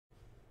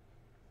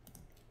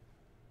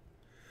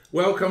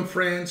Welcome,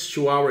 friends,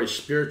 to our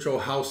spiritual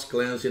house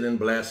cleansing and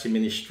blessing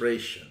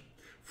ministration.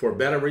 For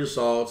better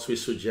results, we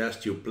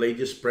suggest you play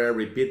this prayer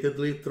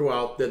repeatedly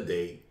throughout the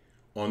day,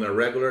 on a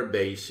regular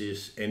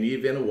basis, and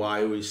even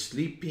while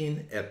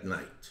sleeping at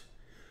night.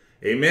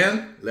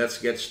 Amen? Let's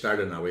get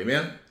started now.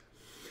 Amen?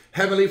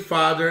 Heavenly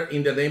Father,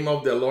 in the name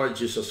of the Lord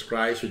Jesus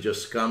Christ, we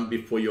just come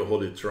before your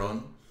holy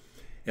throne.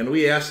 And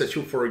we ask that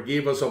you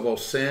forgive us of all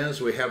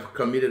sins we have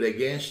committed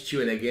against you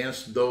and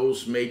against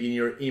those made in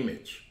your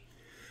image.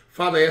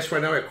 Father, I ask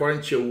right now,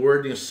 according to your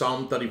word in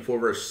Psalm 34,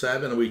 verse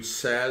 7, which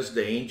says,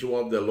 the angel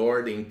of the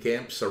Lord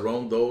encamps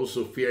around those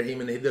who fear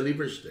him and he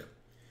delivers them.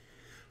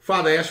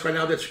 Father, I ask right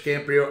now that you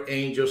camp your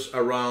angels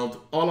around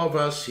all of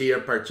us here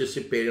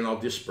participating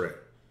of this prayer,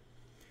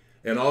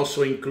 and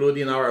also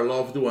including our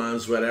loved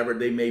ones wherever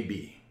they may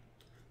be.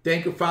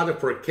 Thank you, Father,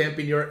 for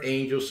camping your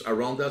angels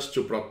around us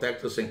to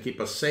protect us and keep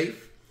us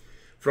safe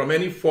from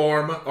any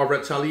form of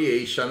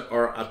retaliation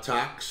or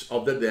attacks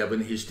of the devil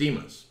and his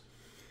demons.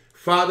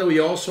 Father, we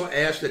also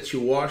ask that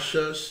you wash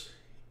us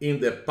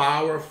in the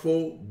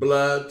powerful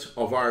blood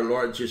of our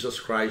Lord Jesus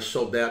Christ,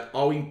 so that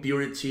all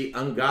impurity,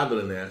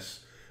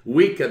 ungodliness,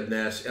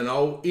 wickedness, and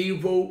all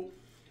evil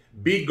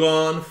be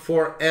gone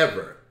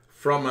forever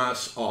from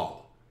us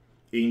all.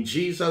 In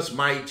Jesus'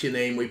 mighty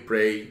name we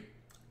pray.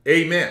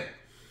 Amen.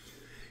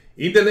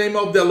 In the name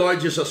of the Lord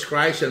Jesus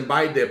Christ, and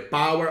by the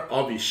power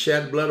of his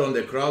shed blood on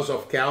the cross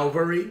of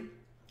Calvary,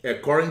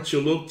 according to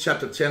Luke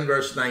chapter 10,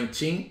 verse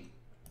 19,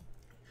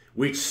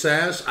 which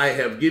says, I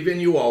have given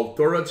you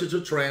authority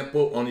to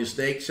trample on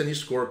snakes and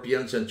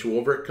scorpions and to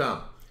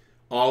overcome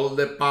all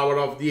the power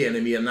of the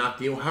enemy, and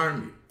nothing will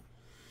harm you.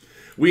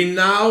 We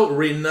now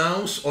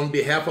renounce on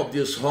behalf of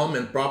this home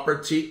and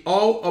property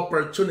all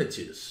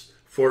opportunities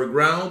for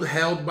ground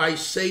held by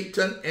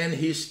Satan and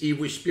his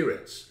evil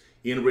spirits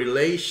in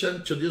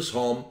relation to this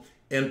home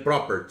and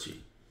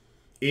property,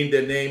 in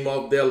the name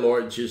of the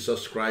Lord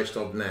Jesus Christ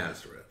of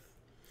Nazareth.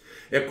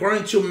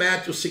 According to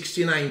Matthew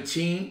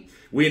 16:19,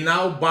 we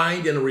now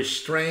bind and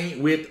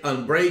restrain with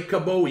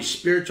unbreakable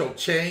spiritual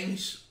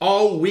chains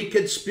all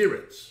wicked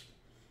spirits,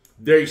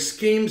 their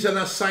schemes and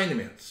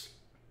assignments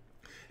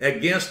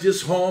against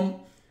this home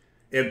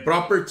and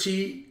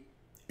property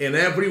and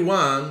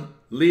everyone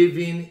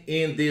living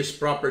in this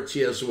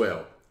property as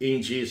well,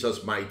 in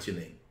Jesus' mighty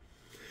name.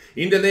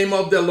 In the name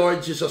of the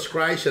Lord Jesus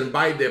Christ, and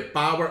by the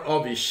power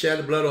of his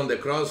shed blood on the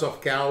cross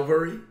of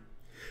Calvary,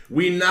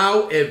 we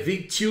now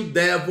evict you,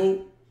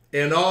 devil,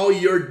 and all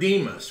your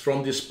demons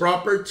from this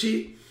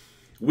property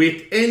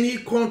with any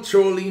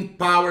controlling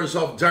powers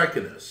of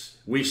darkness.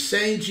 We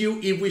send you,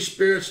 evil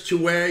spirits, to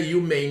where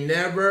you may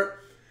never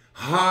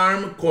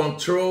harm,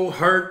 control,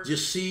 hurt,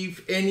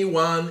 deceive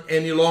anyone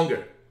any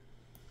longer.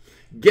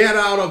 Get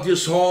out of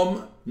this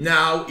home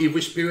now,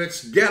 evil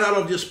spirits. Get out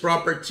of this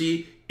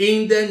property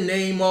in the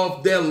name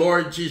of the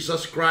Lord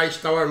Jesus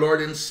Christ, our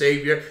Lord and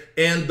Savior,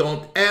 and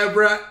don't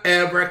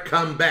ever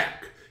come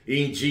back,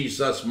 in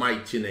Jesus'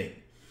 mighty name.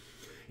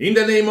 In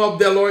the name of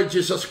the Lord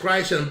Jesus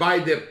Christ, and by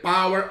the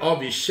power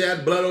of his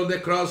shed blood on the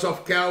cross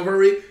of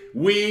Calvary,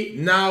 we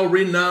now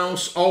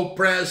renounce all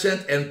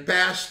present and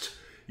past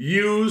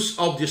use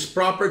of this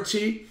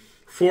property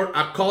for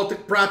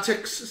occultic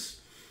practices,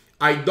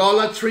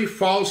 idolatry,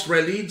 false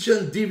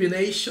religion,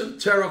 divination,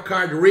 tarot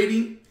card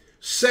reading,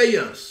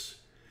 seance,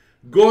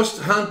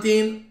 ghost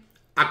hunting,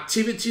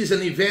 activities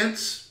and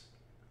events,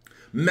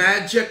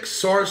 magic,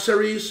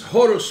 sorceries,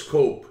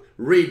 horoscope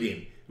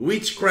reading,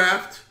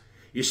 witchcraft,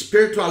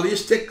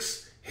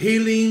 spiritualistics,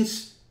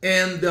 healings,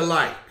 and the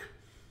like.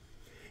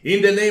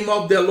 In the name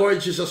of the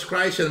Lord Jesus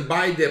Christ, and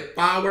by the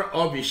power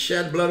of his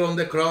shed blood on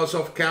the cross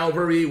of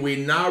Calvary, we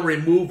now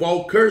remove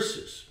all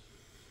curses,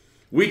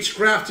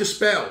 witchcraft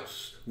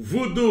spells,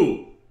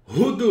 voodoo,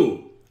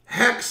 hoodoo,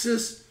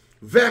 hexes,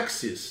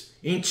 vexes,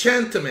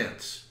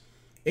 enchantments,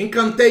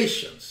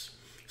 incantations,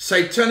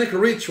 satanic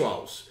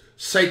rituals,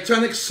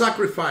 satanic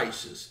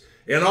sacrifices,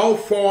 and all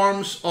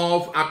forms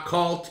of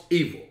occult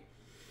evil.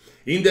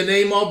 In the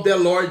name of the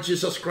Lord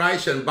Jesus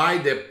Christ, and by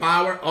the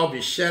power of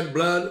his shed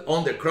blood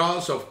on the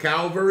cross of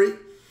Calvary,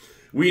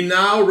 we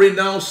now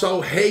renounce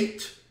all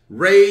hate,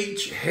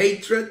 rage,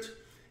 hatred,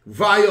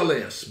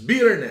 violence,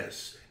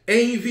 bitterness,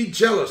 envy,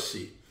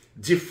 jealousy,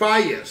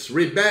 defiance,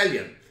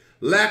 rebellion,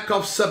 lack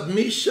of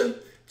submission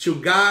to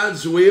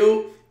God's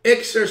will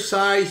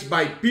exercised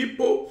by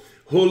people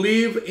who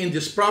live in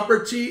this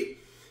property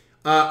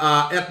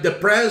at the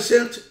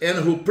present and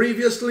who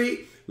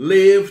previously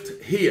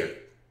lived here.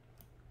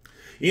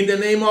 In the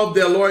name of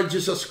the Lord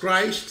Jesus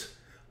Christ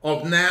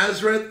of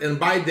Nazareth, and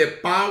by the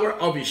power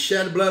of his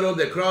shed blood on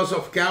the cross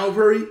of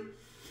Calvary,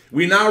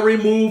 we now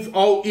remove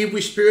all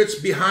evil spirits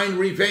behind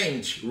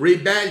revenge,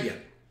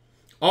 rebellion,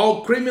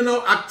 all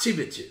criminal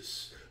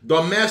activities,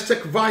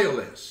 domestic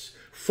violence,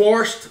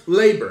 forced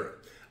labor,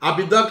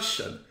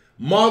 abduction,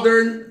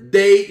 modern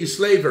day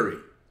slavery,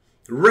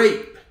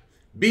 rape,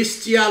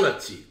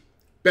 bestiality,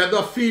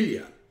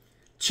 pedophilia,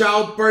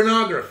 child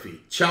pornography,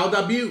 child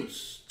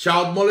abuse,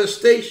 child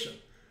molestation,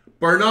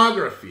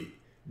 pornography,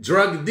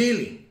 drug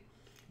dealing,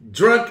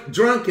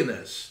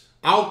 drunkenness,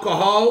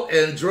 alcohol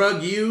and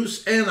drug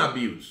use and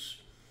abuse,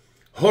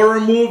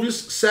 horror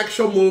movies,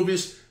 sexual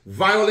movies,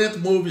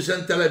 violent movies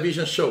and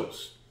television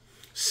shows,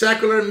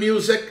 secular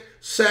music,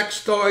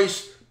 sex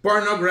toys,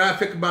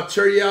 pornographic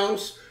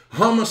materials,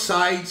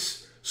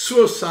 homicides,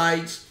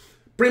 suicides,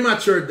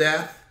 premature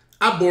death,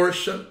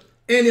 abortion,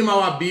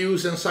 animal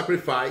abuse and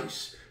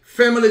sacrifice,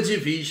 family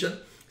division,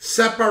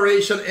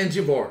 separation and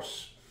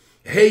divorce,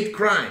 hate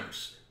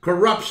crimes,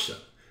 corruption,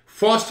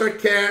 foster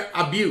care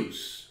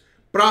abuse,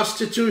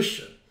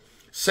 prostitution,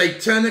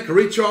 satanic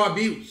ritual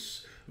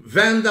abuse,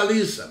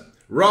 vandalism,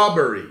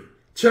 robbery,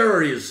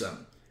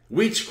 terrorism,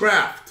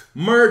 witchcraft,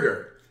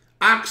 murder,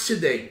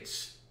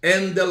 accidents,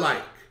 and the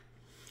like,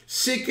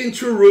 seeking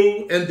to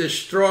rule and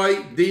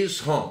destroy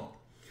this home.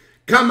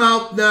 Come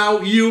out now,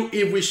 you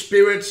evil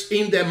spirits,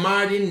 in the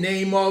mighty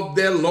name of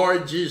the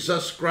Lord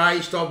Jesus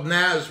Christ of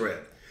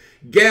Nazareth.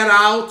 Get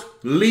out,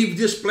 leave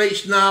this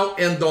place now,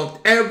 and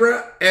don't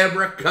ever,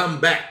 ever come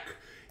back.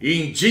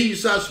 In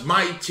Jesus'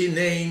 mighty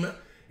name,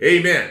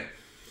 amen.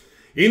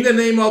 In the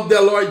name of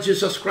the Lord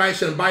Jesus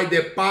Christ and by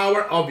the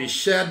power of his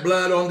shed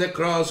blood on the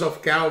cross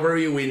of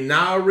Calvary, we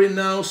now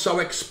renounce all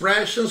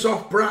expressions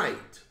of pride,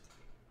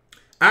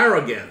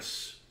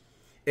 arrogance,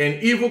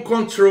 and evil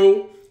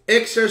control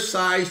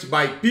exercised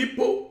by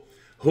people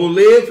who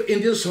live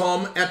in this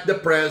home at the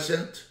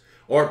present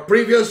or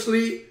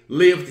previously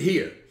lived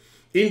here.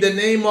 In the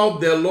name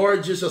of the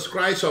Lord Jesus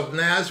Christ of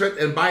Nazareth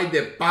and by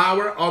the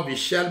power of his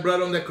shed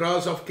blood on the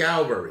cross of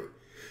Calvary,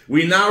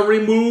 we now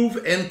remove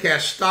and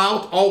cast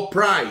out all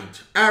pride,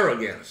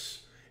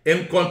 arrogance,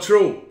 and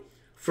control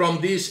from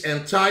this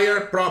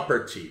entire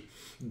property.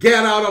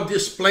 Get out of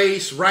this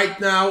place right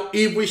now,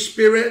 evil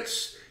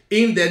spirits,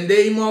 in the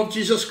name of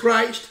Jesus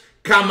Christ.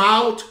 Come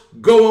out,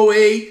 go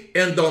away,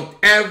 and don't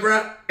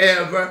ever,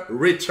 ever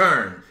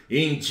return.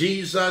 In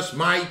Jesus'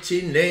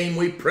 mighty name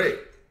we pray.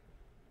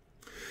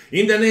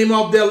 In the name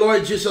of the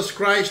Lord Jesus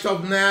Christ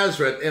of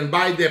Nazareth and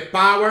by the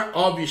power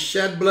of his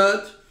shed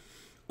blood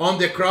on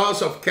the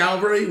cross of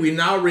Calvary, we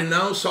now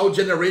renounce all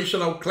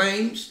generational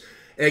claims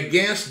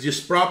against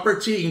this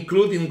property,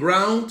 including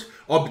ground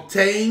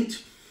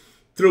obtained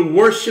through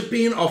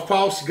worshiping of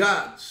false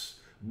gods,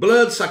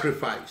 blood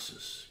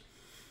sacrifices,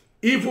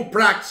 evil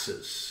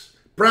practices,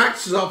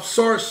 practices of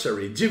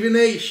sorcery,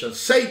 divination,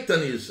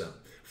 satanism,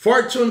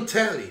 fortune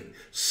telling,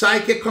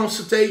 psychic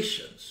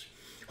consultations,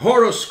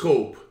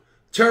 horoscope,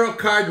 tarot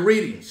card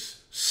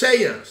readings,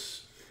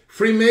 seance,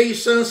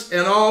 Freemasons,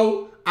 and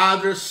all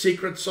other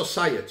secret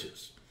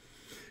societies.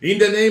 In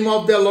the name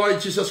of the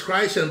Lord Jesus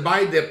Christ and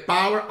by the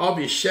power of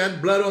his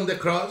shed blood on the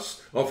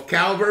cross of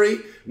Calvary,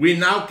 we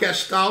now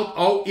cast out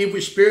all evil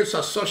spirits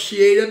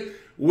associated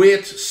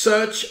with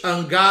such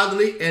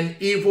ungodly and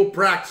evil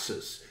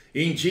practices.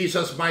 In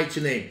Jesus'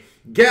 mighty name.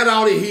 Get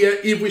out of here,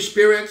 evil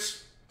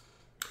spirits.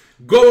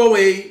 Go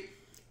away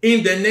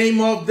in the name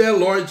of the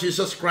Lord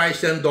Jesus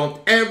Christ and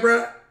don't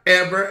ever,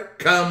 ever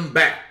come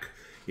back.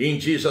 In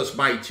Jesus'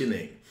 mighty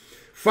name.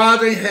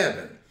 Father in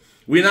heaven,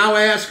 we now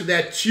ask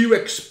that you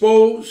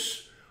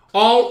expose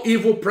all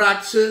evil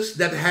practices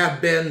that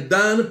have been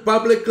done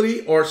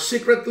publicly or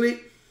secretly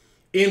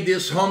in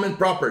this home and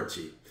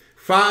property.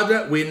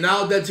 Father, we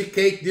now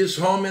dedicate this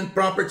home and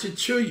property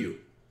to you.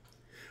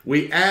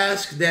 We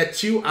ask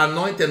that you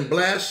anoint and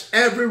bless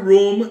every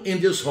room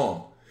in this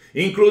home,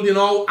 including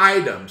all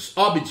items,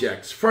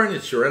 objects,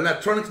 furniture,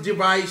 electronic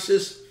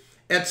devices,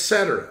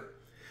 etc.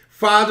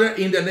 Father,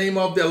 in the name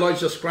of the Lord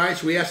Jesus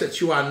Christ, we ask that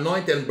you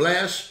anoint and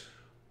bless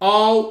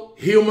all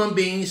human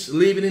beings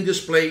living in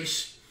this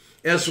place,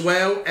 as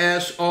well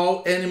as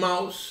all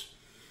animals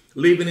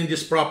living in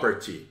this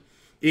property.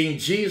 In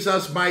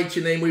Jesus'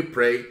 mighty name we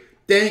pray.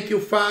 Thank you,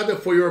 Father,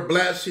 for your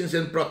blessings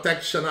and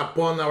protection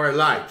upon our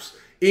lives.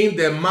 In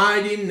the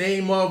mighty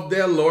name of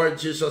the Lord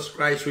Jesus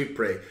Christ we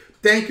pray.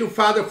 Thank you,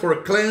 Father, for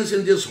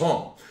cleansing this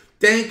home.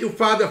 Thank you,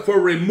 Father, for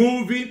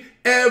removing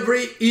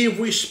every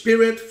evil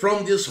spirit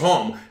from this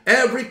home,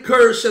 every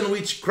curse and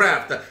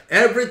witchcraft,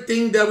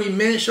 everything that we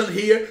mentioned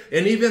here,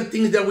 and even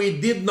things that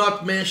we did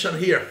not mention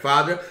here,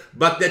 Father,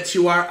 but that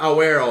you are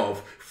aware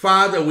of.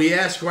 Father, we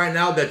ask right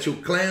now that you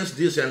cleanse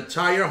this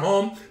entire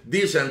home,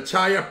 this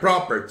entire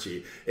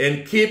property,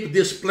 and keep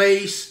this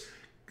place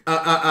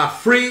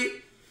free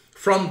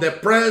from the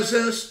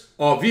presence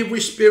of evil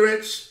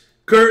spirits,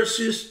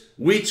 curses,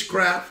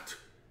 witchcraft,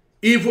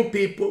 evil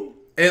people,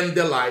 and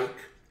the like.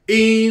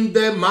 In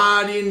the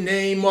mighty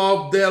name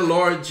of the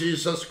Lord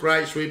Jesus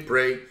Christ we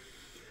pray.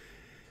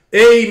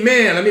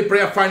 Amen. Let me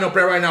pray a final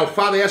prayer right now.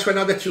 Father, I ask right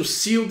now that you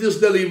seal this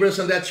deliverance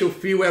and that you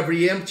fill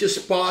every empty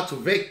spot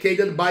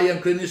vacated by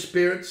unclean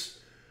spirits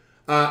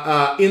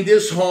in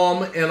this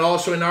home and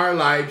also in our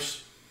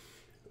lives.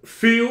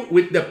 Fill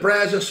with the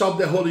presence of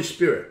the Holy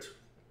Spirit.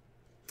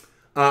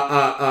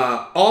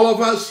 All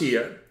of us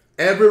here,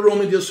 every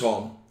room in this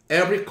home,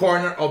 every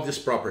corner of this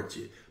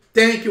property.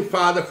 Thank you,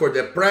 Father, for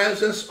the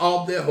presence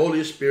of the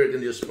Holy Spirit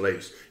in this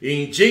place.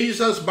 In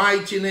Jesus'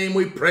 mighty name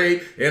we pray.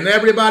 And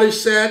everybody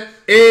said,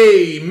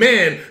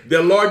 Amen.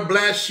 The Lord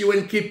bless you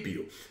and keep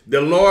you.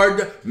 The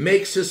Lord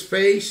makes his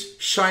face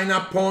shine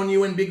upon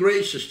you and be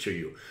gracious to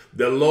you.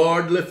 The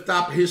Lord lift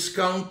up his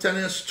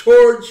countenance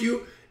towards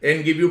you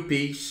and give you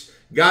peace.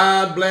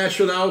 God bless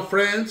you now,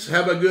 friends.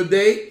 Have a good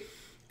day.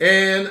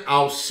 And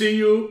I'll see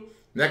you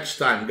next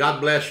time.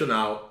 God bless you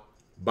now.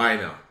 Bye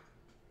now.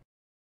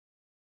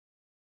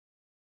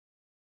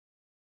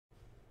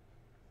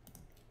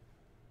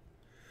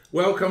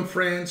 Welcome,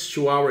 friends,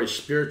 to our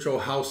spiritual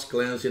house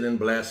cleansing and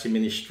blessing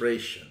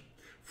ministration.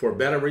 For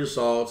better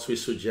results, we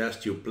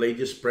suggest you play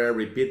this prayer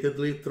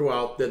repeatedly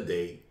throughout the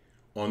day,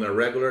 on a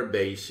regular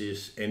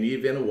basis, and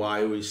even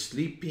while you're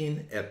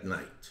sleeping at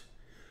night.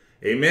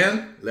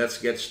 Amen? Let's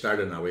get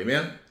started now.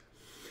 Amen?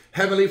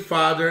 Heavenly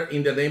Father,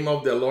 in the name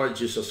of the Lord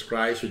Jesus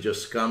Christ, we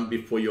just come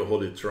before your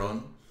holy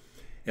throne,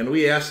 and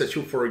we ask that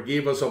you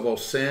forgive us of all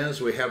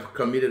sins we have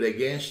committed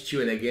against you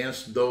and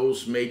against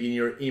those made in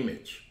your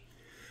image.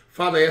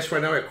 Father, I ask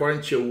right now,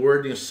 according to your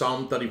word in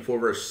Psalm 34,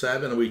 verse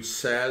 7, which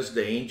says,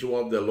 the angel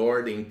of the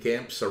Lord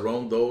encamps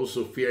around those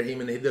who fear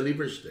him and he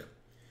delivers them.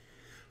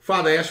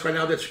 Father, I ask right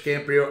now that you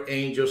camp your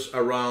angels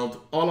around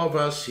all of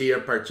us here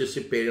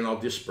participating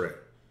of this prayer,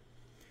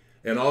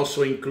 and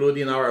also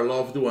including our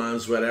loved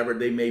ones wherever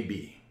they may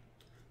be.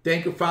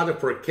 Thank you, Father,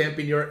 for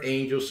camping your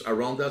angels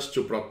around us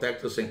to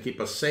protect us and keep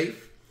us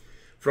safe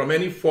from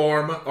any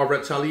form of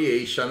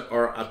retaliation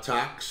or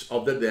attacks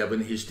of the devil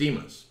and his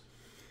demons.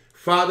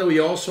 Father, we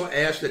also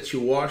ask that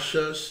you wash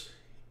us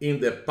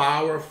in the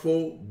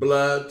powerful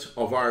blood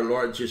of our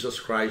Lord Jesus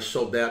Christ,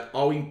 so that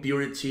all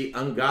impurity,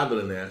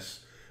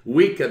 ungodliness,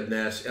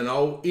 wickedness, and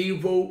all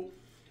evil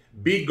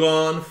be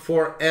gone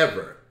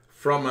forever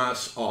from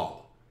us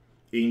all.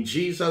 In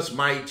Jesus'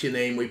 mighty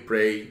name we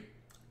pray.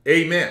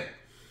 Amen.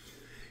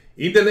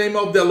 In the name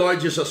of the Lord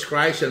Jesus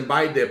Christ, and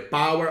by the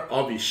power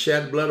of his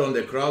shed blood on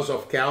the cross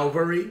of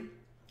Calvary,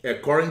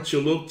 according to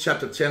Luke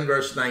chapter 10,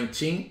 verse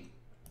 19,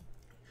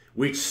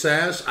 which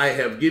says, I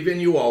have given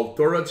you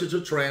authority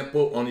to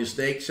trample on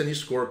snakes and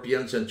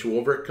scorpions and to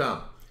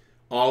overcome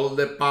all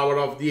the power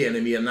of the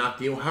enemy, and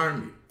nothing will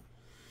harm you.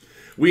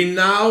 We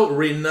now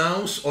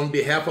renounce on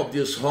behalf of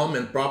this home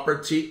and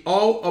property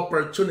all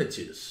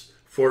opportunities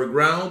for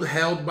ground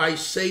held by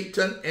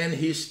Satan and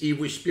his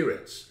evil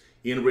spirits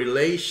in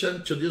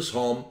relation to this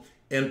home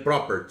and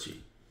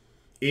property,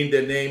 in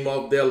the name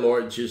of the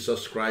Lord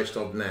Jesus Christ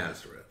of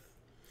Nazareth.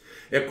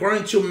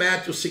 According to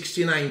Matthew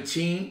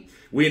 16:19,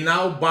 we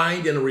now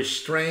bind and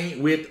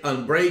restrain with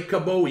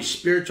unbreakable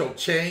spiritual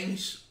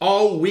chains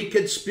all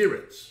wicked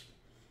spirits,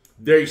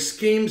 their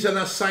schemes and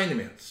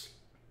assignments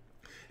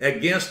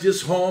against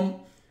this home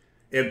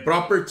and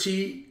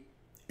property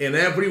and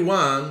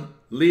everyone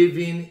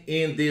living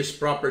in this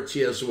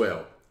property as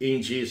well,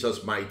 in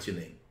Jesus' mighty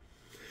name.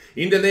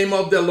 In the name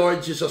of the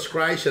Lord Jesus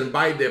Christ, and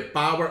by the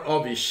power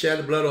of his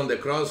shed blood on the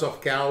cross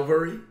of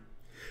Calvary,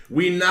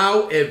 we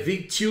now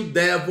evict you,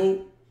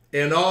 devil,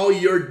 and all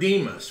your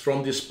demons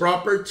from this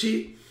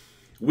property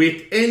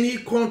with any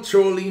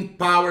controlling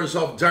powers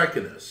of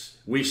darkness.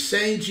 We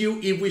send you,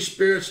 evil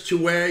spirits, to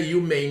where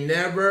you may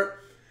never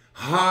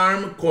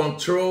harm,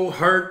 control,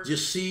 hurt,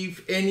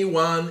 deceive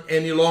anyone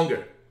any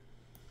longer.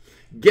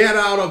 Get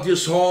out of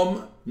this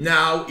home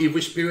now,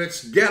 evil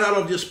spirits. Get out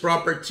of this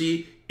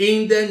property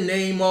in the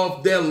name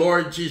of the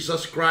Lord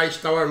Jesus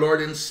Christ, our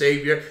Lord and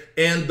Savior,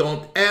 and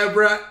don't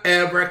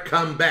ever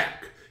come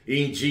back,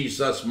 in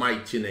Jesus'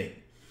 mighty name.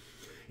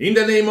 In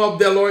the name of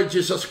the Lord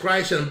Jesus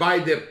Christ, and by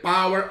the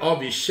power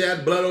of his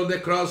shed blood on the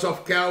cross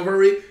of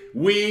Calvary,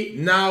 we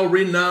now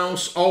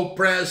renounce all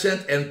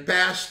present and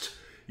past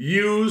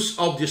use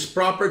of this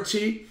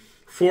property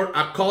for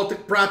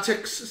occultic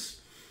practices,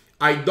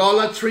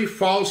 idolatry,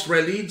 false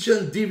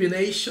religion,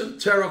 divination,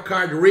 tarot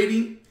card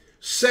reading,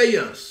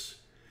 seance,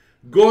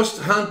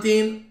 ghost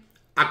hunting,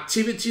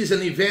 activities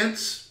and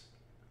events,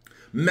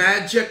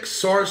 magic,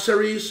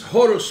 sorceries,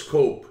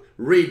 horoscope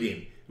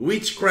reading,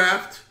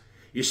 witchcraft,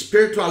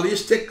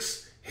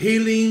 spiritualistics,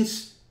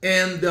 healings,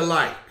 and the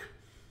like.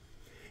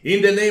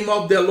 In the name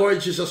of the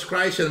Lord Jesus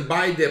Christ, and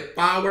by the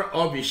power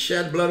of his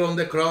shed blood on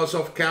the cross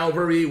of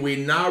Calvary, we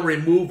now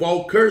remove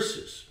all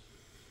curses,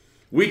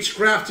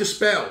 witchcraft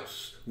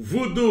spells,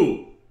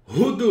 voodoo,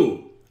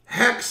 hoodoo,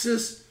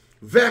 hexes,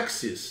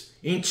 vexes,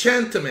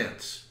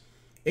 enchantments,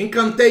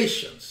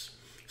 incantations,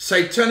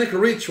 satanic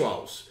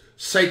rituals,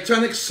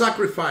 satanic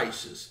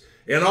sacrifices,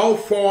 and all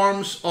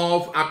forms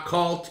of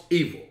occult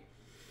evil.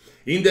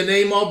 In the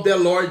name of the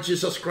Lord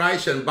Jesus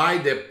Christ, and by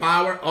the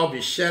power of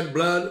his shed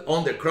blood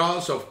on the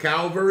cross of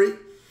Calvary,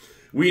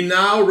 we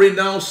now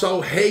renounce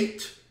all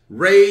hate,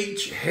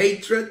 rage,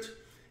 hatred,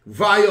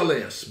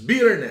 violence,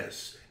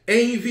 bitterness,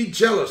 envy,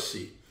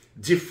 jealousy,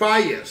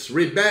 defiance,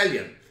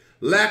 rebellion,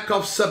 lack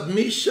of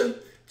submission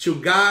to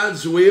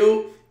God's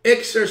will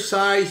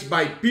exercised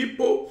by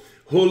people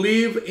who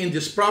live in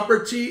this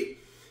property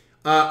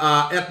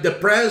at the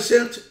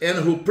present and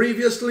who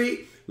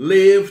previously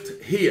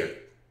lived here.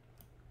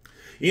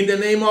 In the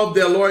name of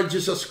the Lord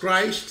Jesus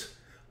Christ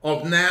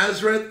of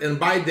Nazareth, and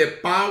by the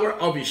power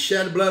of his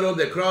shed blood on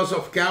the cross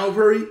of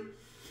Calvary,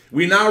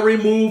 we now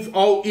remove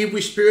all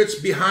evil spirits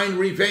behind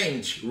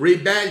revenge,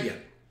 rebellion,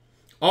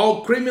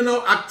 all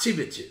criminal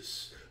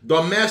activities,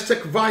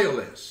 domestic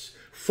violence,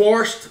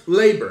 forced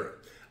labor,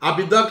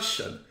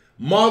 abduction,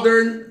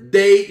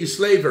 modern-day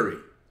slavery,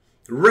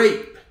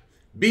 rape,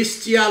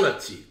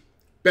 bestiality,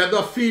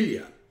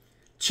 pedophilia,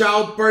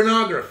 child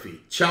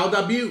pornography, child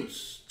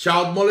abuse,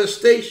 child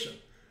molestation,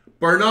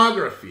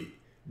 pornography,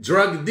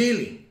 drug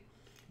dealing,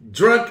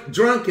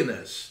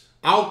 drunkenness,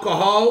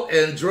 alcohol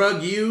and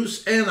drug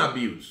use and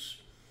abuse,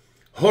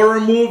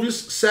 horror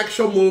movies,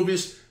 sexual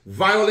movies,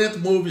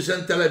 violent movies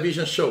and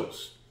television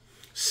shows,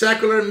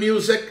 secular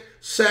music,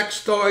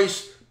 sex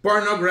toys,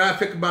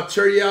 pornographic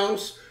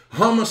materials,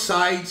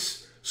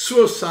 homicides,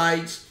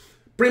 suicides,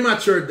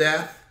 premature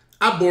death,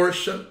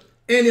 abortion,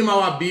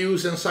 animal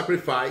abuse and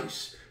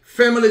sacrifice,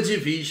 family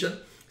division,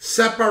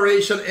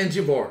 separation and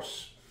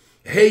divorce,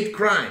 hate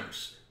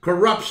crimes,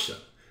 corruption,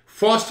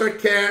 foster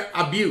care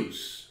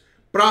abuse,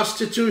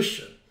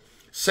 prostitution,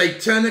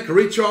 satanic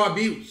ritual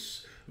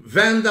abuse,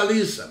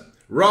 vandalism,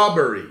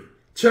 robbery,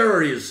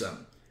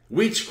 terrorism,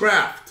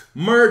 witchcraft,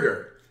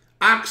 murder,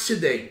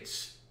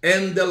 accidents,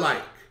 and the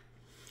like,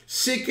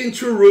 seeking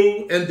to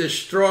rule and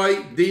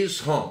destroy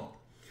this home.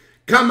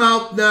 Come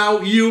out now,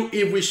 you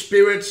evil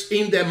spirits,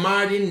 in the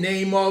mighty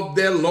name of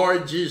the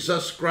Lord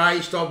Jesus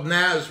Christ of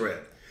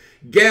Nazareth.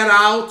 Get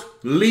out,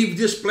 leave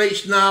this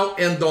place now,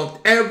 and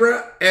don't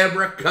ever,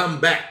 ever come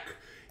back.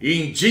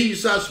 In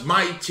Jesus'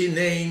 mighty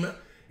name,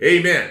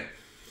 amen.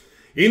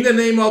 In the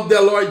name of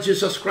the Lord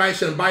Jesus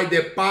Christ and by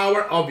the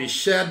power of his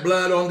shed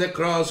blood on the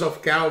cross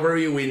of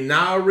Calvary, we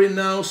now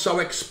renounce all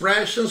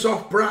expressions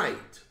of pride,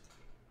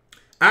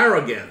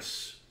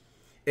 arrogance,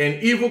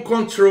 and evil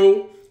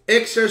control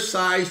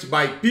exercised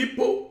by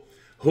people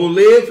who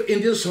live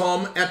in this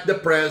home at the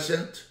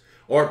present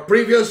or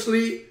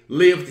previously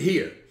lived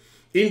here.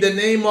 In the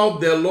name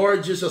of the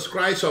Lord Jesus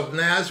Christ of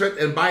Nazareth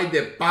and by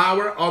the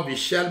power of his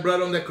shed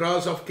blood on the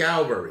cross of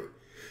Calvary,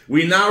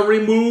 we now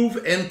remove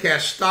and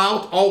cast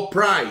out all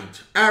pride,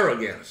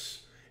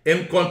 arrogance,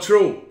 and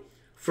control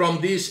from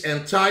this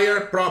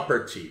entire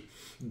property.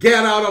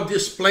 Get out of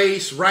this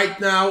place right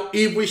now,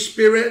 evil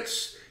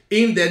spirits,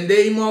 in the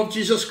name of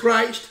Jesus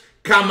Christ.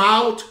 Come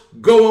out,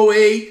 go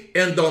away,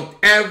 and don't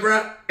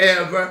ever,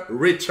 ever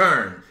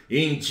return.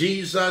 In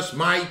Jesus'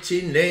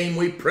 mighty name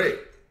we pray.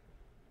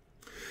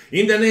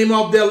 In the name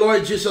of the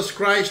Lord Jesus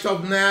Christ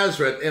of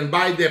Nazareth and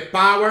by the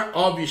power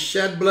of his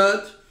shed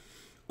blood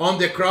on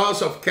the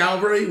cross of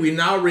Calvary, we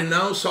now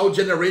renounce all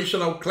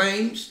generational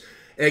claims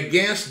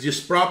against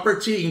this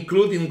property,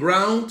 including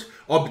ground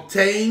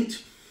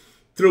obtained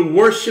through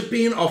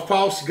worshiping of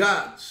false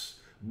gods,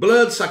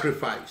 blood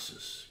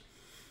sacrifices,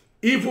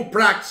 evil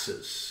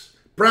practices,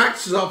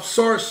 practice of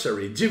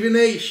sorcery,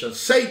 divination,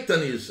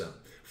 satanism,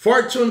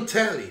 fortune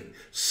telling,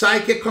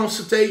 psychic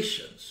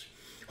consultations,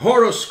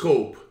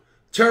 horoscope,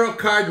 tarot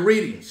card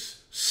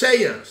readings,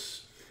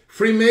 seance,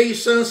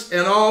 Freemasons,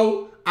 and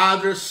all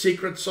other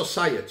secret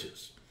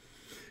societies.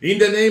 In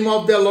the name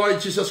of the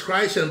Lord Jesus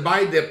Christ and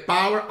by the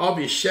power of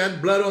his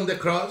shed blood on the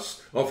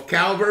cross of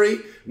Calvary,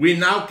 we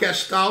now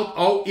cast out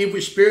all evil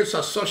spirits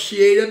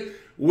associated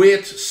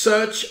with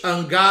such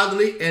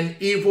ungodly and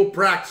evil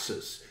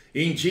practices.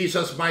 In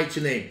Jesus'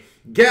 mighty name.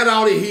 Get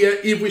out of here,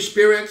 evil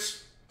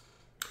spirits.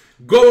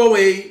 Go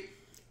away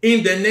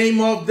in the name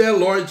of the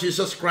Lord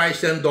Jesus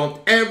Christ and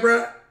don't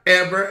ever,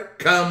 ever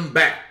come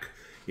back.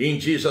 In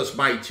Jesus'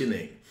 mighty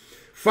name.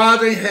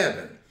 Father in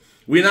heaven,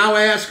 we now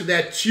ask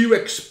that you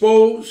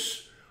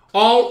expose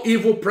all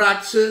evil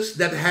practices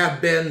that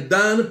have been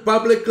done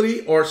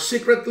publicly or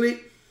secretly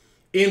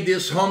in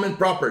this home and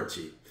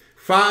property.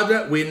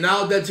 Father, we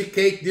now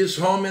dedicate this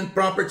home and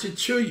property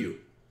to you.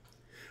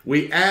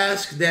 We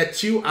ask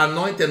that you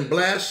anoint and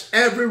bless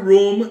every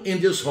room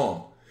in this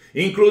home,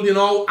 including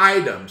all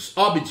items,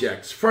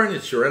 objects,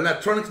 furniture,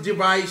 electronic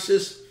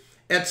devices,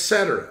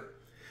 etc.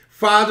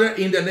 Father,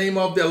 in the name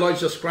of the Lord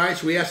Jesus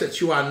Christ, we ask that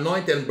you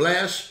anoint and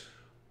bless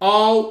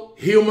all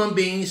human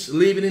beings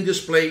living in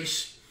this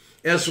place,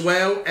 as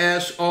well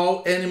as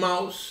all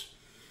animals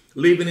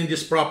living in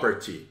this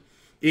property.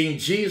 In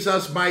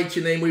Jesus'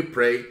 mighty name we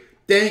pray.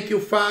 Thank you,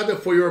 Father,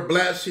 for your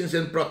blessings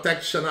and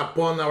protection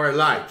upon our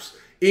lives.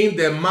 In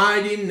the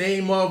mighty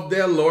name of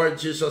the Lord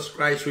Jesus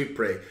Christ we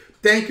pray.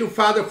 Thank you,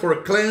 Father,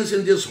 for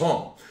cleansing this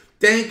home.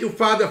 Thank you,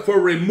 Father, for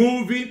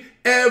removing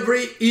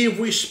every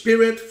evil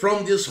spirit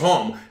from this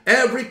home,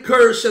 every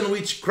curse and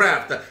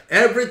witchcraft,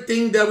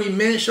 everything that we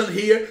mentioned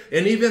here,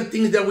 and even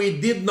things that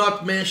we did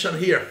not mention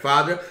here,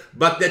 Father,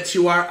 but that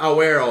you are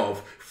aware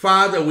of.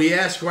 Father, we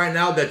ask right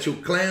now that you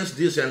cleanse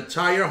this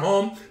entire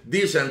home,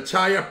 this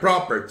entire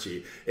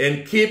property,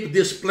 and keep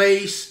this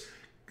place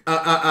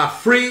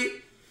free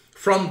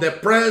from the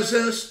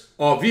presence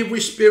of evil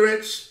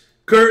spirits,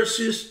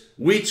 curses,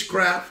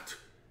 witchcraft,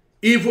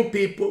 evil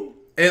people,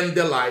 and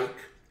the like.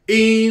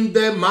 In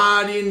the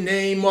mighty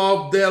name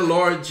of the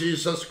Lord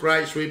Jesus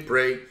Christ we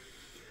pray.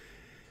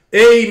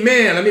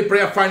 Amen. Let me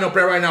pray a final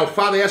prayer right now.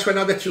 Father, I ask right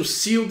now that you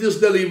seal this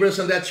deliverance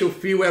and that you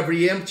fill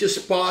every empty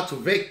spot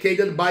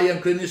vacated by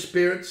unclean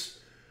spirits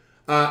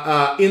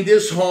in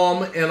this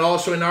home and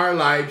also in our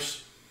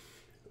lives.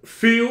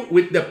 Fill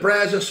with the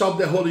presence of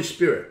the Holy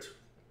Spirit.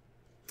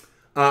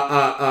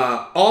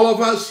 all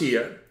of us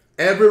here,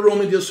 every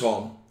room in this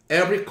home,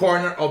 every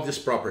corner of this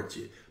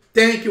property.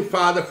 Thank you,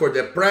 Father, for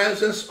the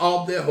presence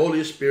of the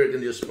Holy Spirit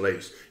in this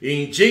place.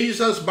 In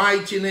Jesus'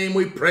 mighty name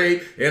we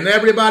pray. And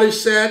everybody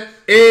said,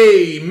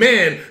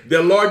 amen.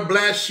 The Lord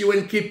bless you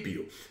and keep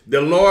you.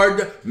 The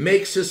Lord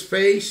makes his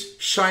face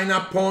shine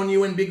upon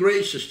you and be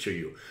gracious to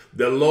you.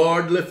 The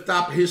Lord lift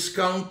up his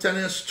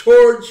countenance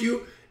towards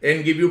you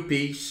and give you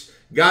peace.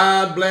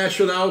 God bless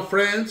you now,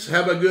 friends.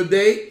 Have a good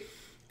day.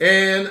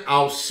 And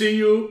I'll see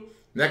you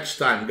next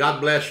time. God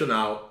bless you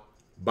now.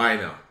 Bye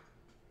now.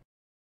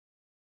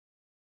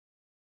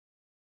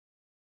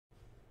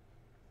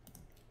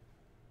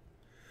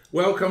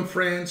 Welcome,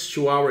 friends,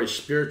 to our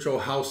spiritual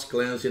house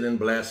cleansing and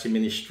blessing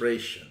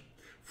ministration.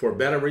 For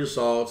better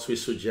results, we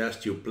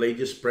suggest you play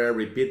this prayer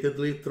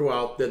repeatedly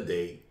throughout the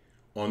day,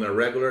 on a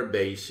regular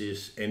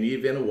basis, and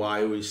even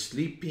while you're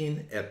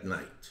sleeping at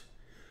night.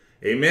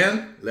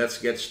 Amen? Let's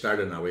get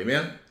started now.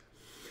 Amen?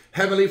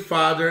 Heavenly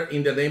Father,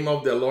 in the name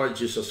of the Lord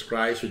Jesus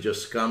Christ, we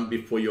just come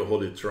before your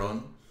holy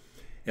throne,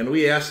 and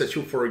we ask that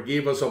you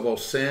forgive us of all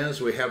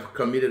sins we have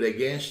committed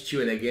against you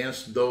and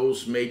against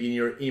those made in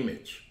your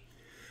image.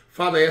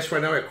 Father, I ask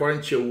right now,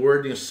 according to your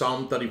word in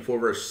Psalm 34,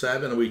 verse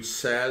 7, which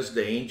says,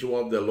 the angel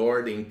of the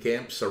Lord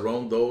encamps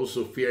around those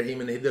who fear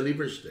him and he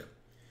delivers them.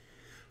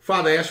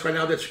 Father, I ask right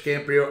now that you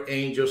camp your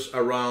angels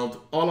around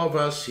all of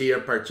us here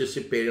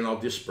participating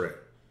of this prayer,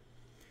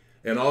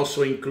 and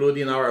also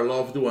including our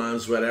loved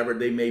ones wherever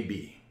they may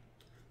be.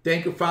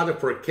 Thank you, Father,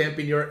 for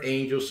camping your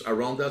angels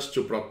around us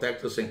to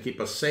protect us and keep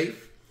us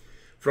safe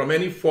from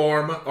any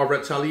form of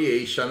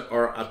retaliation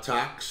or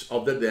attacks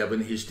of the devil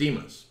and his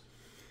demons.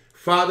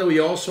 Father, we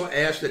also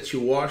ask that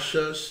you wash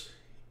us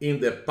in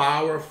the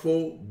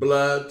powerful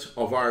blood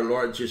of our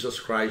Lord Jesus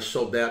Christ,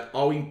 so that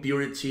all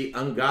impurity,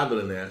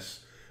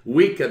 ungodliness,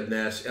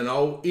 wickedness, and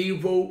all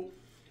evil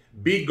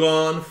be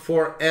gone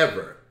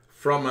forever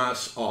from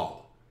us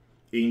all.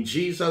 In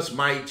Jesus'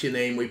 mighty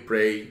name we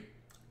pray.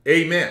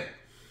 Amen.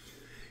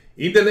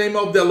 In the name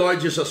of the Lord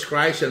Jesus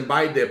Christ, and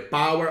by the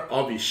power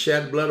of his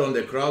shed blood on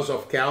the cross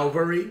of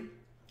Calvary,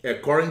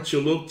 according to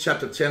Luke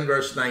chapter 10,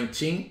 verse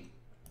 19,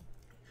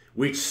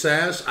 which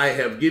says, I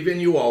have given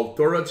you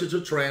authority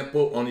to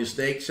trample on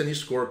snakes and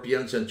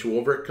scorpions and to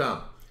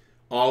overcome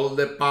all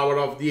the power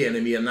of the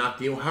enemy, and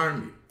nothing will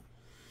harm you.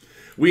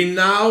 We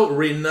now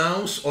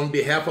renounce on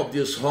behalf of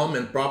this home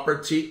and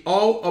property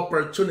all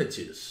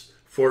opportunities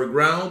for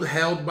ground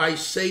held by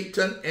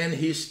Satan and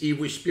his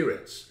evil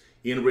spirits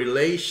in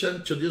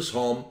relation to this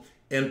home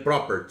and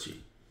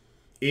property,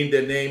 in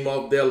the name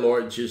of the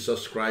Lord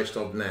Jesus Christ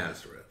of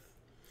Nazareth.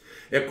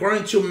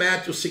 According to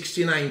Matthew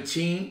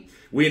 16:19,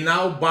 we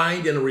now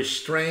bind and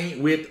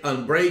restrain with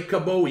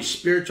unbreakable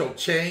spiritual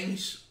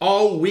chains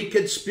all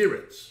wicked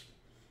spirits,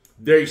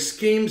 their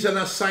schemes and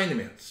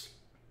assignments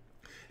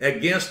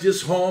against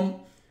this home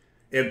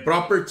and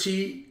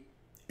property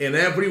and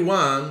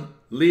everyone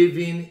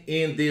living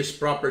in this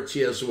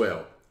property as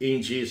well,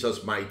 in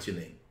Jesus' mighty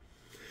name.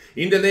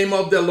 In the name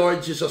of the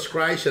Lord Jesus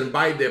Christ, and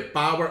by the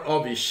power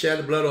of his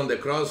shed blood on the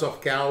cross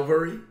of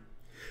Calvary,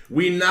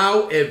 we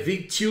now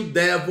evict you,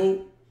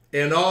 devil,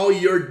 and all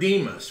your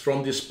demons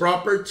from this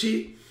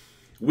property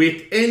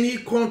with any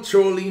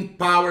controlling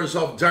powers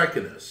of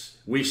darkness.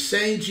 We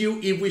send you,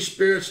 evil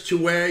spirits, to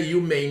where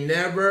you may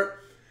never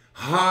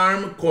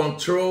harm,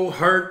 control,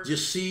 hurt,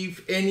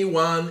 deceive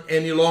anyone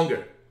any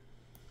longer.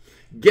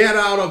 Get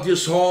out of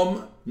this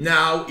home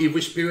now,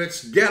 evil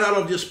spirits. Get out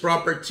of this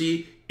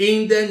property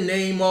in the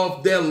name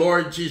of the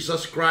Lord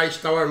Jesus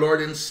Christ, our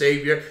Lord and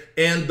Savior,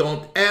 and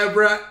don't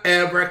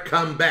ever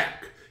come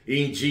back,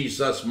 in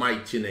Jesus'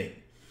 mighty name.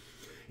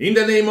 In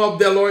the name of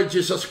the Lord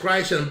Jesus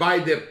Christ, and by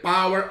the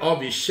power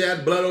of his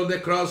shed blood on the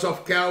cross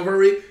of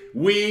Calvary,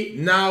 we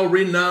now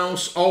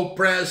renounce all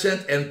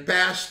present and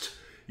past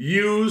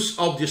use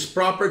of this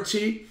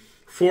property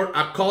for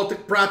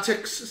occultic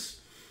practices,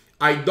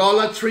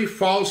 idolatry,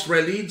 false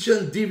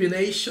religion,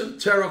 divination,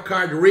 tarot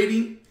card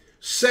reading,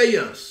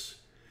 seance,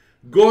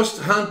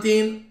 ghost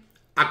hunting,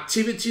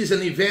 activities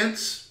and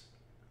events,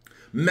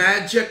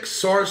 magic,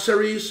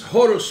 sorceries,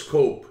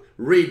 horoscope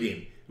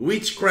reading,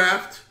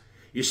 witchcraft,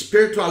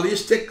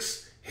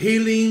 spiritualistics,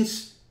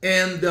 healings,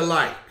 and the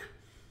like.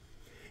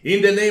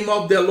 In the name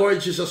of the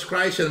Lord Jesus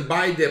Christ, and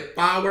by the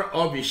power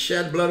of his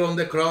shed blood on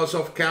the cross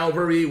of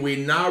Calvary, we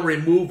now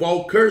remove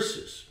all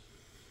curses,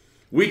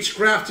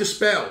 witchcraft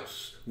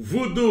spells,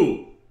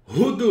 voodoo,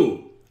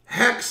 hoodoo,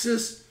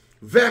 hexes,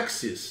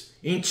 vexes,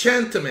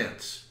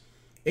 enchantments,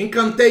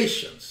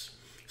 incantations,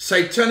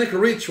 satanic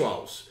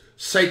rituals,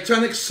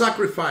 satanic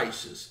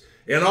sacrifices,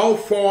 and all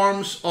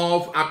forms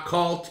of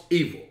occult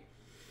evil.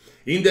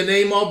 In the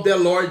name of the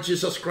Lord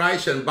Jesus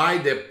Christ, and by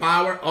the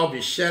power of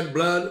his shed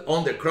blood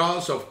on the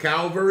cross of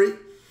Calvary,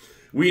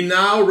 we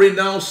now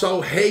renounce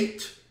all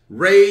hate,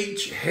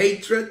 rage,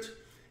 hatred,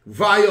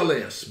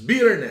 violence,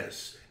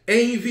 bitterness,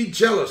 envy,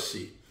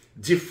 jealousy,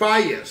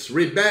 defiance,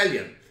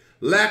 rebellion,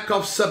 lack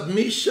of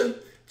submission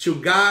to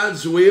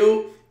God's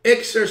will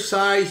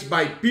exercised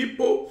by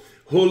people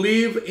who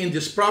live in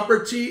this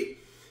property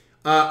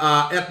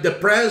at the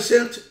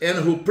present and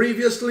who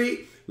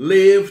previously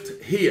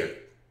lived here.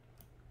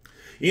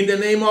 In the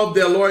name of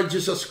the Lord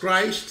Jesus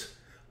Christ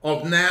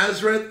of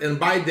Nazareth, and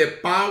by the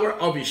power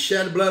of his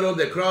shed blood on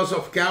the cross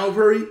of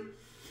Calvary,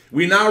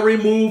 we now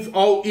remove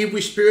all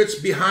evil spirits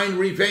behind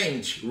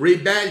revenge,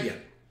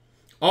 rebellion,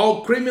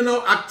 all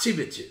criminal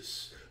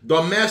activities,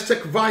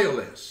 domestic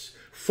violence,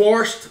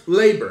 forced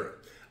labor,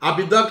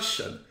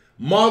 abduction,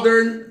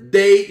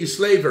 modern-day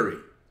slavery,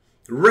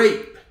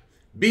 rape,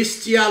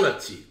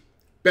 bestiality,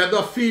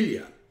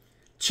 pedophilia,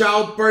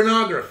 child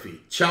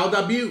pornography, child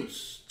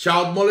abuse,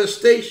 child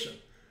molestation,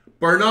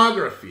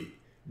 pornography,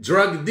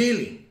 drug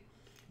dealing,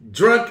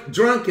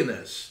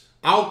 drunkenness,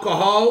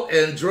 alcohol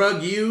and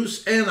drug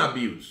use and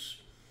abuse,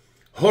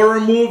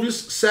 horror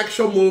movies,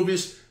 sexual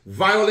movies,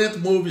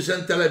 violent movies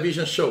and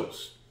television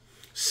shows,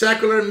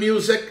 secular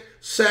music,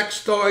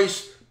 sex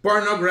toys,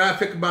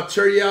 pornographic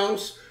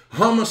materials,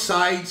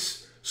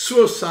 homicides,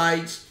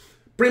 suicides,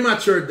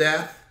 premature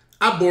death,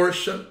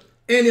 abortion,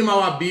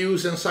 animal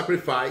abuse and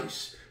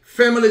sacrifice,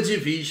 family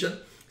division,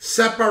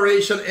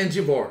 separation and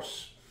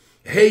divorce,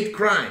 hate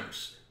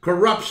crimes,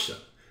 corruption,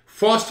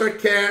 foster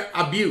care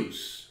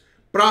abuse,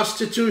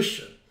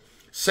 prostitution,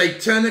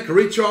 satanic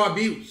ritual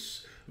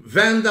abuse,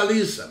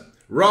 vandalism,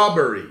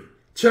 robbery,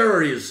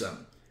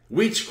 terrorism,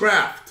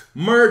 witchcraft,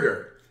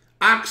 murder,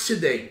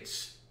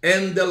 accidents,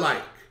 and the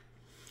like,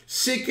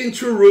 seeking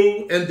to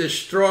rule and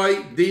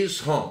destroy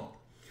this home.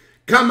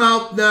 Come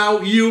out now,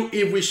 you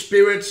evil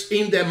spirits,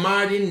 in the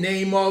mighty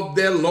name of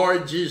the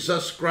Lord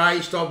Jesus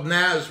Christ of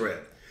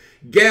Nazareth.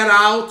 Get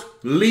out,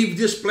 leave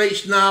this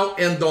place now,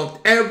 and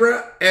don't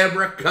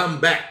ever come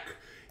back.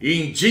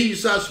 In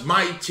Jesus'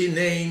 mighty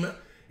name,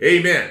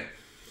 amen.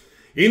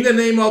 In the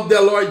name of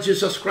the Lord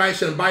Jesus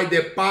Christ, and by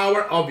the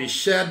power of his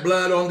shed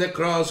blood on the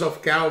cross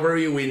of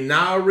Calvary, we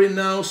now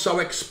renounce all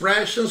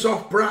expressions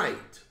of pride,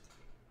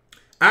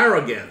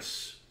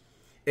 arrogance,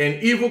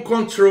 and evil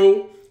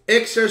control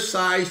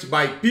exercised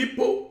by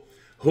people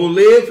who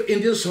live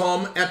in this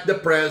home at the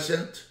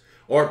present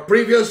or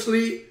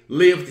previously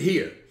lived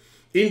here.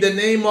 In the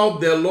name of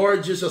the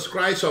Lord Jesus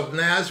Christ of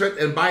Nazareth,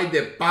 and by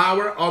the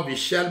power of his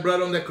shed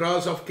blood on the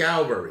cross of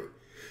Calvary,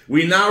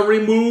 we now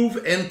remove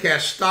and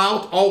cast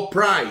out all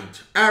pride,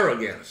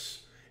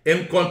 arrogance,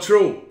 and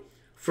control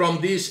from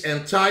this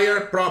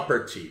entire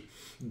property.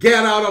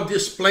 Get out of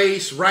this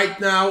place right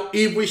now,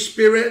 evil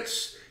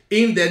spirits,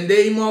 in the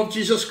name of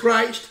Jesus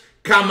Christ.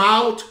 Come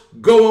out,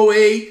 go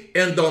away,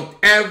 and don't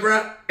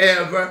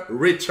ever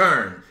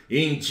return.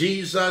 In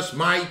Jesus'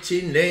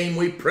 mighty name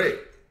we pray.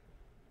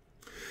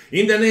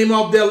 In the name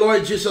of the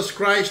Lord Jesus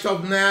Christ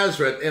of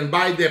Nazareth, and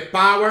by the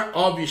power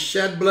of his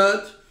shed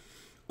blood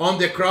on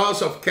the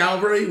cross of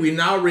Calvary, we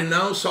now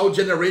renounce all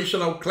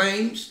generational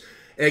claims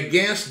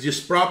against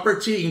this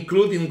property,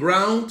 including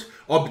ground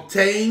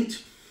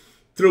obtained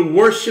through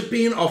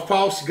worshiping of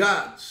false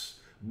gods,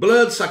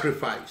 blood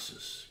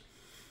sacrifices,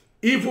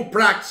 evil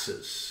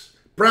practices,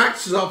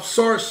 practice of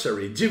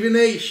sorcery,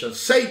 divination,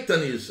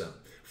 satanism,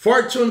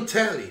 fortune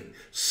telling,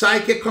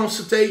 psychic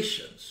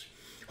consultations,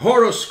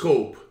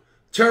 horoscope,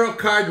 tarot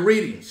card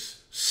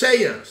readings,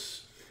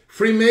 seance,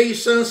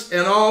 Freemasons,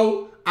 and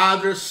all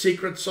other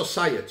secret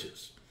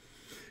societies.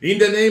 In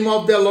the name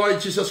of the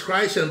Lord Jesus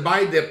Christ, and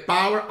by the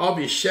power of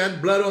his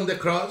shed blood on the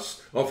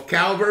cross of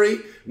Calvary,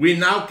 we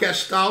now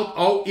cast out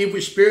all evil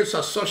spirits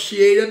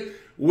associated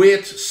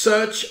with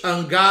such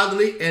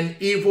ungodly and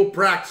evil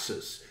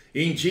practices.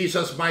 In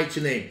Jesus'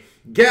 mighty name.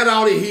 Get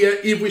out of here,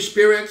 evil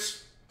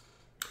spirits.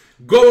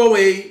 Go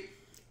away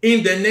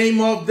in the name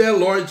of the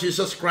Lord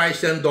Jesus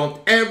Christ, and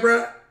don't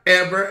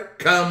ever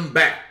come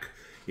back.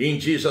 In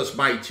Jesus'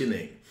 mighty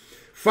name.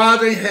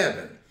 Father in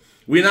heaven,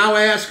 we now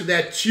ask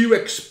that you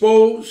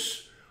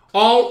expose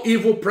all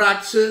evil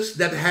practices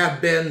that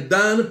have been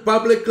done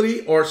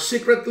publicly or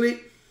secretly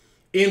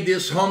in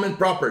this home and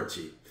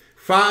property.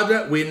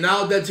 Father, we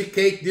now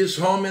dedicate this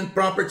home and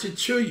property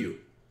to you.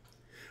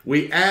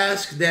 We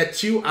ask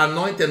that you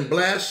anoint and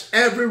bless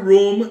every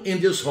room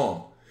in this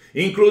home,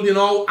 including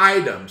all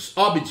items,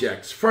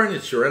 objects,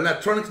 furniture,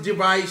 electronic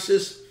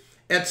devices,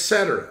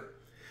 etc.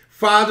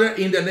 Father,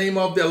 in the name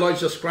of the Lord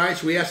Jesus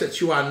Christ, we ask that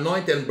you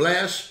anoint and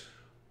bless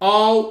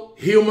all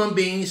human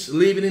beings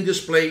living in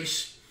this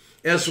place,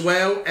 as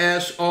well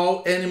as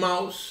all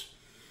animals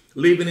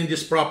living in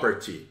this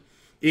property.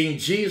 In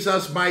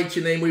Jesus'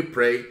 mighty name we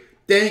pray.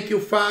 Thank you,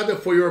 Father,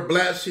 for your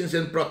blessings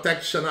and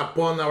protection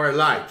upon our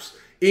lives.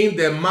 In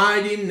the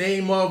mighty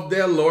name of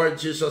the Lord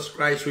Jesus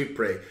Christ we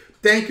pray.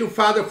 Thank you,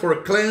 Father,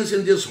 for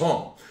cleansing this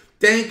home.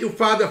 Thank you,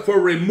 Father, for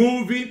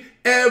removing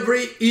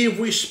every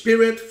evil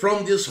spirit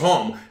from this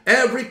home,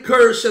 every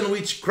curse and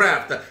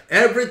witchcraft,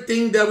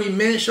 everything that we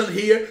mentioned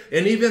here,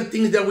 and even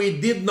things that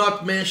we did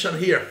not mention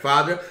here,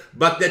 Father,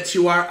 but that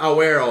you are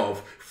aware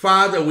of.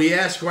 Father, we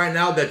ask right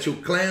now that you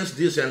cleanse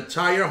this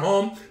entire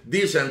home,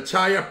 this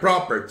entire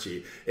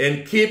property,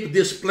 and keep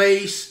this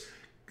place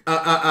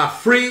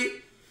free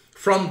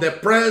from the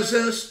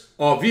presence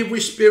of evil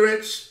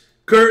spirits,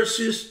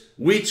 curses,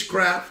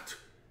 witchcraft,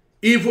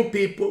 evil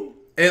people,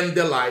 and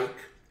the like.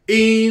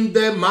 In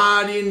the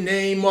mighty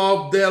name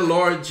of the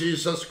Lord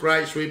Jesus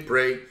Christ, we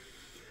pray.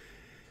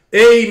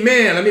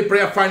 Amen. Let me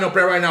pray a final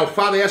prayer right now.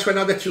 Father, I ask right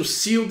now that you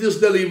seal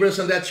this deliverance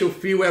and that you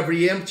fill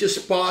every empty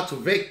spot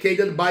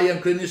vacated by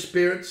unclean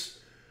spirits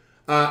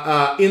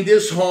in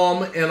this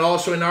home and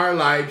also in our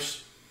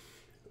lives.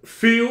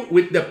 Fill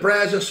with the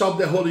presence of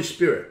the Holy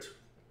Spirit.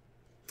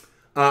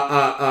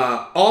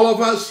 All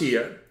of us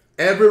here,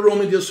 every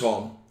room in this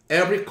home,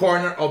 every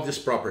corner of this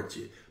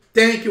property.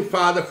 Thank you,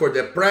 Father, for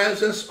the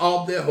presence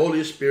of the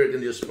Holy Spirit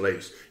in this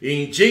place.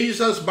 In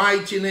Jesus'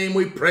 mighty name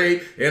we pray.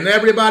 And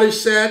everybody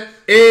said,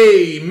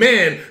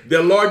 amen.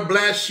 The Lord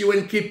bless you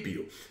and keep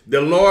you.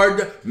 The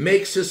Lord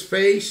makes his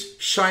face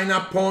shine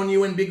upon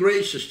you and be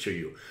gracious to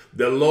you.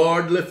 The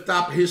Lord lift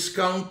up his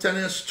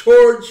countenance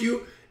towards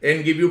you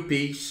and give you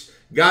peace.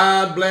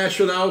 God bless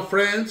you now,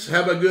 friends.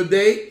 Have a good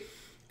day.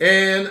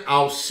 And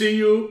I'll see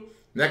you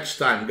next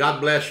time. God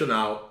bless you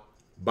now.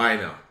 Bye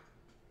now.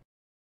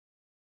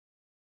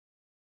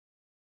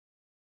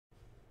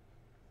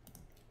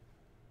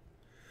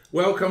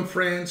 Welcome,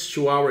 friends,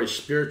 to our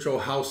spiritual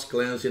house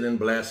cleansing and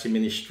blessing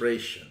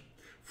ministration.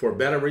 For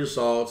better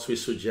results, we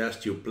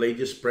suggest you play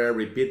this prayer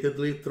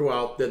repeatedly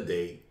throughout the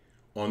day,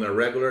 on a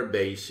regular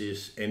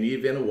basis, and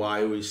even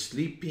while you're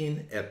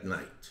sleeping at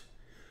night.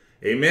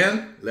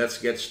 Amen? Let's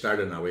get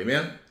started now.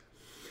 Amen?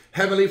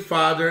 Heavenly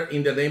Father,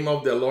 in the name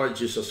of the Lord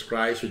Jesus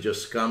Christ, we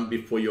just come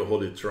before your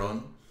holy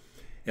throne,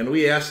 and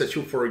we ask that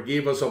you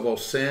forgive us of all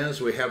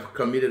sins we have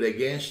committed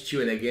against you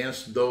and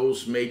against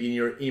those made in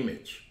your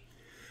image.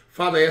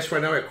 Father, I ask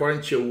right now,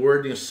 according to your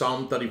word in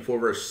Psalm 34,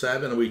 verse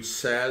 7, which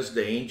says,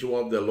 the angel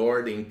of the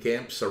Lord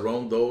encamps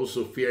around those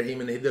who fear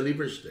him and he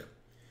delivers them.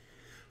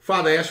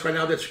 Father, I ask right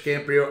now that you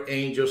camp your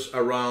angels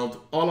around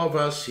all of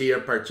us here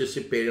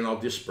participating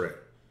of this prayer,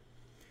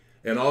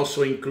 and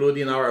also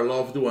including our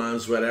loved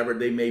ones wherever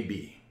they may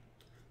be.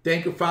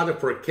 Thank you, Father,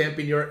 for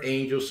camping your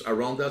angels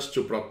around us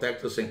to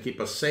protect us and keep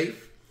us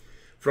safe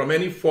from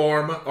any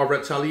form of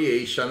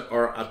retaliation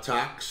or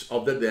attacks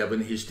of the devil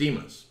and his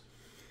demons.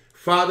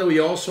 Father, we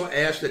also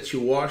ask that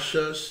you wash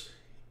us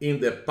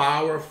in the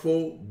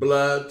powerful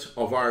blood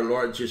of our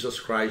Lord Jesus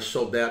Christ,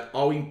 so that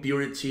all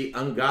impurity,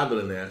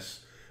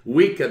 ungodliness,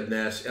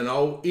 wickedness, and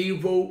all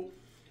evil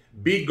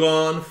be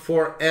gone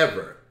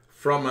forever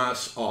from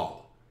us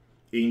all.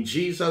 In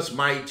Jesus'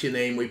 mighty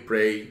name we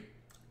pray.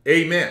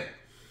 Amen.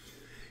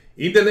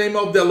 In the name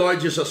of the Lord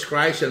Jesus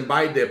Christ, and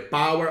by the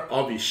power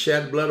of his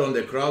shed blood on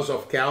the cross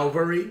of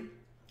Calvary,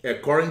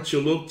 according to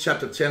Luke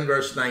chapter 10,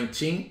 verse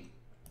 19,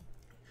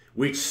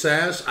 which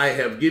says, I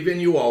have given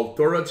you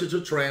authority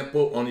to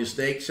trample on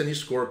snakes and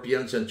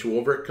scorpions and to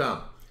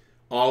overcome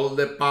all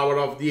the power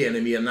of the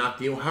enemy, and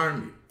nothing will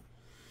harm you.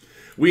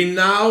 We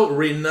now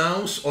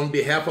renounce on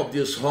behalf of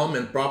this home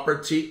and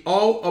property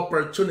all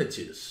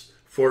opportunities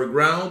for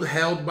ground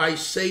held by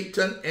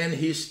Satan and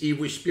his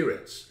evil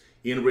spirits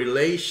in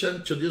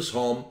relation to this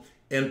home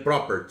and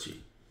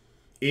property,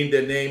 in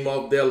the name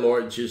of the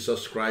Lord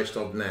Jesus Christ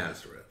of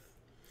Nazareth.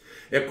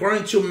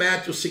 According to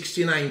Matthew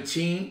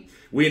 16:19,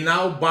 we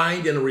now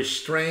bind and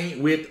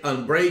restrain with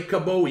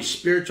unbreakable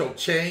spiritual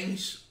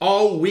chains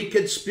all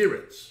wicked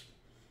spirits,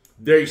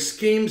 their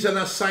schemes and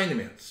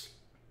assignments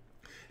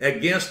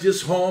against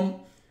this home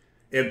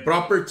and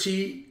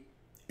property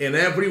and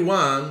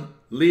everyone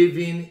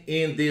living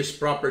in this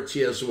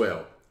property as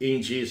well,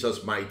 in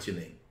Jesus' mighty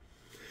name.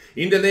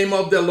 In the name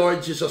of the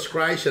Lord Jesus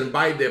Christ, and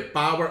by the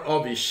power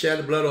of his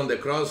shed blood on the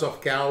cross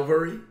of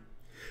Calvary,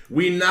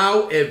 we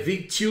now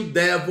evict you,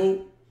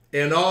 devil,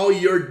 and all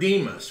your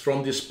demons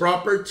from this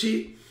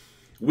property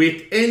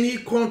with any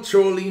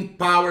controlling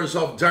powers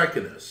of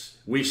darkness.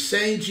 We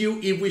send you,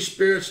 evil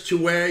spirits, to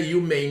where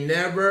you may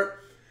never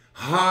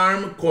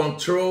harm,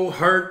 control,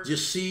 hurt,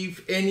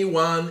 deceive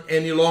anyone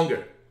any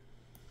longer.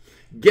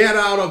 Get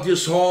out of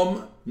this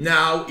home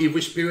now,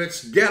 evil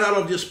spirits. Get out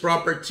of this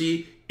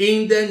property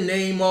in the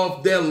name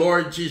of the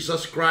Lord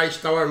Jesus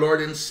Christ, our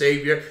Lord and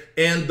Savior,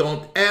 and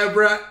don't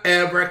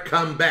ever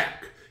come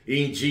back,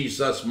 in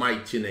Jesus'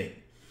 mighty name.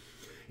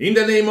 In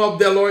the name of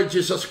the Lord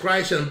Jesus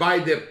Christ, and by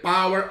the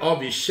power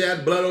of his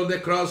shed blood on the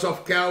cross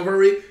of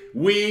Calvary,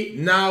 we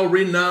now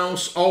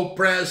renounce all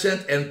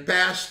present and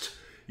past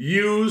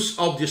use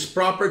of this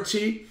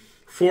property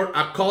for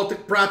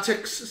occultic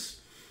practices,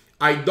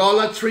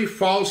 idolatry,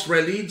 false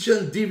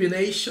religion,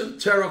 divination,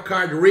 tarot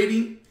card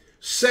reading,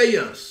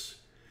 seance,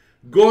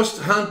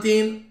 ghost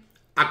hunting,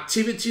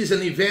 activities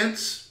and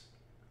events,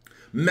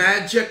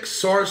 magic,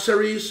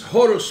 sorceries,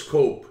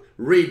 horoscope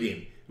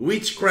reading,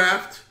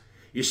 witchcraft,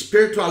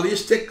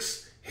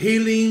 spiritualistics,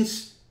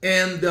 healings,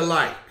 and the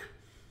like.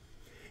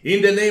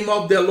 In the name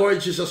of the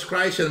Lord Jesus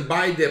Christ, and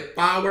by the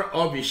power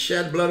of his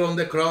shed blood on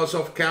the cross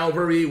of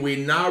Calvary, we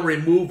now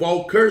remove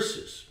all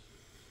curses,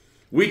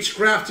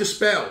 witchcraft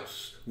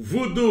spells,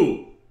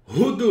 voodoo,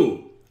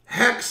 hoodoo,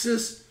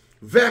 hexes,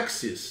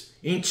 vexes,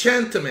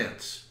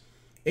 enchantments,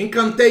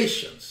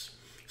 incantations,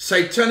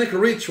 satanic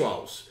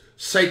rituals,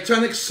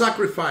 satanic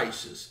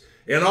sacrifices,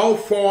 and all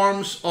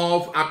forms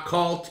of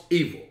occult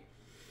evil.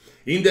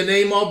 In the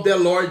name of the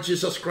Lord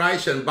Jesus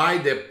Christ and by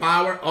the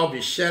power of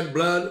his shed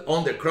blood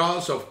on the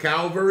cross of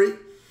Calvary,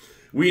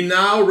 we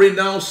now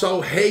renounce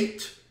all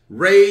hate,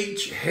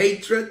 rage,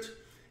 hatred,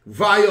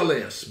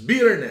 violence,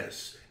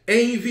 bitterness,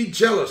 envy,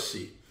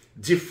 jealousy,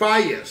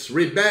 defiance,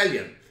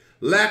 rebellion,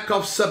 lack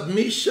of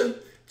submission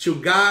to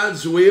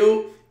God's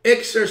will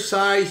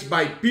exercised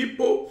by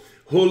people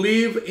who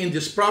live in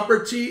this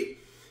property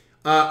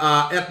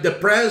at the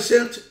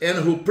present and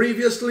who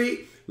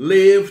previously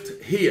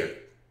lived here.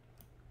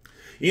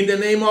 In the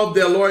name of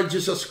the Lord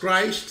Jesus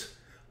Christ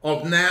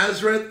of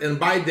Nazareth and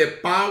by the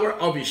power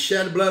of his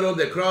shed blood on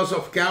the cross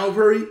of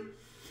Calvary,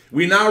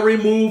 we now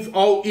remove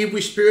all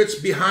evil spirits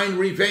behind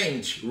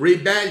revenge,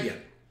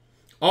 rebellion,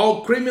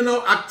 all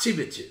criminal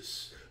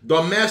activities,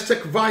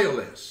 domestic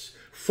violence,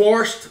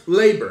 forced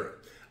labor,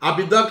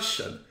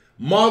 abduction,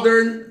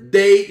 modern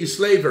day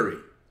slavery,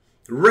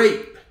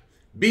 rape,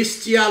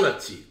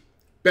 bestiality,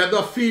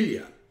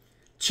 pedophilia,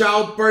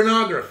 child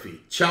pornography,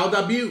 child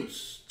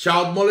abuse,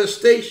 child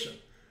molestation,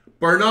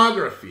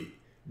 pornography,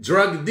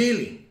 drug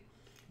dealing,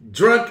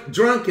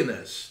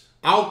 drunkenness,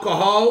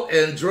 alcohol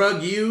and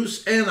drug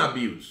use and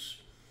abuse,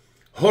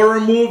 horror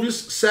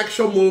movies,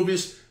 sexual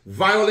movies,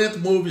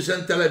 violent movies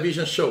and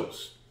television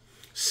shows,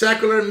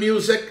 secular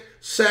music,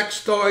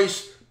 sex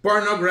toys,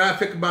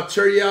 pornographic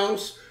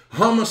materials,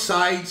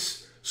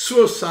 homicides,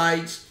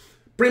 suicides,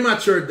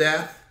 premature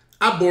death,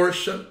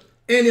 abortion,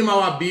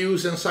 animal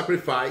abuse and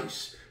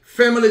sacrifice,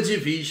 family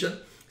division,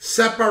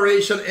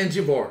 separation and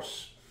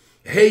divorce,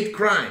 hate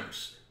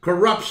crimes,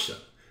 corruption,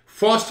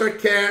 foster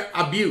care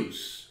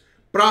abuse,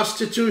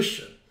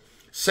 prostitution,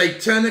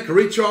 satanic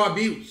ritual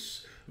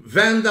abuse,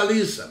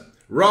 vandalism,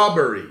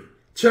 robbery,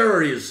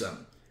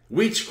 terrorism,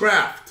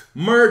 witchcraft,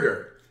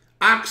 murder,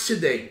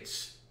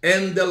 accidents,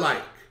 and the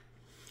like,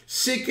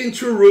 seeking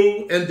to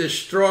rule and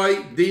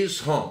destroy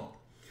this home.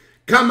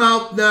 Come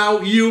out now,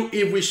 you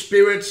evil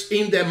spirits,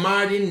 in the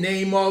mighty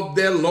name of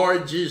the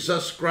Lord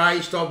Jesus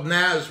Christ of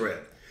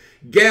Nazareth.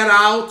 Get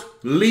out,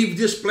 leave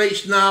this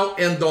place now,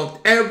 and don't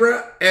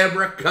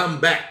ever come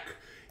back.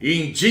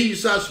 In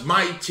Jesus'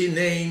 mighty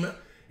name,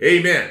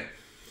 amen.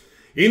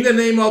 In the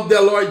name of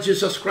the Lord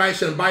Jesus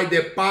Christ and by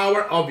the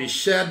power of his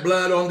shed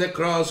blood on the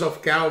cross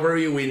of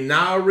Calvary, we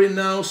now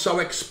renounce all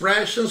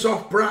expressions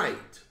of pride,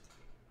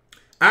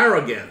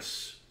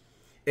 arrogance,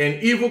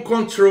 and evil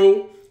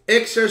control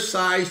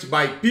exercised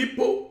by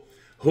people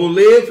who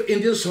live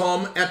in this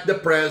home at the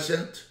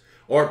present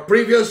or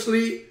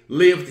previously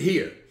lived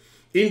here.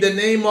 In the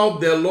name of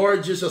the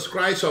Lord Jesus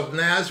Christ of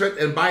Nazareth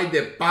and by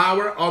the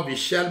power of his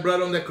shed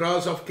blood on the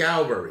cross of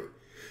Calvary,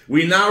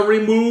 we now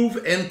remove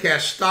and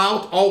cast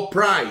out all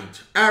pride,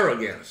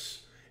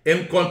 arrogance,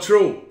 and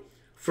control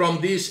from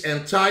this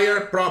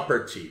entire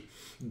property.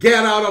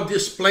 Get out of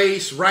this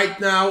place right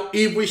now,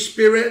 evil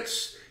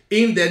spirits,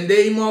 in the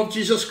name of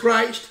Jesus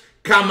Christ.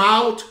 Come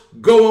out,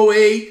 go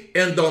away,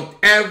 and don't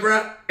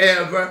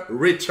ever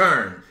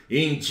return.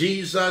 In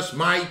Jesus'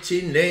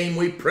 mighty name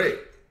we pray.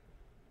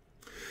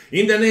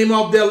 In the name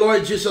of the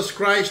Lord Jesus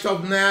Christ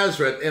of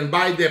Nazareth and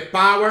by the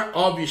power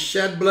of his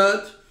shed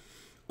blood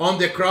on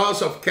the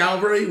cross of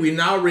Calvary, we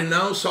now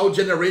renounce all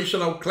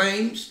generational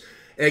claims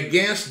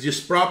against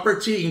this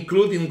property,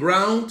 including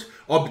ground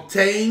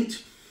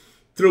obtained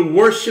through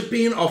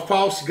worshiping of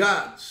false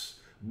gods,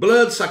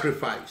 blood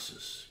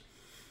sacrifices,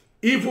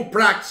 evil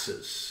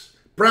practices,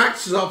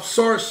 practice of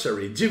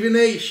sorcery,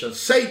 divination,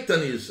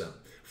 satanism,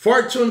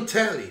 fortune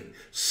telling,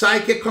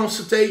 psychic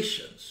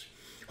consultations,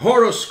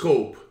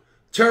 horoscope,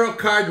 tarot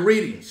card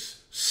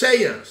readings,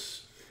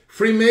 seance,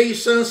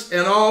 Freemasons,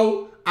 and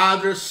all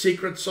other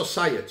secret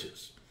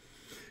societies.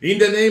 In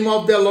the name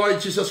of the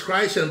Lord Jesus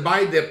Christ and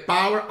by the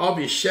power of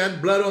his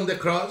shed blood on the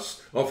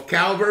cross of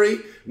Calvary,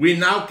 we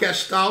now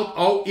cast out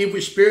all evil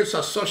spirits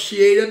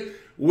associated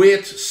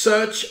with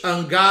such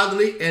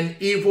ungodly and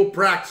evil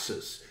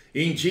practices.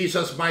 In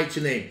Jesus'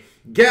 mighty name.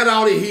 Get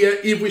out of here,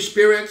 evil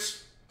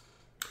spirits.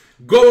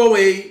 Go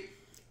away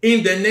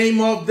in the name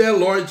of the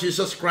Lord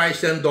Jesus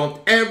Christ and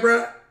don't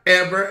ever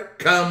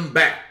come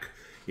back.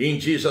 In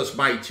Jesus'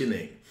 mighty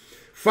name.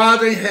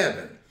 Father in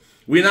heaven,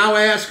 we now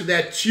ask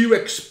that you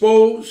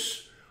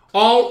expose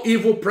all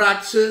evil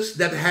practices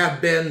that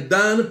have been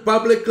done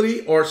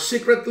publicly or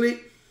secretly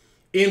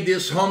in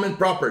this home and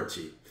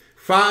property.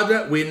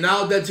 Father, we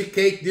now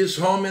dedicate this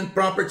home and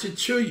property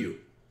to you.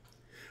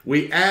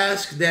 We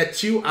ask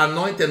that you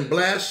anoint and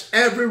bless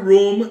every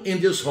room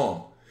in this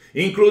home,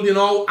 including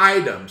all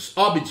items,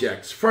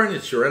 objects,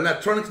 furniture,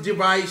 electronic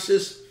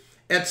devices,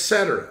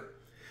 etc.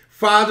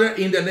 Father,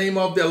 in the name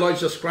of the Lord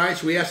Jesus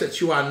Christ, we ask that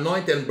you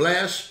anoint and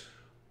bless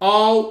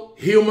all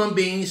human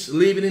beings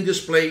living in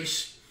this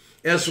place,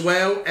 as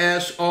well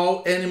as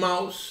all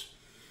animals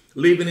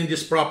living in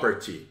this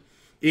property.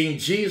 In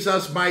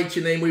Jesus'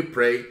 mighty name we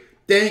pray.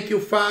 Thank you,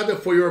 Father,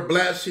 for your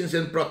blessings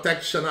and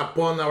protection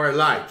upon our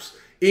lives.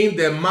 In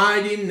the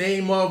mighty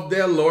name of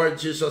the Lord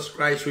Jesus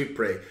Christ we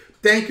pray.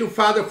 Thank you,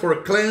 Father,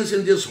 for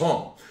cleansing this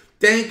home.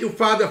 Thank you,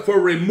 Father, for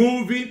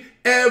removing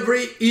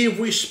every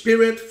evil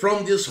spirit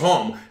from this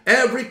home,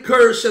 every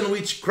curse and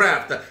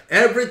witchcraft,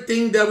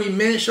 everything that we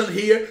mentioned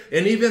here,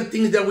 and even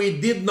things that we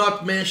did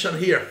not mention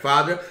here,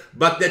 Father,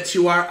 but that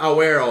you are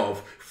aware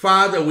of.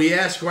 Father, we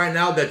ask right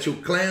now that you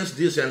cleanse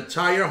this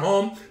entire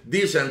home,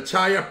 this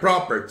entire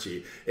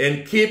property,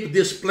 and keep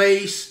this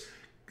place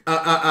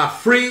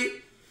free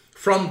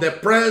from the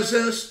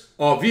presence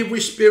of evil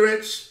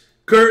spirits,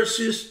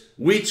 curses,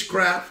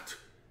 witchcraft,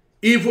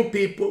 evil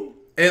people,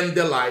 and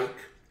the like.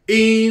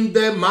 In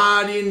the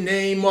mighty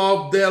name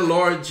of the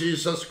Lord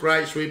Jesus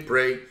Christ, we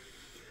pray.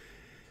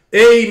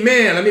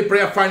 Amen. Let me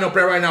pray a final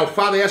prayer right now.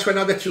 Father, I ask right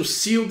now that you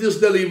seal this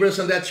deliverance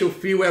and that you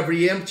fill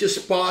every empty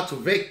spot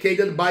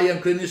vacated by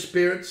unclean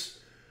spirits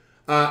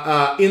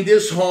in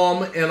this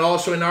home and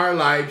also in our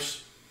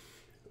lives.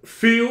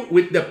 Fill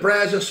with the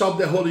presence of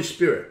the Holy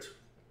Spirit.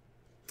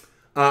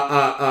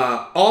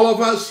 All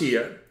of us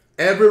here,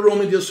 every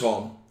room in this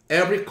home,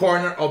 every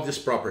corner of this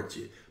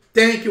property.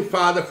 Thank you,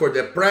 Father, for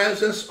the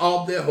presence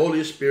of the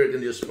Holy Spirit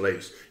in this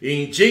place.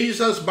 In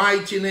Jesus'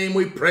 mighty name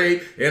we pray.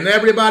 And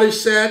everybody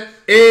said,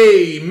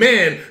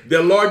 amen.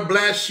 The Lord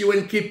bless you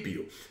and keep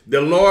you.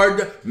 The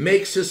Lord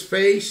makes his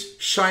face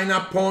shine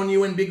upon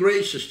you and be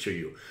gracious to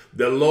you.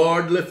 The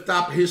Lord lift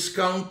up his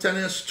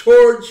countenance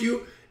towards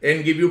you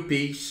and give you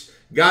peace.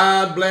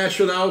 God bless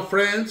you now,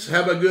 friends.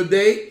 Have a good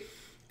day.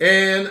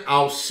 And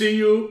I'll see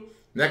you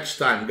next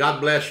time. God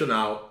bless you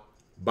now.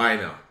 Bye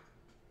now.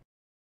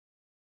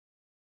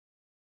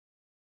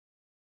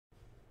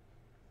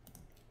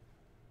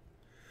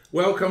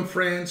 Welcome,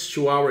 friends,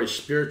 to our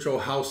spiritual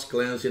house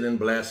cleansing and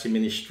blessing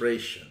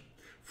ministration.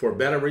 For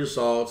better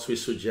results, we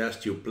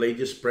suggest you play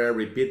this prayer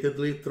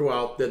repeatedly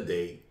throughout the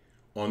day,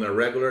 on a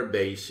regular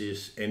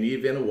basis, and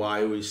even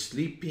while you're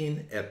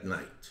sleeping at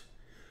night.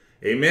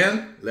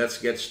 Amen? Let's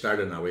get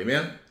started now.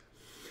 Amen?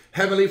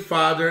 Heavenly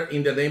Father,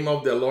 in the name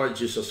of the Lord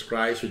Jesus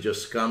Christ, we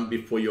just come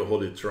before your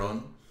holy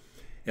throne,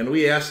 and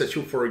we ask that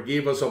you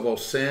forgive us of all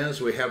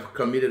sins we have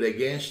committed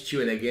against you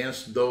and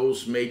against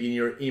those made in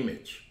your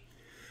image.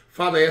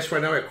 Father, I ask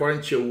right now,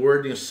 according to your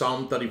word in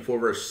Psalm 34,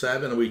 verse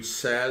 7, which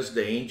says,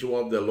 the angel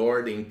of the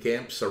Lord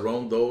encamps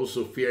around those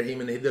who fear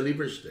him and he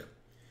delivers them.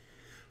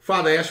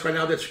 Father, I ask right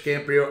now that you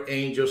camp your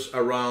angels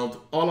around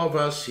all of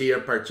us here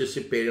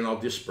participating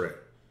of this prayer,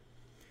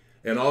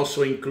 and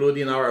also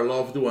including our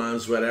loved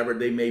ones wherever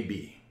they may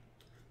be.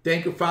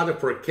 Thank you, Father,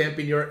 for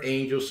camping your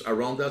angels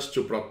around us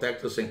to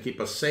protect us and keep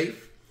us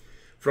safe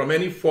from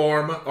any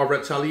form of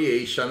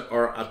retaliation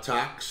or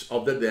attacks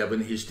of the devil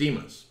and his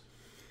demons.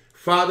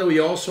 Father, we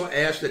also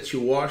ask that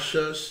you wash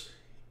us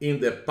in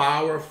the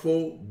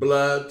powerful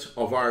blood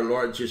of our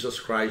Lord Jesus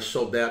Christ,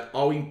 so that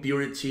all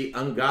impurity,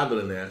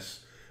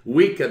 ungodliness,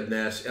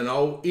 wickedness, and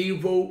all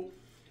evil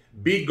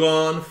be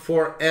gone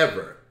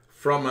forever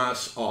from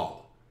us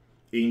all.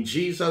 In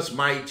Jesus'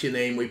 mighty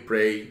name we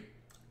pray.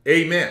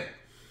 Amen.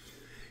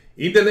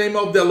 In the name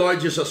of the Lord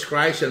Jesus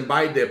Christ, and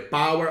by the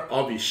power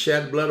of his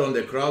shed blood on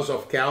the cross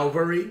of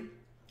Calvary,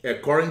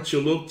 according to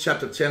Luke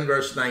chapter 10,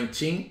 verse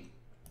 19,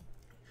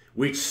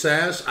 which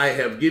says, I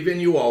have given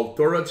you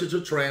authority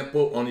to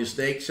trample on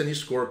snakes and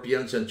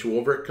scorpions and to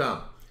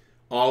overcome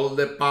all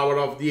the power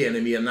of the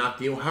enemy, and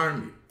nothing will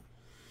harm you.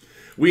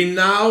 We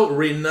now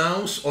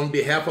renounce on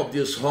behalf of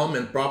this home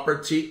and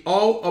property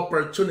all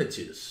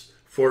opportunities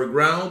for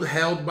ground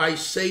held by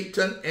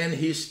Satan and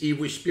his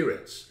evil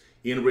spirits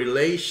in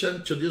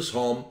relation to this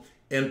home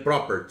and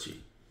property,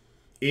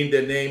 in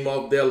the name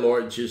of the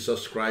Lord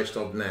Jesus Christ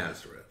of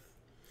Nazareth.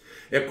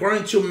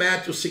 According to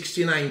Matthew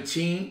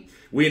 16:19,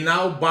 we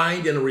now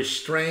bind and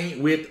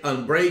restrain with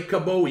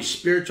unbreakable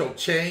spiritual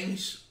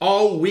chains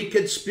all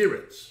wicked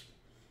spirits,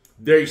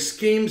 their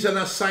schemes and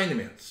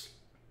assignments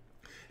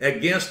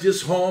against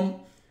this home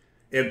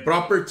and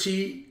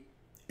property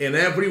and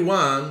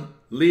everyone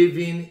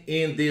living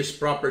in this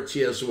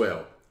property as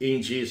well,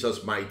 in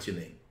Jesus' mighty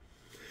name.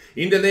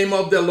 In the name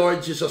of the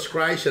Lord Jesus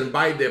Christ, and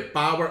by the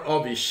power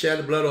of his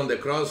shed blood on the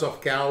cross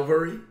of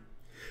Calvary,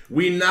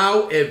 we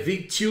now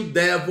evict you,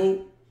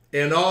 devil,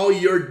 and all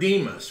your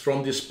demons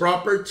from this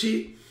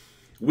property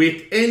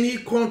with any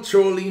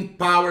controlling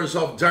powers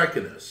of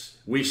darkness.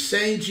 We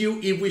send you,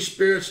 evil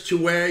spirits, to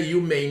where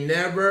you may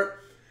never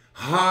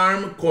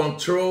harm,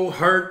 control,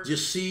 hurt,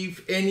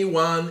 deceive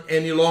anyone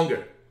any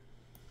longer.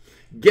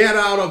 Get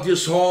out of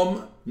this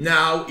home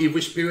now,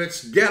 evil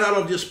spirits. Get out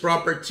of this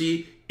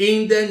property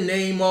in the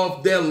name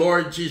of the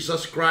Lord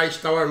Jesus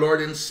Christ, our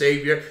Lord and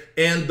Savior,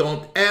 and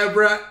don't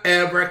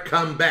ever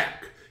come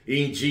back,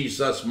 in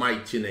Jesus'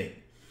 mighty name.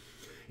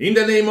 In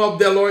the name of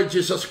the Lord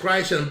Jesus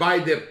Christ, and by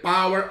the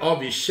power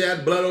of his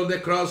shed blood on the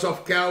cross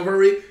of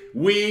Calvary,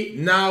 we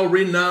now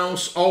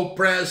renounce all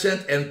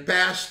present and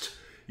past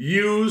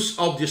use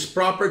of this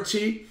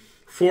property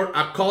for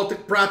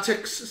occultic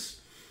practices,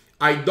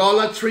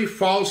 idolatry,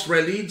 false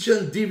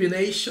religion,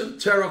 divination,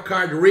 tarot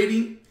card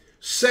reading,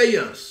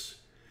 seance,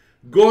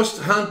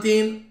 ghost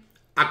hunting,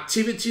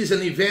 activities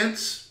and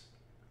events,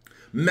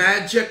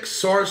 magic,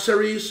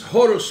 sorceries,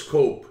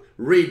 horoscope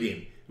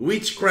reading,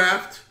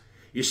 witchcraft,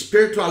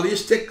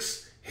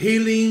 spiritualistics,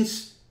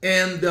 healings,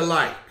 and the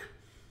like.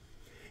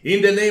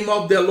 In the name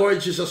of the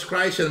Lord Jesus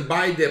Christ and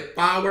by the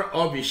power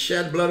of his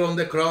shed blood on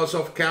the cross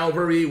of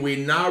Calvary, we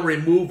now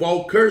remove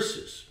all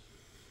curses,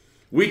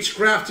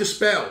 witchcraft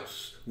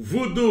spells,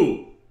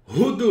 voodoo,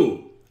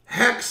 hoodoo,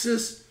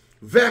 hexes,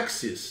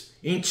 vexes,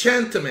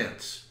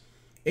 enchantments,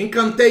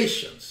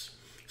 incantations,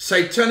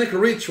 satanic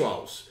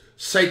rituals,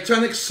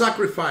 satanic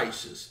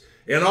sacrifices,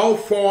 and all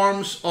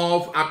forms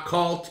of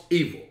occult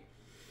evil.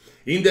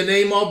 In the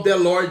name of the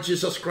Lord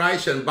Jesus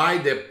Christ and by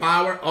the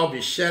power of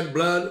his shed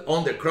blood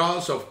on the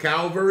cross of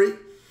Calvary,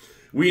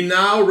 we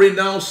now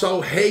renounce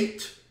all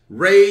hate,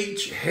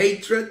 rage,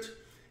 hatred,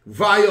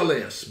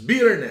 violence,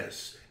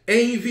 bitterness,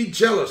 envy,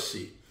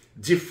 jealousy,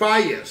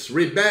 defiance,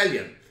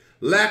 rebellion,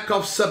 lack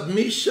of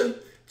submission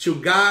to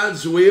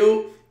God's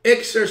will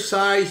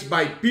exercised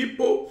by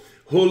people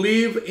who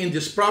live in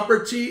this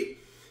property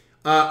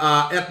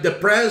at the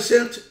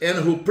present and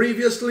who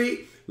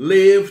previously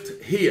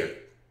lived here.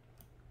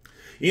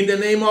 In the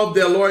name of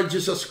the Lord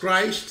Jesus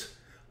Christ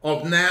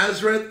of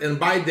Nazareth and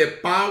by the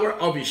power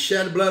of his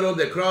shed blood on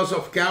the cross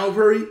of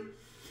Calvary,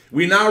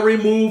 we now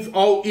remove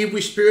all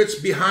evil spirits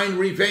behind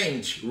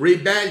revenge,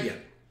 rebellion,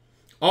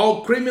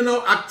 all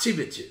criminal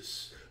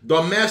activities,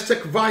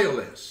 domestic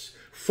violence,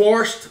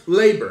 forced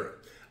labor,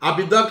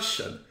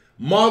 abduction,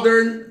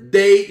 modern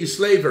day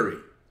slavery,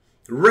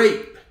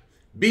 rape,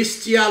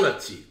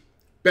 bestiality,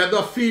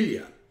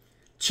 pedophilia,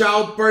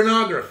 child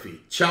pornography,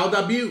 child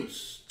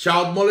abuse,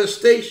 child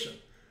molestation,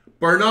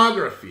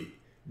 pornography,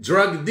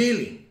 drug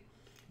dealing,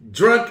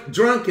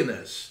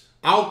 drunkenness,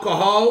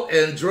 alcohol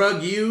and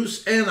drug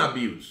use and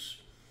abuse,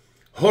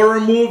 horror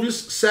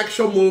movies,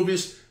 sexual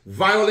movies,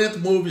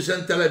 violent movies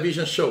and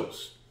television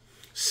shows,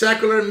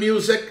 secular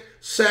music,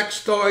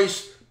 sex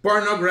toys,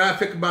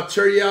 pornographic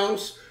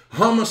materials,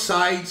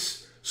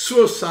 homicides,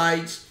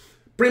 suicides,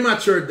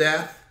 premature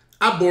death,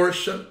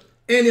 abortion,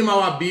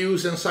 animal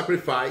abuse and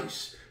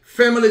sacrifice,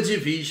 family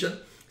division,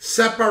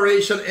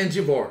 separation and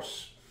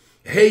divorce,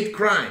 hate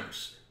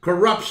crimes,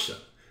 corruption,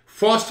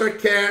 foster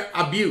care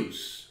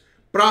abuse,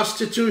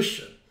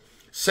 prostitution,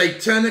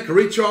 satanic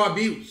ritual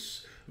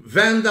abuse,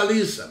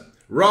 vandalism,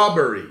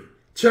 robbery,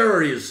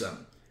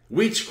 terrorism,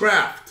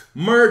 witchcraft,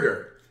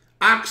 murder,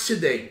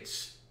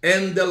 accidents,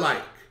 and the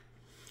like,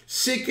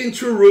 seeking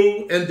to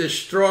rule and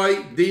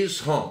destroy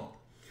this home.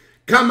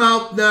 Come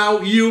out now,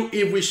 you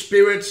evil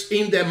spirits,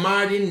 in the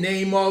mighty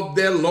name of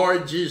the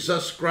Lord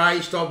Jesus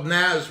Christ of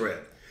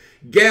Nazareth.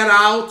 Get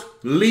out,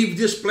 leave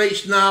this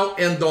place now,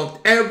 and don't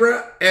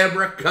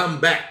ever come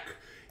back.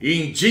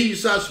 In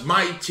Jesus'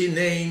 mighty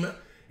name,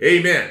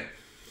 amen.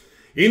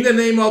 In the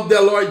name of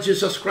the Lord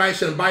Jesus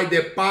Christ and by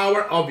the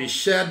power of his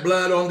shed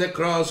blood on the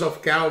cross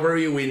of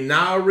Calvary, we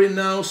now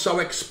renounce all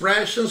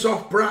expressions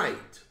of pride,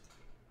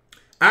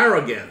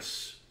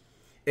 arrogance,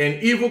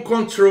 and evil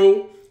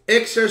control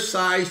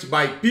exercised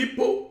by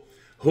people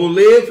who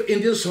live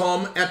in this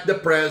home at the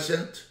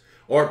present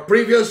or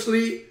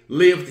previously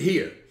lived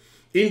here.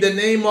 In the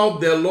name of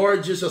the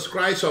Lord Jesus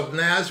Christ of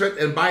Nazareth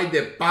and by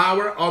the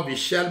power of his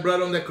shed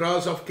blood on the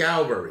cross of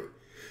Calvary,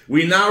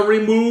 we now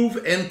remove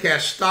and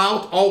cast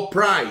out all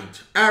pride,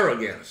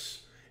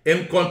 arrogance,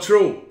 and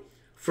control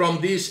from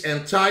this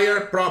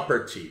entire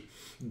property.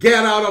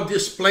 Get out of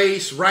this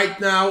place right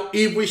now,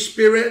 evil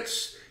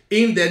spirits,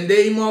 in the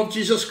name of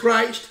Jesus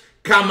Christ.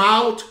 Come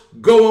out,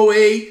 go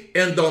away,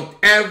 and don't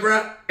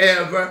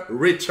ever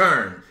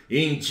return.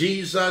 In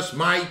Jesus'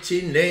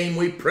 mighty name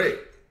we pray.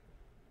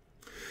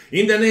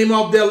 In the name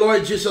of the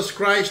Lord Jesus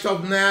Christ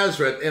of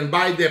Nazareth and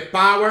by the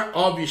power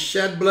of his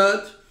shed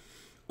blood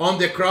on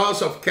the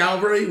cross of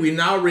Calvary, we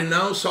now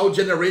renounce all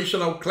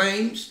generational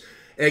claims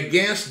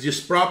against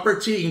this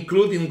property,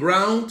 including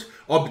ground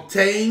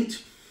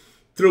obtained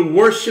through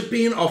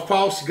worshiping of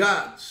false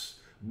gods,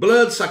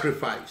 blood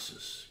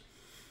sacrifices,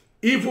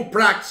 evil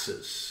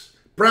practices,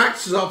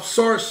 practice of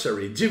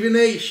sorcery,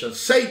 divination,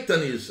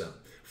 satanism,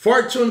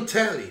 fortune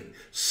telling,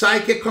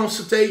 psychic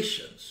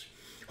consultations,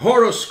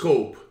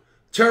 horoscope,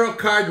 tarot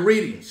card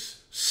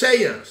readings,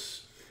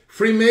 seance,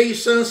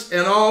 Freemasons,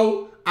 and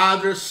all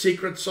other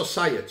secret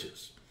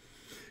societies.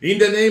 In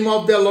the name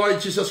of the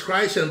Lord Jesus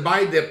Christ and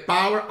by the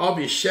power of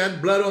his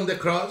shed blood on the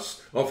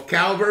cross of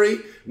Calvary,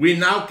 we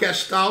now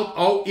cast out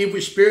all evil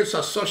spirits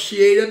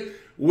associated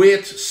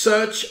with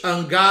such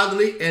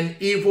ungodly and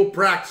evil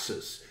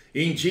practices.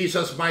 In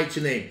Jesus'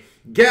 mighty name.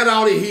 Get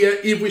out of here,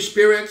 evil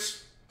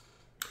spirits.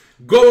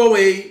 Go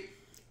away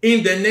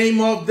in the name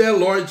of the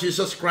Lord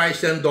Jesus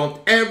Christ and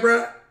don't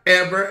ever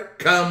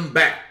come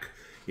back.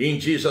 In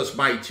Jesus'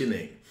 mighty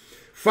name.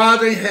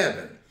 Father in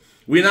heaven,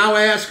 we now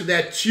ask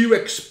that you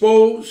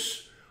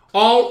expose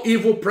all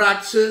evil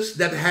practices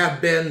that have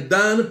been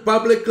done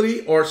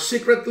publicly or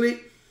secretly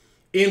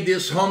in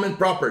this home and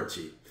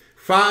property.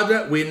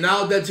 Father, we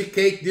now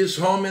dedicate this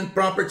home and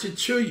property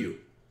to you.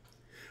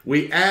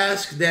 We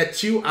ask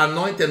that you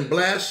anoint and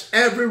bless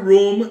every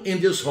room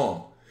in this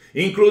home,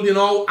 including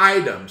all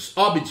items,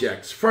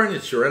 objects,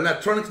 furniture,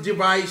 electronic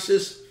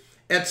devices,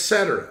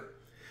 etc.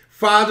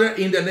 Father,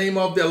 in the name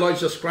of the Lord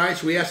Jesus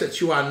Christ, we ask that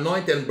you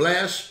anoint and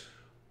bless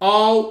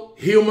all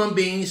human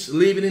beings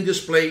living in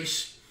this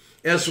place,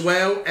 as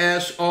well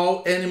as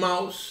all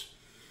animals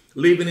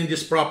living in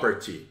this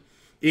property.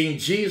 In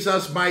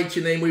Jesus'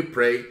 mighty name we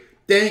pray.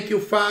 Thank you,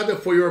 Father,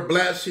 for your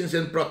blessings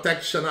and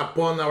protection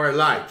upon our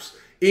lives.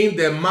 In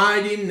the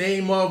mighty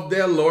name of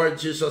the Lord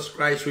Jesus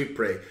Christ we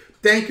pray.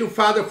 Thank you,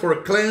 Father,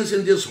 for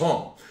cleansing this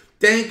home.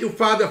 Thank you,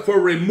 Father, for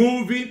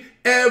removing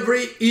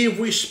every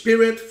evil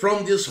spirit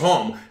from this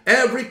home,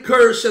 every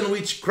curse and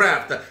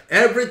witchcraft,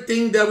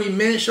 everything that we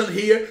mentioned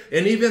here,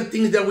 and even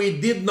things that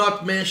we did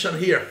not mention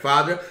here,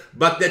 Father,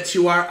 but that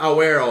you are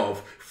aware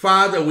of.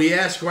 Father, we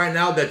ask right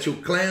now that you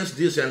cleanse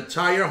this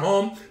entire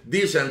home,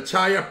 this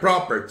entire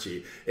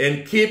property,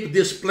 and keep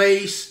this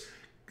place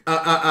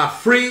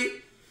free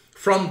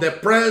from the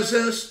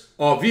presence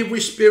of evil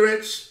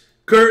spirits,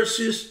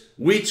 curses,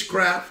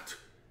 witchcraft,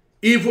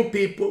 evil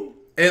people,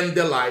 and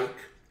the like.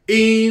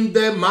 In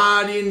the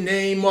mighty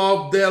name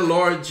of the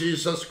Lord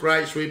Jesus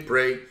Christ we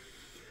pray.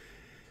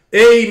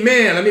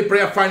 Amen. Let me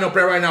pray a final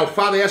prayer right now.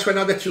 Father, I ask right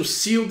now that you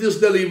seal this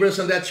deliverance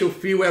and that you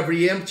fill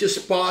every empty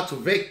spot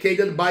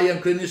vacated by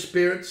unclean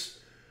spirits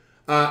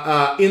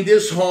in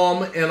this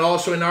home and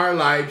also in our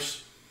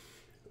lives.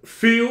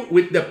 Fill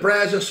with the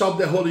presence of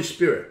the Holy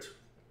Spirit.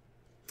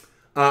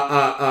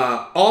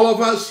 All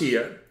of us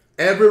here,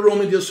 every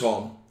room in this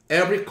home,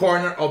 every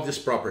corner of this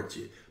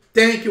property.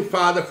 Thank you,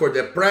 Father, for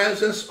the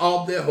presence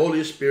of the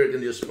Holy Spirit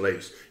in this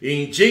place.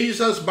 In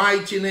Jesus'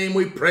 mighty name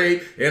we pray.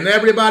 And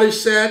everybody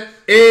said,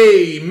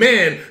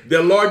 amen.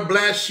 The Lord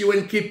bless you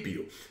and keep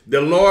you.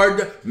 The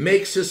Lord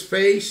makes his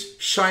face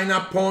shine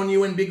upon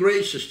you and be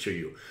gracious to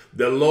you.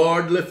 The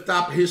Lord lift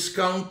up his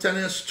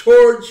countenance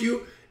towards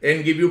you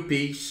and give you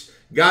peace.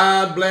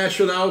 God bless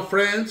you now,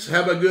 friends.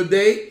 Have a good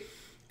day.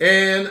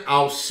 And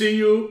I'll see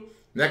you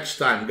next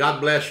time. God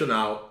bless you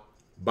now.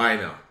 Bye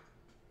now.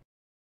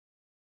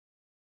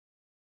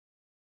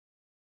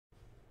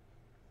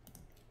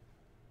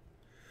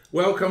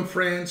 Welcome,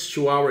 friends,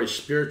 to our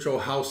spiritual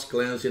house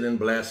cleansing and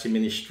blessing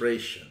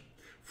ministration.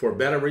 For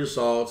better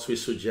results, we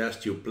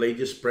suggest you play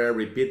this prayer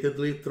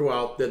repeatedly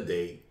throughout the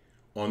day,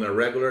 on a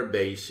regular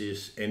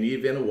basis, and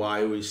even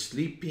while you're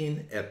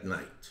sleeping at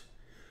night.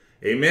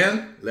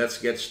 Amen? Let's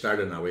get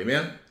started now.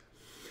 Amen?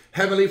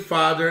 Heavenly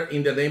Father,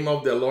 in the name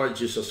of the Lord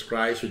Jesus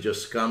Christ, we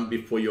just come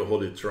before your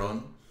holy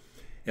throne,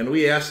 and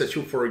we ask that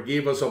you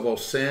forgive us of all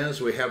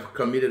sins we have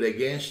committed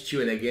against you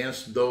and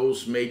against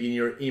those made in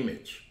your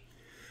image.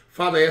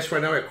 Father, I ask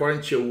right now,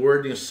 according to your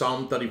word in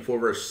Psalm 34,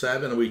 verse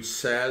 7, which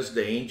says,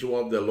 the angel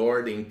of the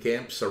Lord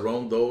encamps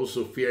around those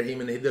who fear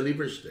him and he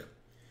delivers them.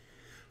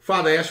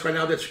 Father, I ask right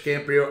now that you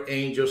camp your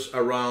angels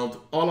around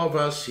all of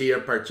us here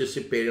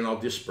participating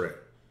of this prayer,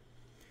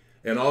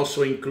 and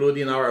also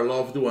including our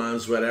loved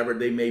ones wherever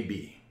they may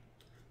be.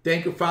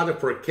 Thank you, Father,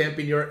 for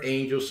camping your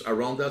angels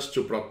around us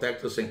to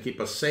protect us and keep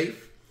us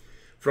safe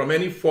from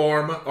any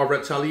form of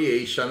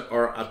retaliation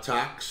or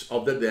attacks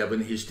of the devil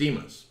and his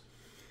demons.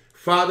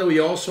 Father, we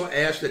also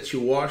ask that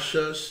you wash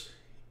us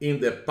in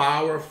the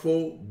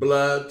powerful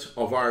blood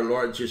of our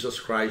Lord Jesus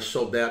Christ,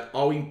 so that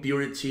all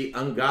impurity,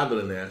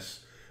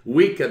 ungodliness,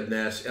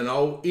 wickedness, and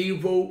all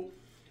evil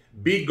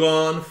be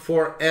gone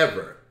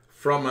forever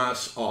from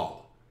us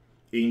all.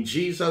 In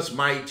Jesus'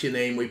 mighty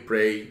name we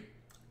pray.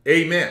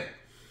 Amen.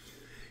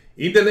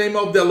 In the name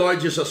of the Lord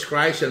Jesus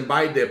Christ, and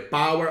by the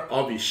power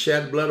of his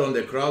shed blood on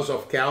the cross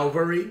of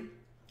Calvary,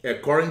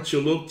 according to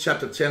Luke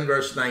chapter 10,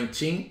 verse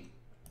 19,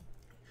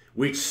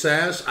 which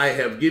says, I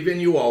have given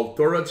you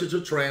authority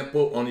to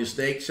trample on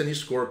snakes and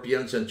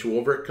scorpions and to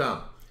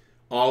overcome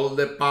all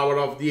the power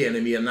of the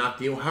enemy, and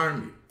nothing will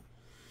harm you.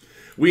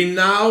 We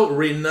now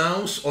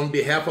renounce on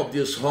behalf of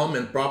this home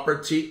and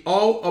property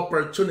all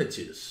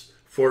opportunities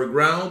for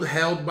ground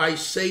held by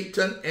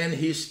Satan and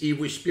his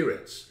evil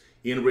spirits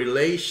in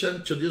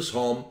relation to this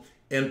home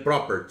and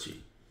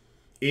property,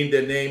 in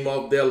the name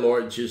of the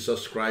Lord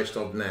Jesus Christ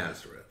of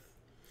Nazareth.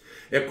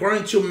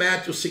 According to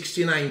Matthew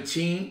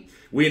 16:19,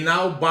 we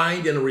now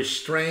bind and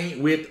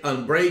restrain with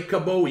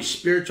unbreakable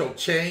spiritual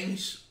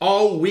chains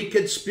all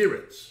wicked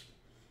spirits,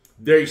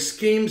 their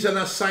schemes and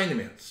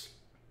assignments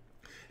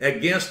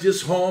against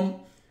this home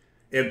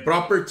and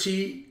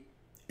property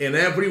and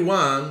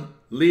everyone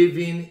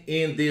living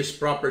in this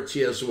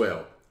property as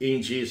well,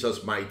 in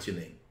Jesus' mighty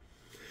name.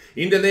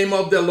 In the name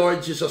of the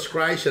Lord Jesus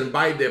Christ, and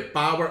by the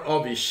power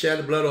of his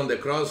shed blood on the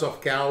cross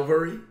of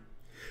Calvary,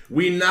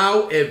 we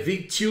now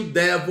evict you,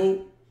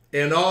 devil,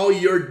 and all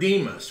your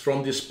demons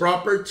from this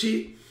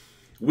property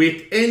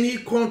with any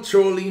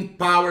controlling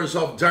powers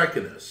of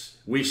darkness.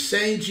 We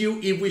send you,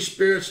 evil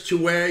spirits, to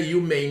where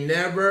you may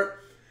never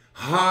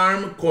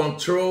harm,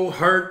 control,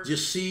 hurt,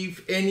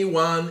 deceive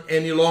anyone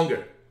any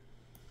longer.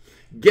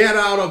 Get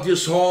out of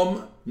this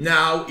home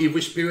now,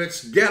 evil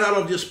spirits. Get out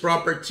of this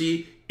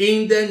property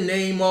in the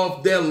name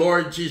of the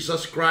Lord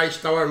Jesus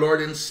Christ, our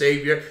Lord and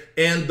Savior,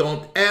 and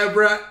don't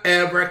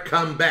ever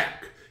come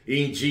back,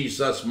 in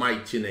Jesus'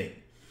 mighty name.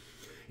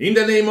 In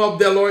the name of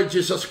the Lord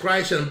Jesus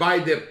Christ, and by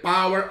the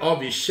power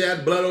of his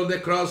shed blood on the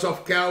cross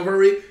of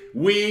Calvary,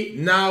 we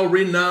now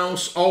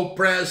renounce all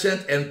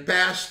present and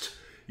past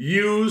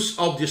use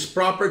of this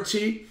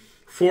property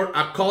for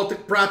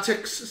occultic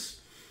practices,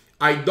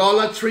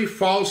 idolatry,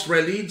 false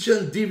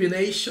religion,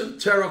 divination,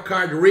 tarot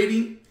card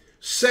reading,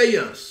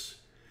 seance,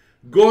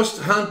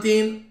 ghost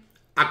hunting,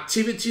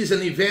 activities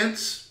and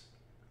events,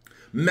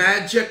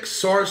 magic,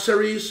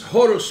 sorceries,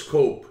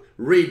 horoscope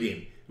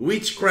reading,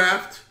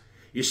 witchcraft,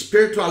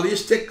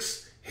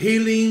 spiritualistics,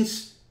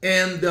 healings,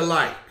 and the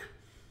like.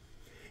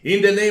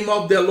 In the name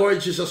of the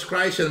Lord Jesus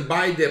Christ and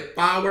by the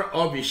power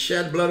of his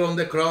shed blood on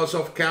the cross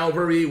of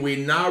Calvary, we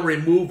now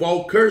remove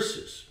all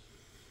curses,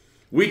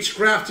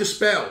 witchcraft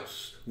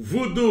spells,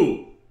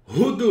 voodoo,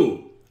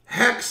 hoodoo,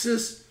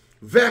 hexes,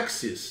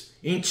 vexes,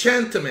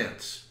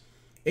 enchantments,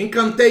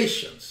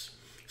 incantations,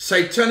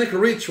 satanic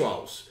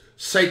rituals,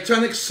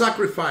 satanic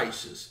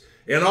sacrifices,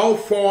 and all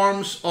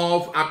forms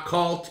of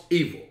occult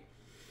evil.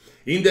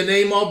 In the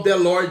name of the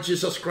Lord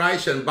Jesus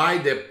Christ and by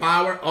the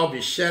power of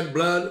his shed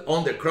blood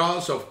on the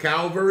cross of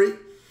Calvary,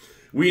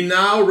 we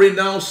now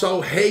renounce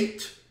all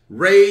hate,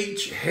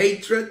 rage,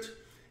 hatred,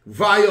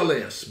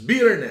 violence,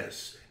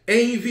 bitterness,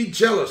 envy,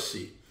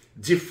 jealousy,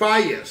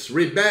 defiance,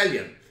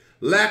 rebellion,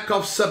 lack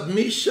of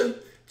submission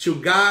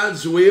to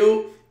God's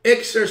will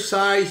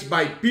exercised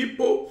by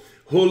people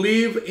who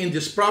live in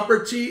this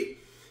property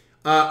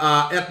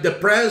at the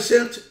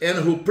present and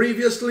who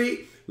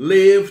previously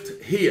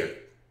lived here.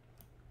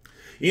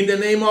 In the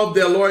name of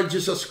the Lord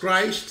Jesus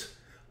Christ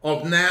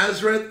of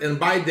Nazareth and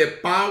by the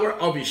power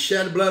of his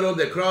shed blood on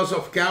the cross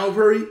of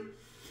Calvary,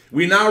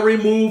 we now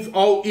remove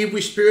all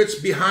evil spirits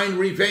behind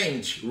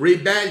revenge,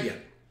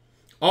 rebellion,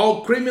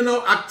 all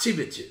criminal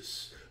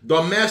activities,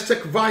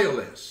 domestic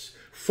violence,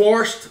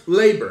 forced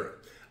labor,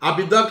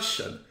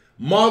 abduction,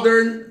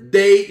 modern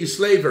day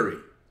slavery,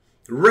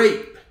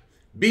 rape,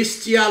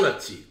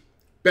 bestiality,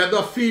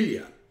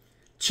 pedophilia,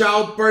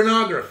 child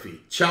pornography,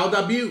 child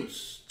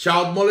abuse,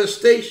 child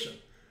molestation,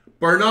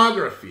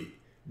 pornography,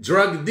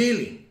 drug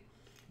dealing,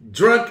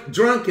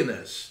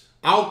 drunkenness,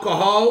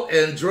 alcohol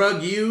and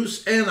drug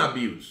use and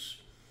abuse,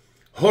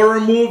 horror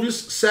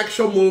movies,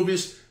 sexual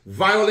movies,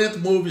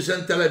 violent movies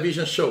and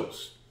television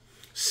shows,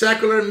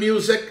 secular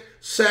music,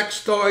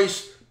 sex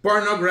toys,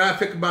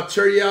 pornographic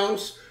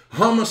materials,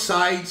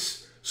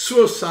 homicides,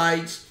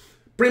 suicides,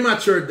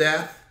 premature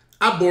death,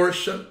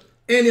 abortion,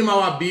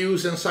 animal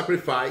abuse and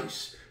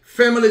sacrifice,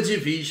 family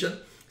division,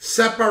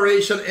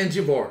 separation and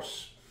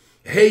divorce,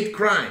 hate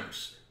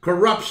crimes,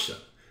 corruption,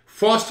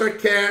 foster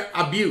care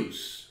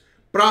abuse,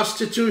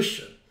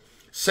 prostitution,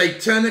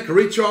 satanic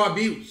ritual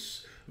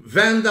abuse,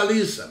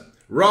 vandalism,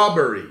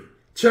 robbery,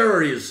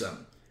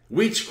 terrorism,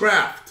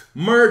 witchcraft,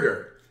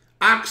 murder,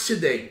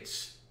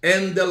 accidents,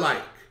 and the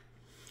like,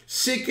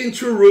 seeking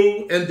to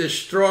rule and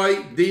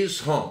destroy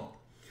this home.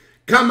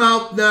 Come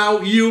out now,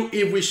 you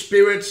evil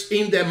spirits,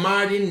 in the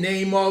mighty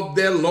name of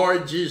the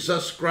Lord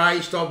Jesus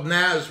Christ of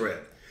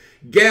Nazareth.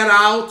 Get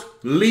out,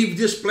 leave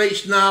this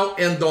place now,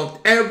 and don't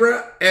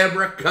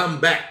ever come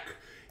back.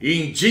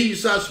 In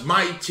Jesus'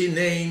 mighty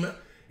name,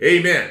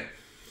 amen.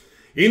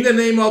 In the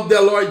name of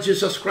the Lord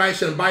Jesus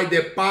Christ and by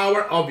the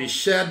power of his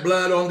shed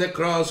blood on the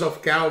cross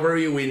of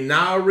Calvary, we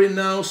now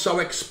renounce all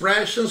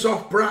expressions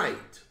of pride,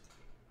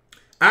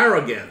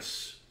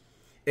 arrogance,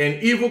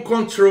 and evil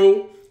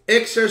control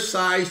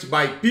exercised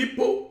by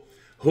people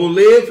who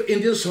live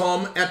in this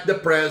home at the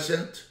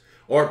present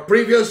or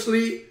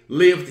previously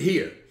lived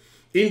here.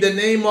 In the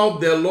name of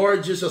the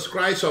Lord Jesus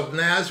Christ of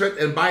Nazareth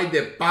and by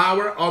the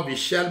power of his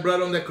shed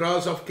blood on the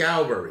cross of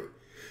Calvary,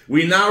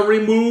 we now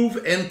remove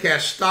and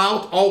cast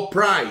out all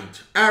pride,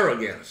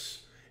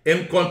 arrogance,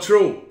 and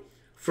control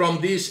from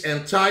this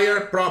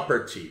entire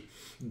property.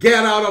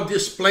 Get out of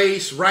this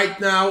place right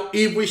now,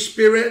 evil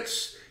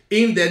spirits,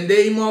 in the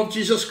name of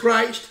Jesus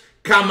Christ.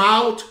 Come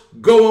out,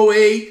 go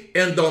away,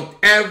 and don't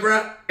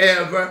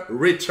ever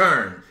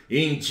return.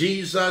 In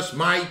Jesus'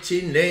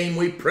 mighty name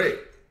we pray.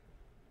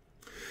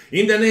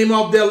 In the name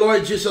of the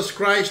Lord Jesus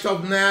Christ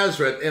of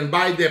Nazareth and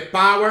by the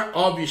power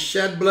of his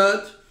shed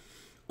blood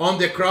on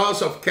the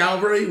cross of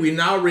Calvary, we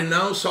now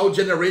renounce all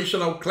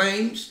generational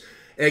claims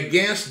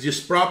against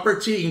this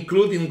property,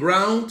 including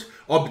ground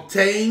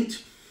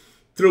obtained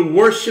through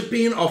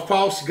worshiping of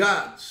false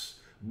gods,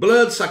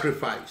 blood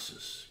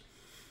sacrifices,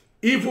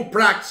 evil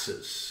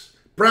practices,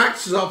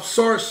 practice of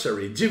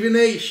sorcery,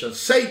 divination,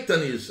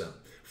 satanism,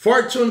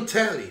 fortune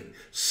telling,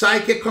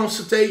 psychic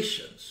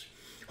consultations,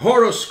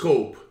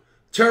 horoscope,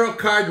 tarot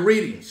card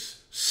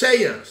readings,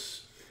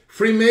 seance,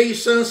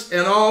 Freemasons,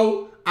 and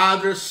all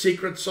other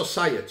secret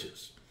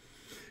societies.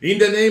 In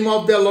the name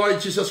of the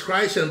Lord Jesus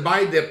Christ and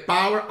by the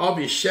power of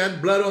his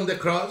shed blood on the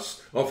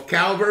cross of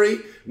Calvary,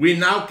 we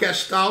now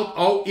cast out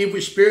all evil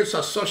spirits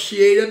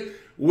associated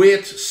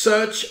with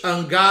such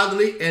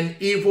ungodly and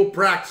evil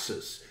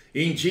practices.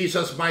 In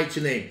Jesus'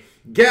 mighty name.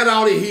 Get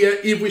out of here,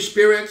 evil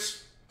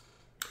spirits.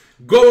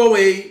 Go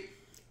away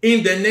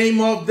in the name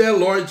of the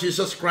Lord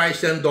Jesus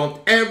Christ and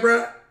don't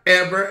ever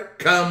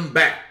come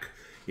back.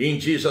 In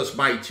Jesus'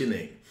 mighty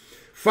name.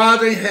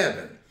 Father in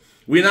heaven,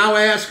 we now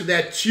ask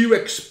that you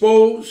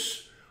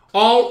expose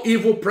all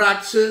evil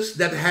practices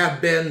that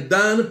have been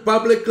done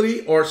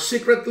publicly or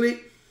secretly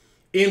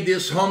in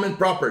this home and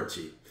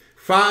property.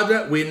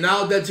 Father, we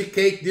now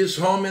dedicate this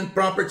home and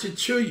property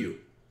to you.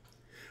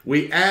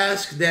 we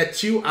ask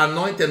that you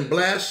anoint and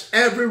bless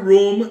every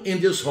room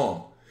in this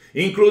home,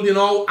 including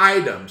all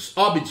items,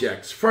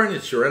 objects,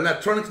 furniture,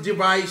 electronic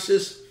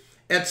devices,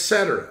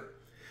 etc.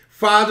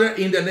 Father,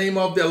 in the name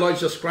of the Lord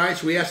Jesus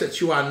Christ, we ask that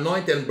you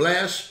anoint and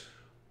bless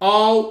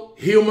all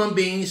human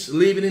beings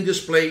living in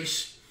this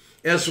place,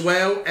 as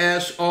well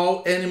as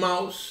all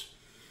animals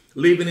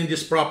living in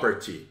this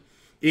property.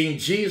 In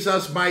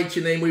Jesus'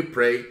 mighty name we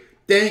pray.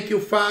 Thank you,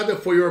 Father,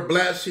 for your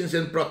blessings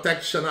and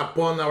protection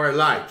upon our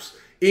lives.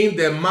 In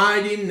the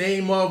mighty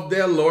name of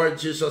the Lord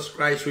Jesus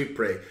Christ we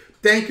pray.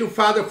 Thank you,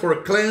 Father,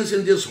 for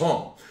cleansing this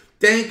home.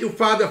 Thank you,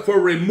 Father, for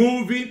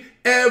removing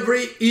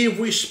every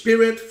evil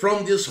spirit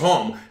from this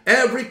home,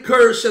 every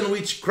curse and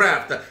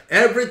witchcraft,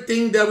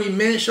 everything that we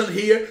mentioned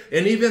here,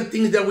 and even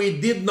things that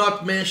we did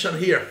not mention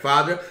here,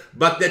 Father,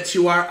 but that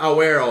you are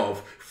aware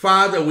of.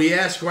 Father, we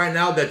ask right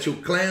now that you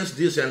cleanse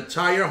this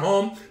entire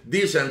home,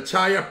 this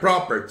entire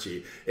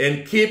property,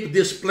 and keep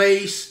this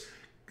place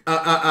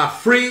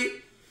free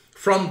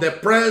from the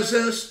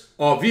presence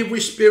of evil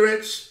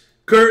spirits,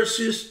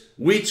 curses,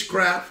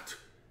 witchcraft,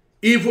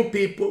 evil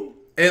people,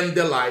 and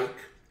the like.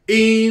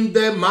 In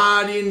the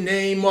mighty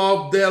name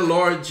of the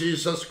Lord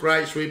Jesus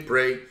Christ we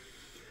pray.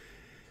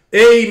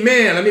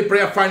 Amen. Let me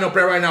pray a final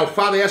prayer right now.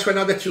 Father, I ask right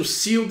now that you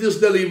seal this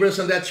deliverance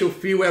and that you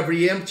fill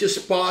every empty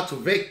spot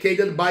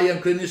vacated by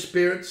unclean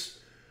spirits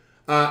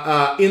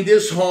in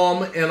this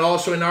home and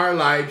also in our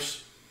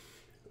lives.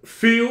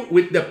 Fill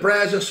with the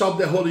presence of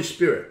the Holy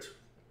Spirit.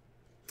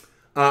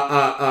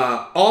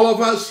 All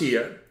of us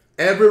here,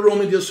 every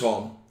room in this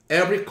home,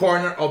 every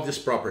corner of this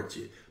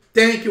property.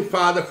 Thank you,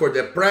 Father, for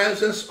the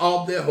presence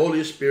of the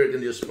Holy Spirit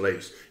in this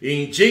place.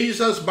 In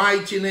Jesus'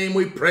 mighty name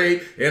we pray.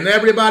 And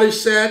everybody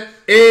said,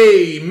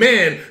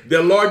 Amen.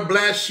 The Lord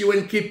bless you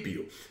and keep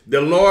you.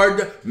 The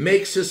Lord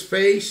makes his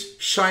face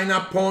shine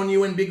upon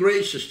you and be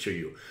gracious to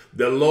you.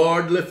 The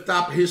Lord lift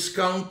up his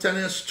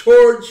countenance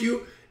towards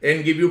you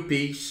and give you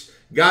peace.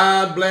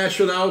 God bless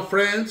you now,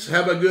 friends.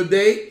 Have a good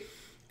day.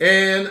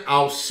 And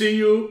I'll see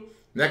you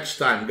next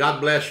time. God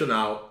bless you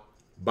now.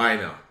 Bye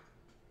now.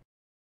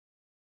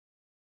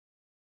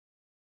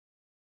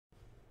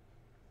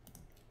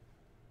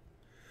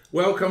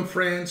 Welcome,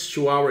 friends,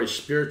 to our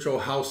spiritual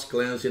house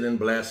cleansing and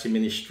blessing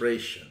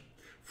ministration.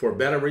 For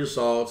better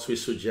results, we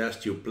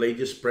suggest you play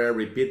this prayer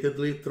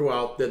repeatedly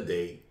throughout the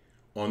day,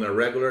 on a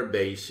regular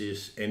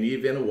basis, and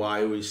even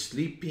while you're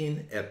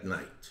sleeping at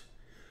night.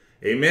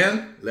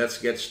 Amen? Let's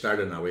get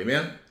started now.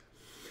 Amen?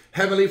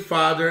 Heavenly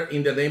Father,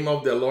 in the name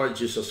of the Lord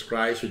Jesus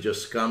Christ, we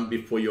just come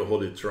before your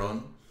holy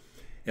throne,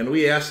 and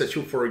we ask that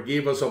you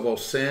forgive us of all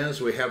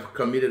sins we have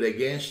committed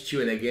against you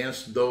and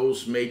against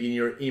those made in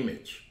your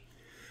image.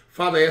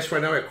 Father, I ask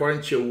right now,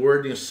 according to your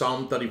word in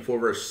Psalm 34,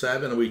 verse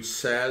 7, which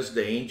says,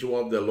 the angel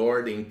of the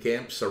Lord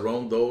encamps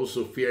around those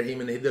who fear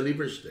him and he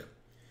delivers them.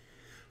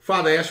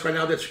 Father, I ask right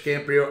now that you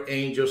camp your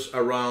angels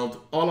around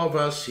all of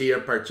us here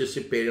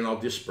participating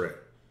of this prayer,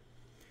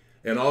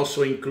 and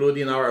also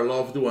including our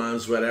loved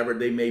ones wherever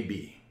they may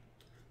be.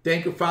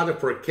 Thank you, Father,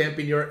 for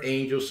camping your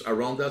angels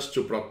around us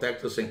to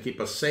protect us and keep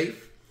us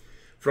safe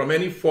from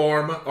any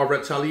form of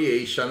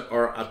retaliation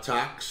or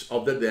attacks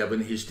of the devil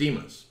and his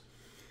demons.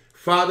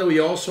 Father, we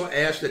also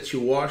ask that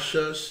you wash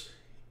us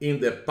in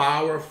the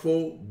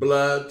powerful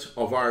blood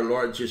of our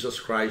Lord Jesus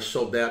Christ,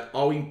 so that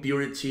all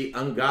impurity,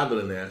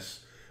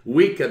 ungodliness,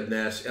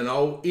 wickedness, and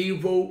all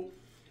evil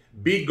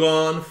be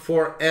gone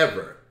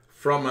forever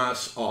from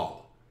us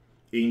all.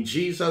 In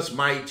Jesus'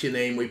 mighty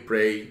name we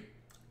pray.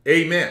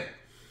 Amen.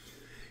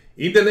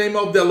 In the name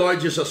of the Lord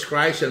Jesus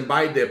Christ, and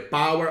by the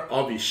power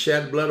of his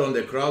shed blood on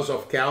the cross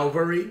of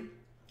Calvary,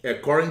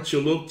 according to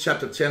Luke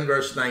chapter 10,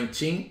 verse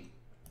 19,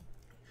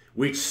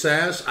 which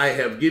says, I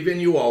have given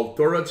you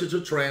authority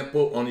to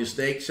trample on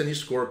snakes and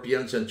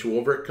scorpions and to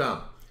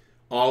overcome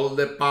all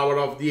the power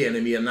of the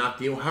enemy, and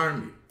nothing will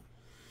harm you.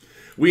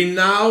 We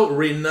now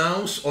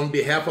renounce on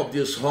behalf of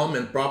this home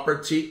and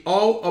property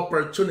all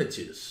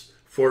opportunities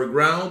for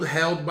ground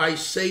held by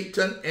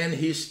Satan and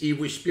his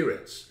evil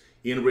spirits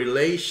in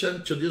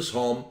relation to this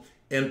home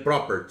and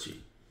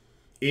property,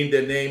 in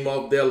the name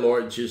of the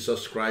Lord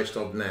Jesus Christ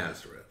of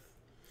Nazareth.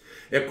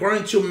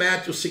 According to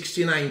Matthew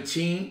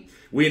 16:19,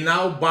 we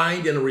now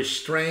bind and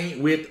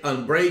restrain with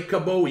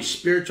unbreakable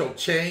spiritual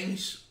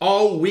chains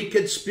all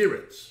wicked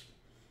spirits,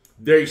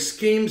 their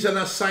schemes and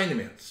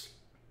assignments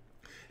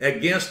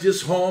against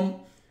this home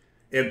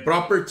and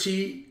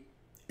property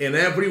and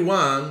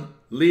everyone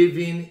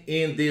living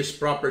in this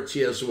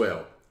property as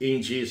well,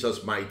 in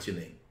Jesus' mighty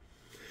name.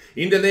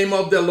 In the name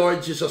of the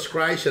Lord Jesus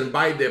Christ, and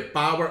by the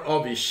power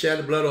of his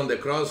shed blood on the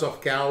cross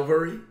of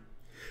Calvary,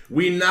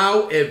 we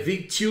now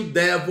evict you,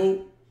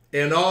 devil,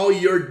 and all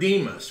your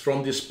demons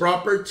from this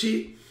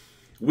property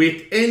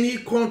with any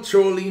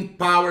controlling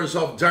powers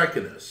of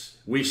darkness.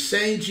 We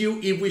send you,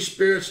 evil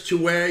spirits, to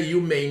where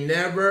you may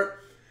never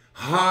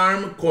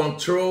harm,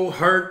 control,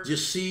 hurt,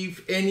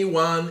 deceive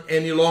anyone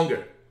any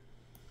longer.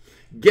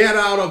 Get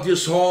out of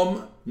this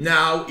home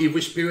now,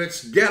 evil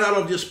spirits, get out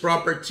of this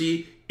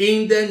property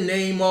in the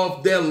name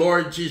of the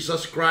Lord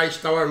Jesus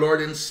Christ, our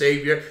Lord and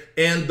Savior,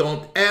 and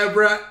don't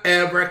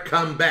ever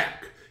come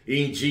back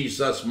in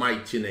Jesus'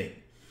 mighty name.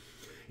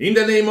 In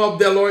the name of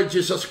the Lord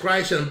Jesus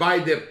Christ and by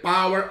the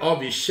power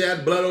of his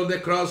shed blood on the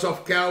cross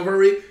of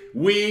Calvary,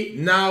 we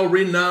now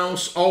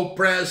renounce all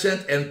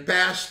present and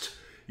past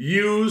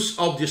use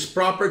of this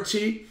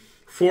property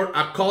for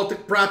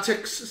occultic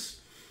practices,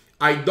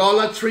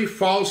 idolatry,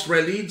 false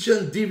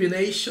religion,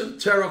 divination,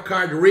 tarot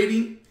card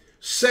reading,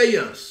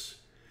 seance,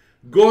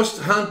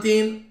 ghost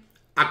hunting,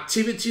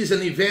 activities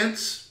and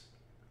events,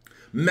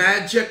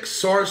 magic,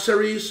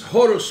 sorceries,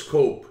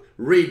 horoscope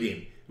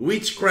reading,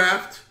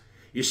 witchcraft,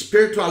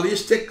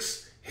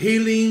 spiritualistics,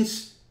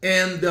 healings,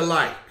 and the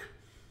like.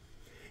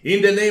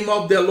 In the name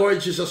of the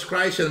Lord Jesus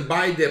Christ and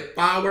by the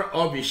power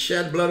of his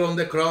shed blood on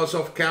the cross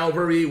of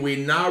Calvary, we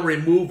now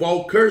remove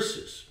all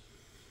curses,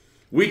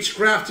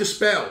 witchcraft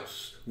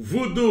spells,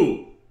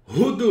 voodoo,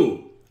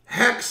 hoodoo,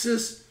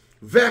 hexes,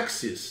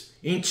 vexes,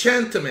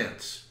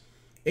 enchantments,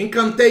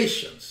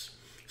 incantations,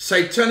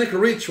 satanic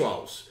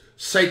rituals,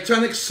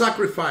 satanic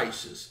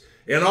sacrifices,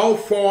 and all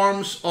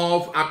forms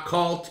of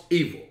occult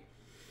evil.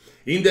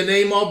 In the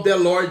name of the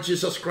Lord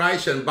Jesus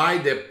Christ and by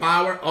the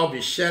power of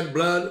his shed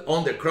blood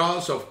on the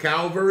cross of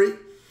Calvary,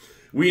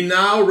 we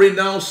now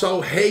renounce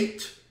all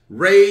hate,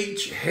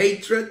 rage,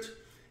 hatred,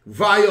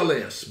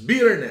 violence,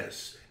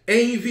 bitterness,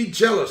 envy,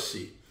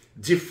 jealousy,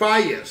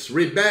 defiance,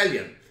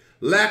 rebellion,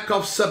 lack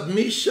of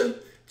submission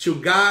to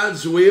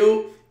God's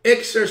will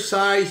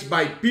exercised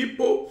by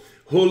people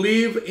who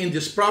live in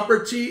this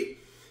property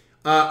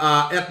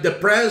at the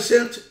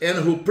present and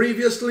who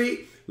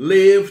previously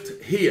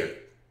lived here.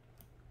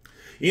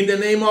 In the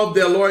name of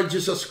the Lord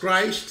Jesus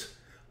Christ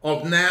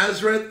of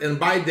Nazareth and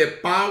by the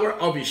power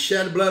of his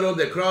shed blood on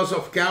the cross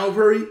of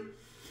Calvary,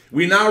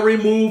 we now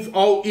remove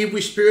all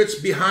evil spirits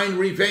behind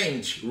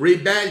revenge,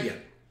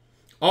 rebellion,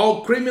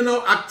 all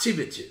criminal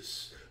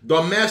activities,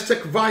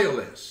 domestic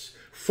violence,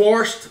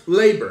 forced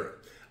labor,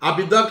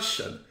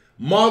 abduction,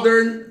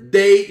 modern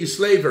day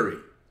slavery,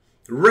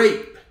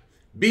 rape,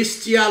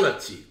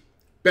 bestiality,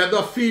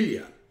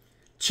 pedophilia,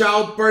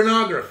 child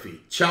pornography,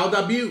 child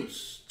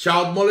abuse,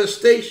 child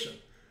molestation,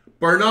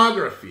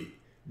 pornography,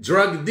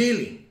 drug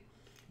dealing,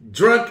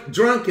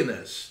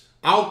 drunkenness,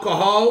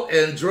 alcohol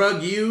and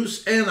drug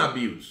use and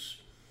abuse,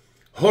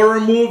 horror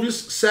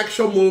movies,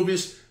 sexual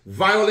movies,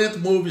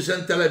 violent movies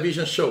and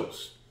television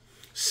shows,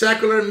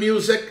 secular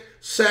music,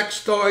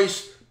 sex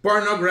toys,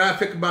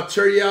 pornographic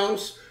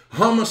materials,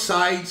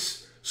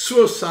 homicides,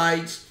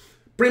 suicides,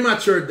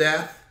 premature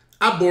death,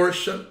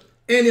 abortion,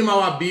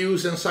 animal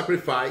abuse and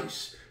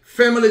sacrifice,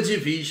 family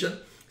division,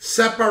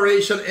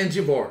 separation and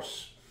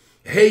divorce,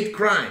 hate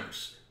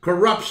crimes,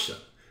 corruption,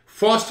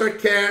 foster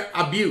care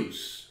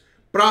abuse,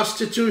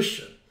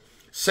 prostitution,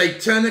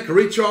 satanic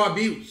ritual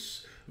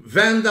abuse,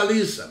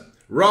 vandalism,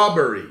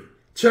 robbery,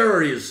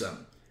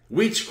 terrorism,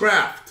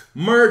 witchcraft,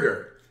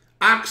 murder,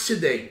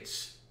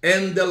 accidents,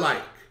 and the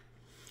like,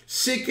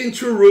 seeking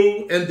to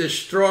rule and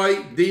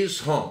destroy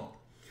this home.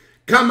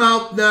 Come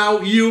out now,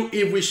 you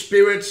evil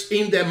spirits,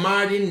 in the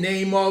mighty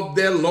name of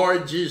the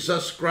Lord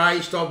Jesus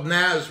Christ of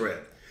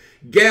Nazareth.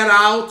 Get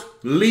out,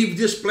 leave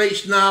this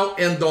place now,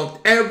 and don't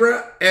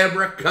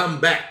ever come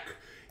back.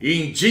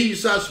 In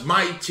Jesus'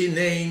 mighty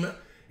name,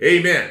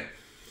 amen.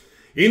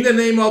 In the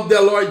name of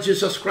the Lord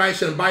Jesus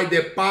Christ and by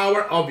the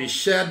power of his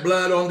shed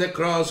blood on the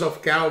cross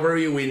of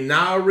Calvary, we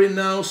now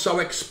renounce all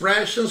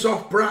expressions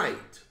of pride,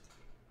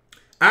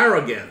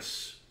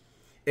 arrogance,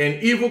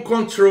 and evil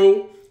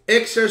control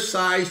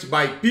exercised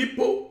by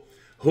people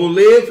who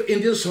live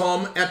in this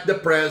home at the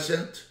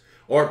present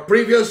or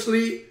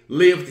previously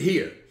lived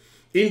here.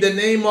 In the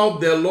name of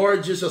the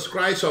Lord Jesus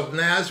Christ of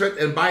Nazareth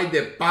and by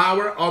the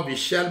power of his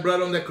shed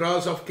blood on the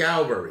cross of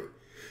Calvary,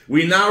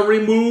 we now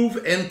remove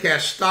and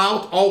cast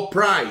out all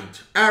pride,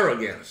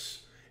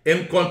 arrogance,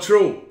 and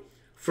control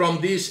from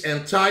this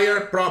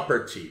entire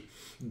property.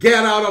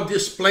 Get out of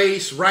this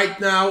place right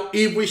now,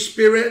 evil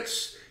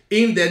spirits,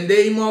 in the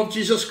name of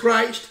Jesus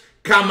Christ.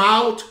 Come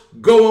out,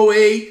 go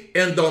away,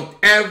 and don't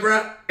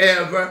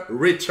ever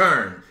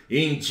return.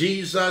 In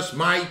Jesus'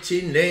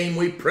 mighty name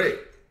we pray.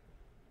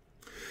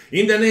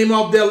 In the name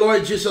of the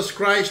Lord Jesus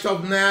Christ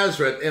of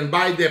Nazareth and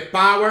by the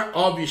power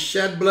of his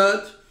shed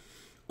blood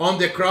on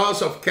the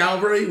cross of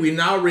Calvary, we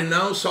now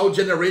renounce all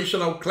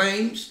generational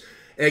claims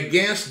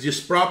against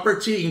this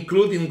property,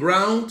 including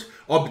ground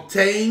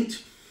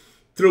obtained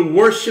through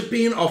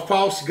worshiping of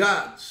false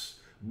gods,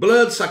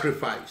 blood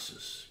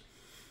sacrifices,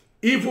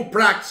 evil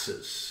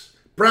practices,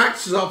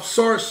 practices of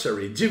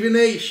sorcery,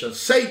 divination,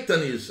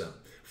 satanism,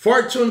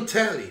 fortune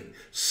telling,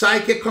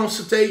 psychic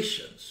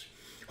consultations,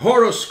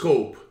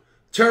 horoscope,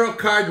 tarot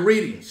card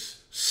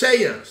readings,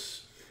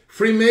 seance,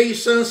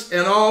 Freemasons,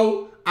 and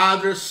all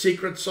other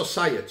secret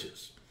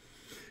societies.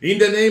 In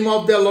the name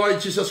of the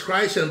Lord Jesus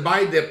Christ and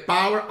by the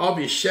power of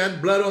his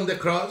shed blood on the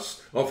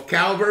cross of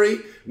Calvary,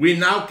 we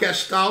now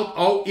cast out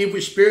all evil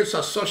spirits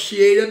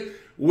associated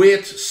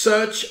with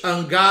such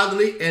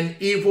ungodly and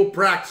evil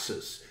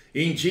practices.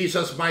 In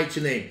Jesus'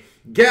 mighty name.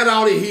 Get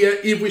out of here,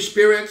 evil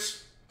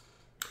spirits.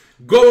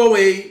 Go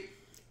away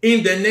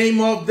in the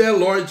name of the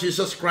Lord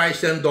Jesus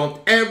Christ, and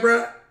don't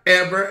ever,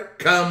 ever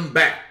come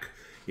back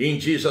in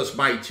Jesus'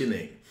 mighty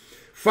name.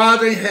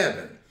 Father in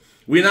heaven,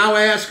 we now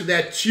ask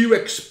that you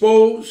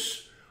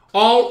expose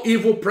all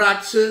evil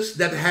practices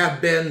that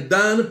have been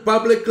done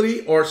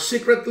publicly or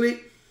secretly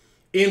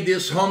in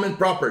this home and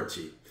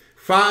property.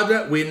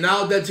 Father, we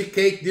now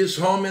dedicate this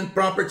home and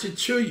property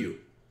to you.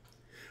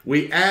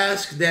 We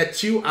ask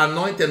that you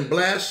anoint and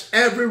bless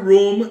every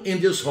room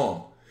in this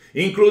home,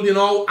 including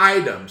all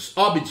items,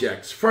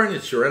 objects,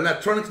 furniture,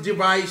 electronic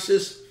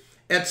devices,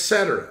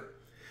 etc.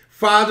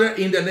 Father,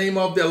 in the name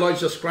of the Lord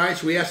Jesus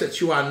Christ, we ask that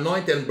you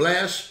anoint and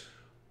bless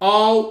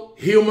all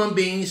human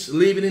beings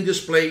living in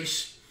this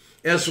place,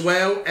 as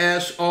well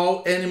as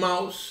all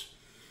animals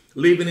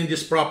living in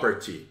this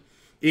property.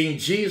 In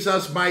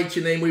Jesus'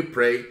 mighty name we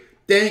pray.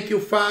 Thank you,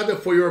 Father,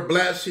 for your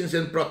blessings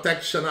and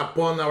protection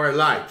upon our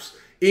lives.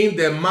 In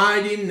the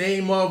mighty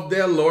name of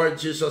the Lord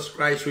Jesus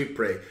Christ we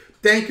pray.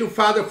 Thank you,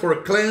 Father,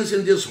 for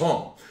cleansing this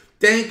home.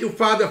 Thank you,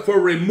 Father, for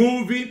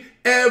removing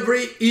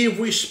every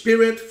evil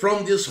spirit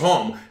from this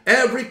home,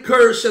 every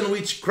curse and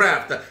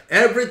witchcraft,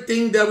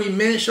 everything that we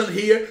mentioned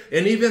here,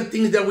 and even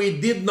things that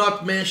we did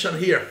not mention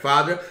here,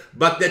 Father,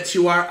 but that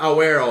you are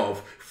aware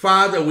of.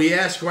 Father, we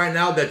ask right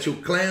now that you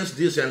cleanse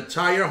this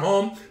entire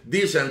home,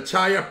 this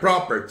entire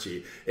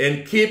property,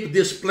 and keep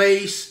this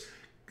place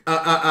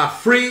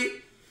free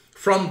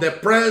from the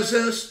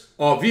presence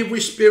of evil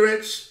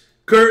spirits,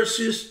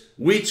 curses,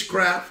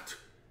 witchcraft,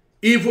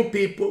 evil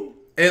people,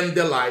 and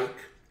the like.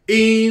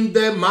 In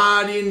the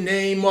mighty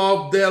name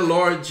of the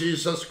Lord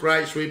Jesus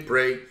Christ we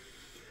pray.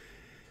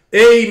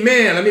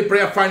 Amen. Let me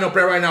pray a final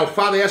prayer right now.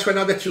 Father, I ask right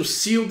now that you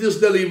seal this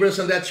deliverance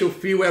and that you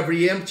fill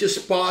every empty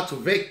spot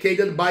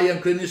vacated by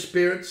unclean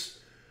spirits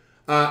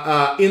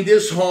in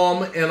this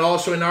home and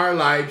also in our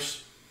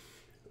lives.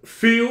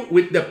 Fill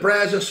with the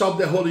presence of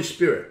the Holy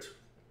Spirit.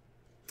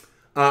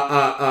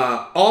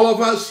 All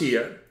of us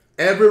here,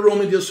 every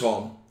room in this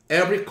home,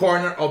 every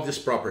corner of this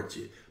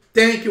property.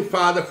 Thank you,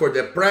 Father, for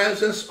the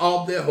presence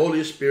of the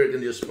Holy Spirit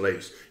in this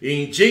place.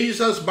 In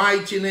Jesus'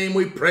 mighty name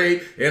we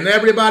pray. And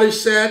everybody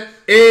said,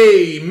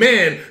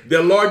 amen.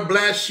 The Lord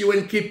bless you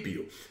and keep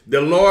you.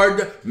 The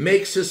Lord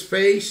makes his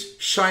face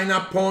shine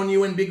upon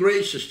you and be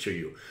gracious to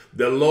you.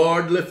 The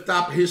Lord lift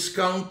up his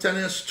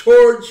countenance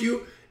towards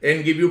you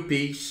and give you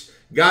peace.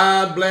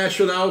 God bless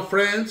you now,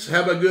 friends.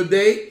 Have a good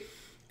day.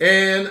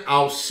 And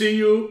I'll see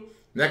you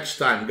next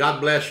time. God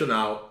bless you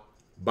now.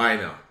 Bye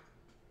now.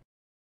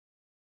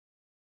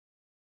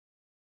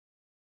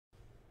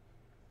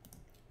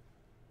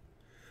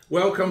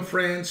 Welcome,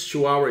 friends,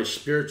 to our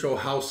spiritual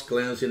house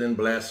cleansing and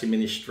blessing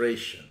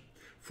ministration.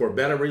 For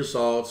better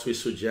results, we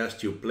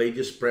suggest you play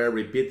this prayer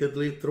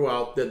repeatedly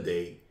throughout the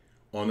day,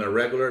 on a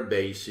regular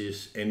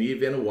basis, and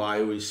even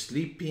while you're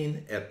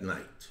sleeping at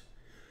night.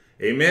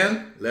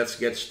 Amen? Let's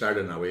get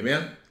started now.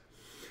 Amen?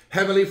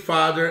 Heavenly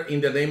Father,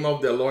 in the name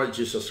of the Lord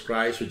Jesus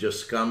Christ, we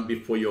just come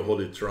before your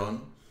holy throne,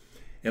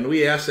 and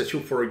we ask that you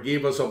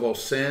forgive us of all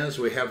sins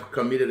we have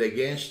committed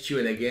against you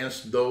and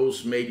against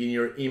those made in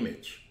your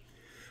image.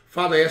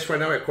 Father, I ask right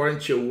now, according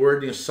to your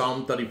word in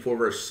Psalm 34,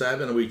 verse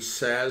 7, which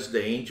says,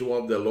 the angel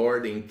of the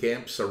Lord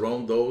encamps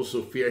around those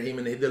who fear him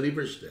and he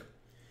delivers them.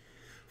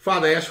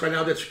 Father, I ask right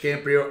now that you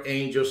camp your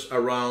angels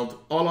around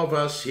all of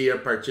us here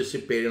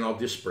participating of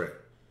this prayer,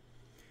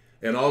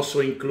 and also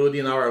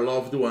including our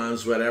loved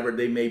ones wherever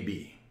they may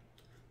be.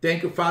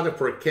 Thank you, Father,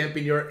 for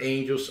camping your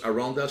angels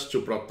around us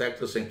to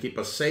protect us and keep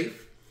us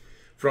safe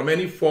from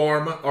any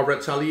form of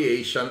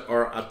retaliation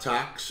or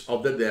attacks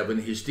of the devil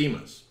and his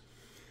demons.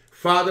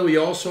 Father, we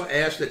also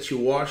ask that you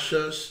wash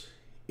us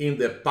in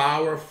the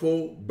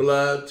powerful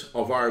blood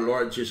of our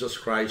Lord Jesus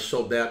Christ,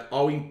 so that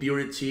all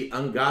impurity,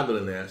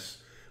 ungodliness,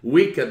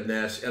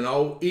 wickedness, and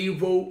all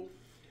evil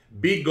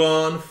be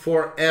gone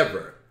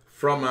forever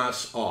from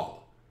us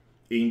all.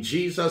 In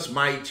Jesus'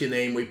 mighty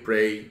name we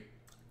pray.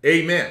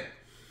 Amen.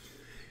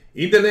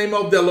 In the name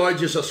of the Lord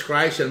Jesus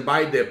Christ, and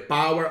by the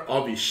power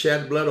of his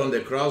shed blood on the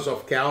cross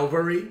of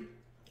Calvary,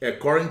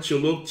 according to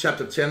Luke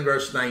chapter 10,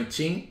 verse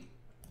 19,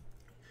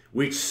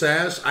 which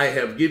says, I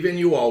have given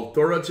you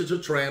authority to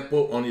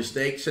trample on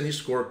snakes and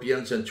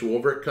scorpions and to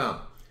overcome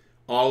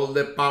all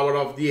the power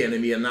of the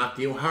enemy, and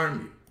nothing will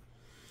harm you.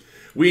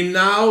 We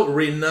now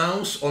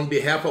renounce on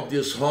behalf of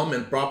this home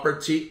and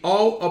property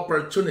all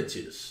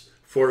opportunities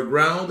for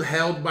ground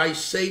held by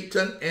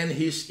Satan and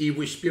his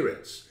evil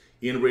spirits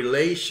in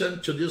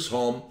relation to this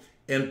home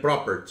and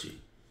property,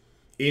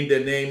 in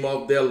the name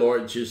of the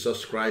Lord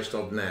Jesus Christ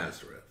of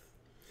Nazareth.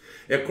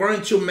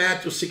 According to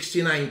Matthew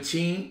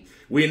 16:19,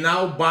 we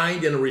now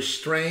bind and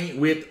restrain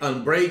with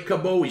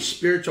unbreakable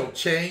spiritual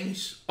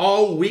chains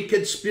all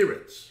wicked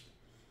spirits,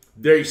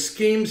 their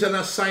schemes and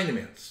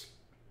assignments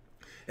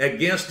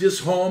against this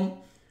home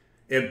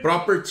and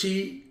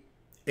property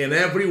and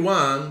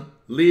everyone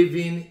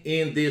living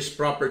in this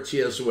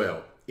property as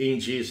well, in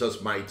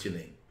Jesus' mighty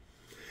name.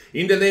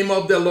 In the name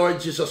of the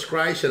Lord Jesus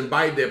Christ, and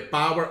by the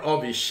power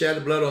of his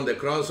shed blood on the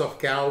cross of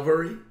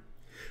Calvary,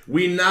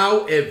 We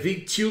now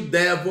evict you,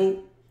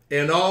 devil,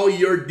 and all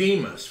your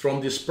demons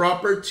from this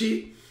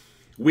property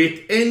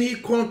with any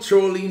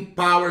controlling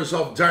powers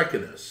of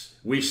darkness.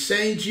 We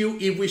send you,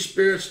 evil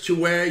spirits, to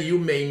where you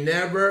may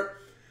never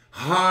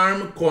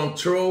harm,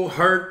 control,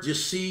 hurt,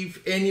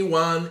 deceive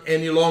anyone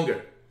any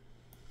longer.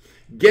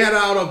 Get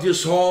out of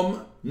this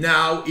home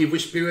now, evil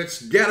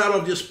spirits. Get out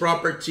of this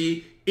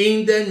property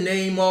in the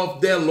name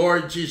of the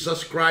Lord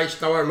Jesus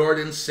Christ, our Lord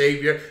and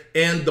Savior,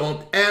 and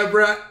don't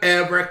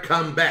ever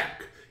come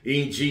back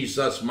in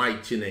Jesus'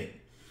 mighty name.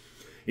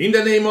 In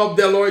the name of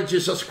the Lord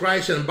Jesus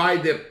Christ, and by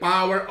the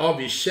power of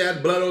his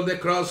shed blood on the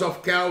cross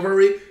of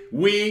Calvary,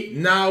 we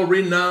now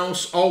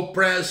renounce all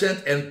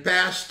present and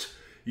past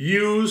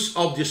use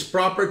of this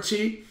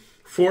property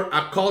for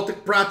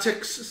occultic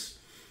practices,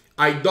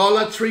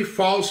 idolatry,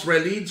 false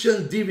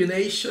religion,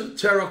 divination,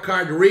 tarot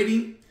card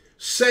reading,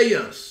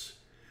 seance,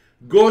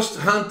 ghost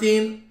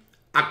hunting,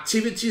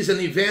 activities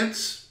and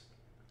events,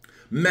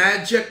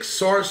 magic,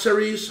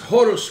 sorceries,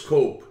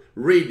 horoscope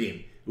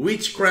reading,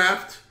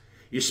 witchcraft,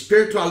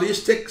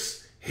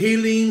 spiritualistics,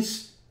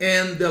 healings,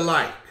 and the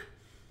like.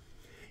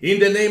 In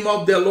the name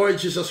of the Lord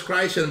Jesus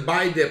Christ, and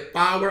by the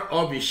power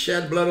of his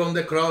shed blood on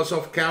the cross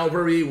of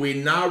Calvary, we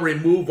now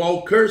remove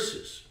all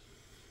curses,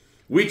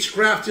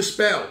 witchcraft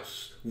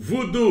spells,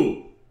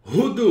 voodoo,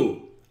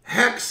 hoodoo,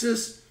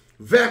 hexes,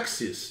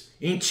 vexes,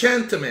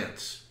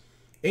 enchantments,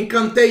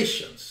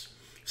 incantations,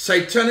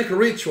 satanic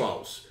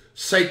rituals,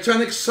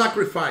 satanic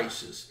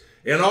sacrifices,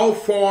 and all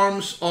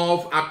forms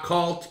of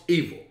occult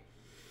evil.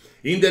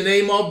 In the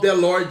name of the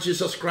Lord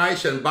Jesus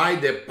Christ, and by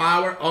the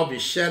power of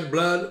his shed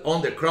blood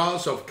on the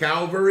cross of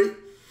Calvary,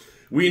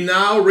 we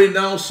now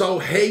renounce all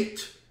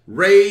hate,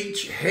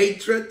 rage,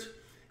 hatred,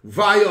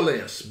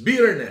 violence,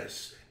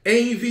 bitterness,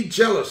 envy,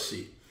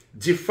 jealousy,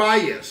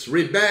 defiance,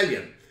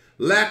 rebellion,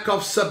 lack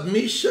of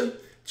submission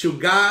to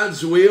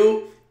God's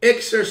will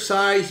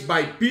exercised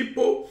by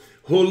people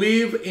who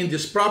live in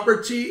this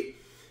property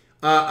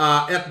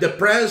at the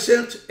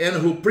present and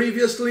who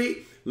previously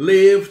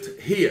lived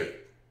here.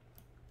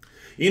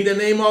 In the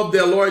name of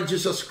the Lord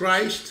Jesus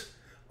Christ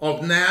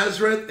of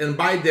Nazareth, and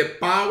by the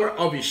power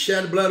of his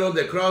shed blood on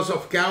the cross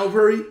of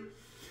Calvary,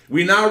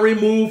 we now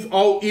remove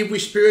all evil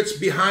spirits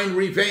behind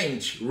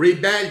revenge,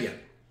 rebellion,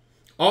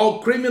 all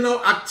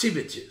criminal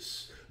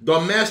activities,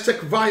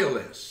 domestic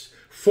violence,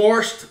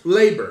 forced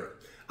labor,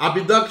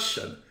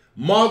 abduction,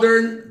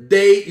 modern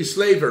day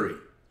slavery,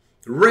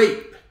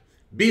 rape,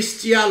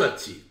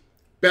 bestiality,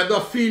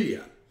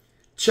 pedophilia,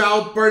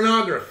 child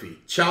pornography,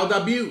 child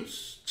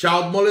abuse,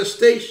 child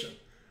molestation,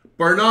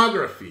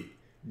 pornography,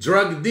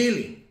 drug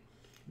dealing,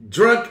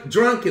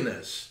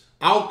 drunkenness,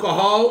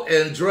 alcohol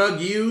and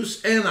drug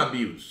use and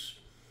abuse,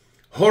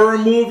 horror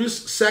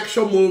movies,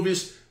 sexual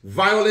movies,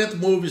 violent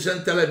movies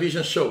and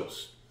television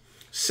shows,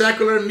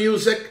 secular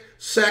music,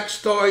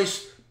 sex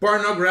toys,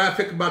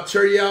 pornographic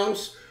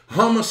materials,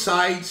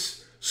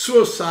 homicides,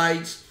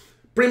 suicides,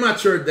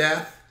 premature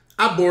death,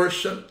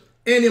 abortion,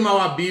 animal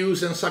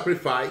abuse and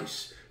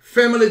sacrifice,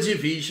 family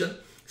division,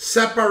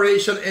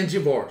 separation and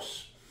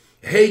divorce,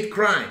 hate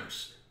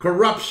crimes,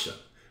 corruption,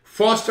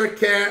 foster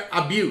care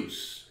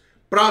abuse,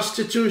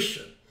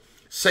 prostitution,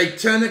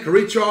 satanic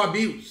ritual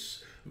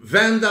abuse,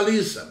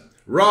 vandalism,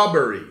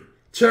 robbery,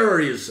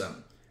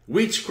 terrorism,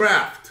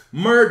 witchcraft,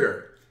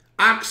 murder,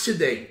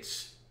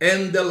 accidents,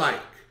 and the like,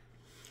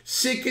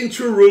 seeking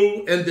to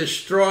rule and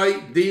destroy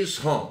this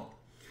home.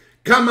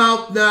 Come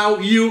out now,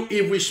 you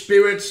evil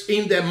spirits,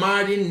 in the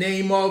mighty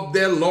name of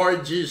the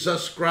Lord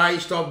Jesus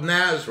Christ of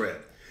Nazareth.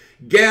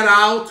 Get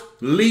out,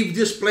 leave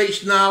this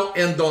place now,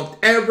 and don't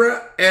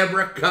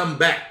ever come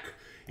back.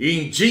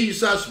 In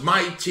Jesus'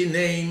 mighty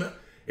name,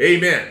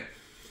 amen.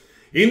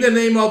 In the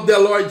name of the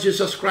Lord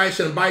Jesus Christ,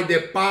 and by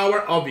the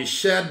power of his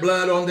shed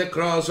blood on the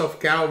cross of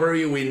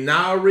Calvary, we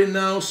now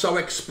renounce all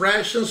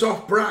expressions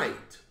of pride,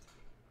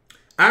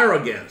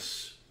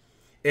 arrogance,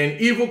 and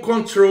evil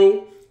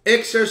control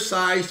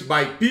exercised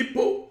by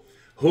people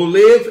who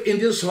live in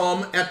this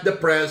home at the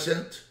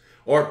present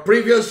or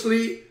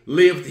previously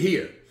lived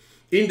here.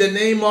 In the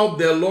name of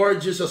the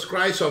Lord Jesus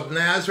Christ of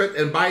Nazareth,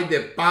 and by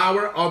the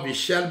power of his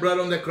shed blood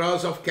on the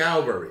cross of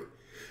Calvary,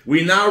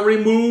 we now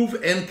remove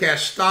and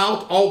cast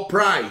out all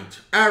pride,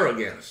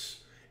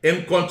 arrogance,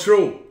 and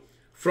control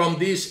from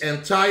this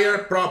entire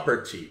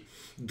property.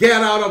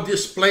 Get out of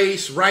this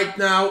place right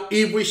now,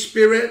 evil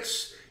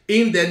spirits,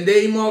 in the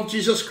name of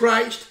Jesus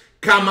Christ.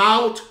 Come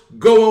out,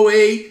 go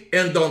away,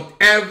 and don't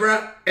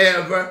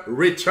ever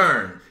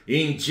return.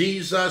 In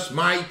Jesus'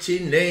 mighty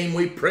name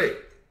we pray.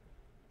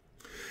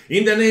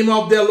 In the name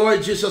of the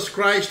Lord Jesus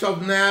Christ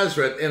of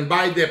Nazareth, and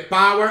by the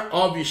power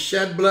of his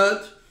shed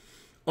blood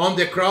on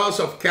the cross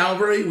of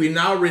Calvary, we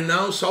now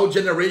renounce all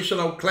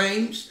generational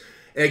claims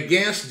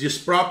against this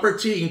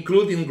property,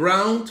 including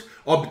ground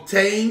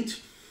obtained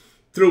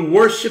through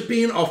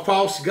worshiping of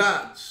false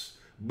gods,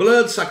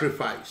 blood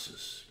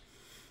sacrifices,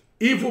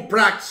 evil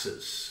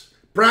practices,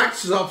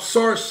 practices of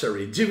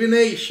sorcery,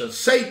 divination,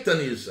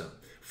 Satanism,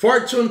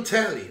 fortune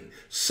telling,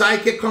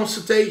 psychic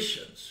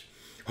consultations,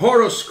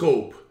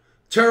 horoscope,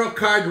 tarot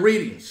card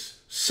readings,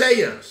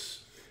 seance,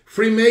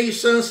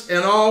 Freemasons,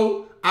 and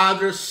all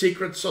other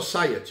secret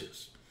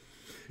societies.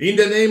 In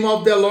the name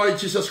of the Lord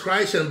Jesus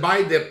Christ and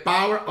by the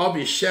power of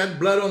his shed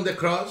blood on the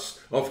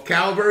cross of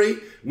Calvary,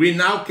 we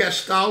now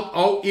cast out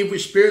all evil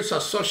spirits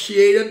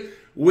associated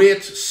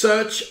with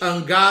such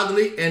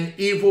ungodly and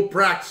evil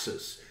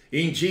practices.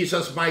 In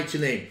Jesus' mighty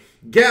name.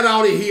 Get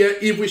out of here,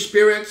 evil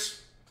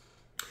spirits.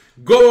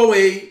 Go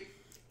away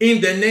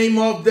in the name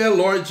of the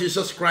Lord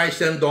Jesus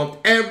Christ and don't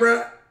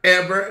ever,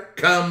 ever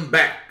come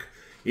back.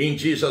 In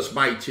Jesus'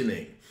 mighty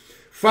name.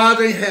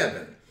 Father in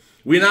heaven,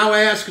 we now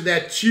ask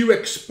that you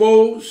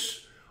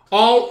expose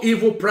all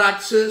evil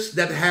practices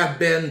that have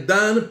been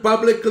done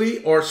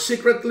publicly or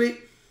secretly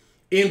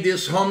in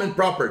this home and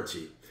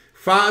property.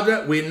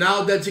 Father, we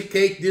now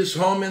dedicate this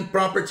home and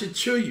property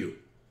to you.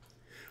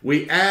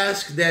 We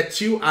ask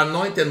that you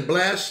anoint and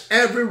bless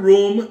every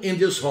room in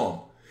this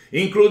home,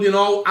 including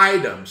all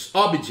items,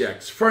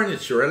 objects,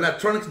 furniture,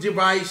 electronic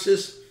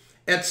devices,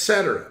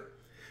 etc.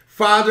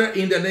 Father,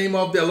 in the name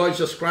of the Lord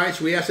Jesus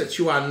Christ, we ask that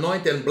you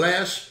anoint and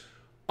bless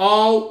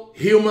all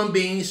human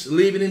beings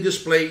living in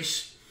this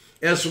place,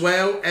 as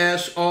well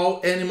as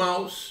all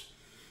animals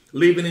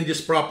living in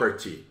this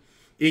property.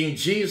 In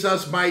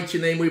Jesus'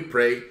 mighty name we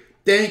pray.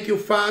 Thank you,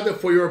 Father,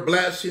 for your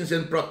blessings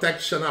and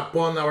protection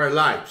upon our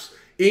lives.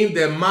 In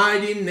the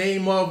mighty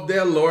name of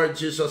the Lord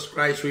Jesus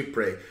Christ we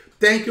pray.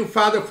 Thank you,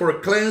 Father, for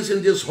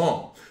cleansing this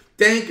home.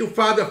 Thank you,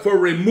 Father, for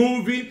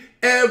removing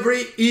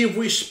every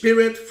evil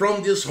spirit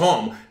from this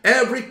home,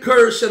 every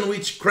curse and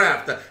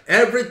witchcraft,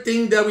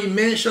 everything that we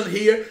mentioned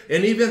here,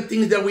 and even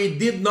things that we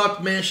did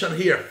not mention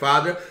here,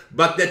 Father,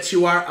 but that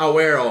you are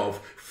aware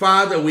of.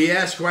 Father, we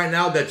ask right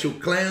now that you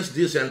cleanse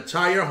this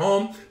entire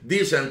home,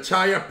 this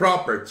entire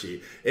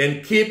property,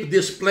 and keep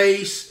this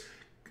place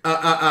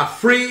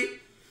free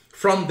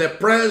from the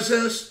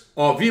presence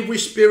of evil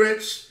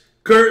spirits,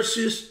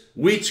 curses,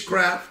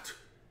 witchcraft,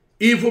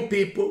 evil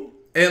people,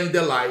 and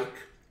the like.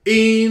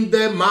 In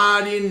the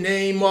mighty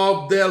name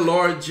of the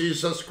Lord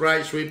Jesus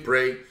Christ we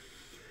pray.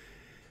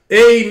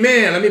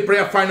 Amen. Let me pray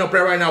a final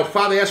prayer right now.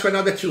 Father, I ask right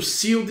now that you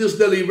seal this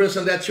deliverance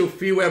and that you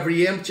fill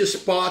every empty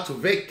spot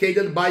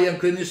vacated by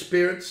unclean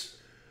spirits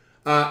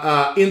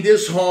in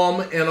this home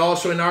and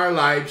also in our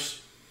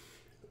lives.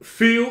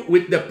 Fill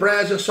with the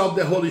presence of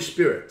the Holy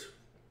Spirit.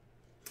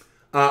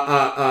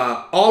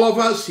 All of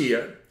us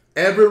here,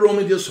 every room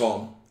in this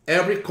home,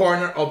 every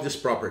corner of this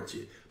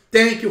property.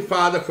 Thank you,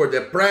 Father, for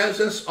the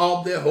presence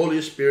of the Holy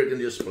Spirit in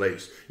this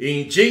place.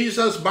 In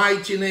Jesus'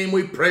 mighty name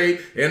we pray.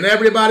 And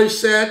everybody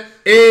said,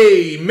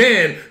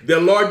 amen.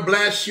 The Lord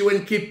bless you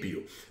and keep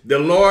you. The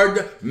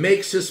Lord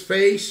makes his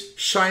face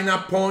shine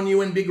upon you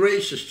and be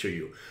gracious to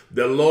you.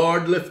 The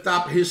Lord lift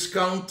up his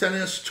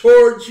countenance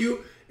towards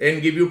you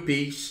and give you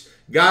peace.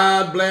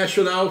 God bless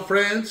you now,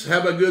 friends.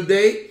 Have a good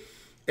day.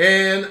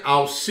 And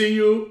I'll see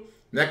you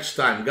next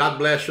time. God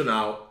bless you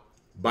now.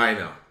 Bye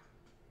now.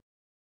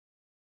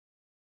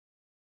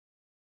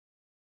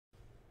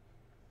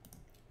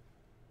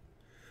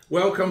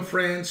 Welcome,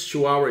 friends,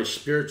 to our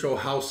spiritual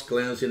house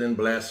cleansing and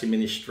blessing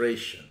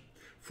ministration.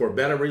 For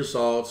better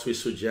results, we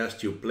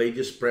suggest you play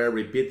this prayer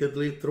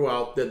repeatedly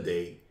throughout the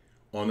day,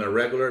 on a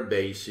regular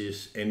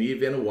basis, and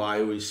even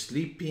while you're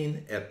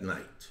sleeping at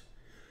night.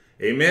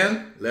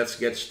 Amen? Let's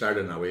get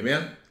started now.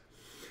 Amen?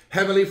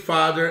 Heavenly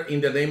Father,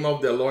 in the name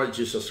of the Lord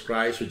Jesus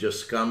Christ, we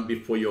just come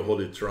before your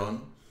holy throne,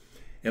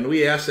 and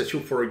we ask that you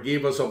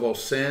forgive us of all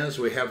sins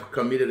we have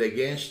committed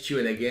against you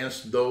and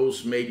against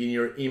those made in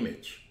your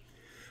image.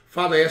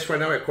 Father, I ask right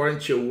now, according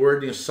to your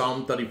word in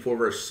Psalm 34,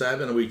 verse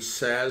 7, which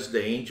says,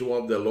 the angel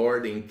of the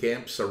Lord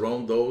encamps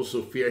around those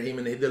who fear him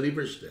and he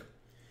delivers them.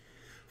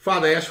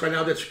 Father, I ask right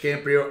now that you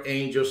camp your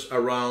angels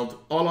around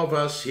all of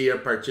us here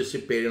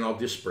participating of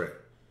this prayer,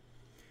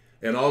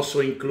 and also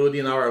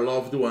including our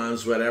loved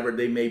ones, wherever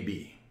they may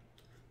be.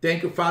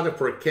 Thank you, Father,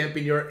 for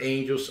camping your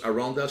angels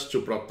around us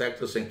to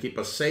protect us and keep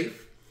us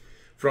safe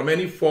from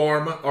any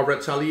form of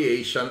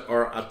retaliation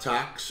or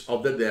attacks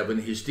of the devil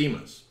and his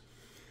demons.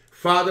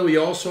 Father, we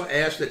also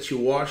ask that you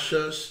wash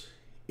us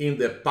in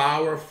the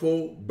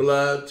powerful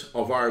blood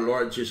of our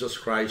Lord Jesus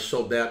Christ,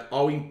 so that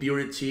all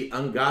impurity,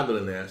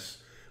 ungodliness,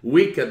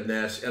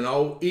 wickedness, and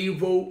all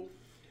evil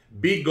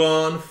be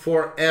gone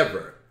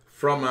forever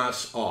from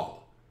us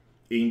all.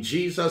 In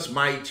Jesus'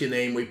 mighty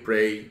name we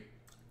pray.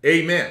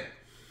 Amen.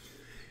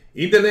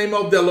 In the name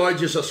of the Lord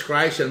Jesus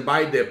Christ and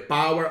by the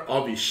power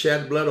of his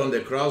shed blood on the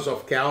cross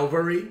of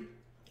Calvary,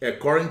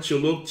 according to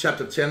Luke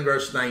chapter 10,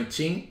 verse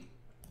 19,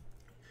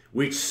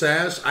 which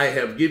says, I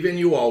have given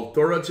you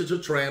authority to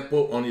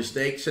trample on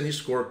snakes and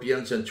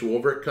scorpions and to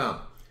overcome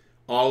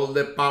all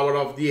the power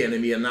of the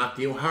enemy, and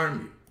nothing will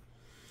harm you.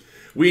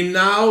 We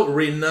now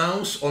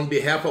renounce on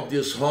behalf of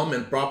this home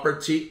and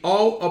property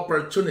all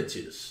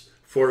opportunities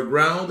for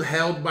ground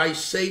held by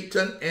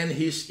Satan and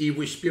his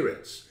evil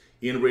spirits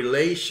in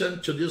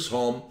relation to this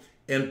home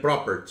and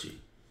property,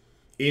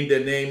 in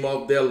the name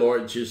of the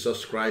Lord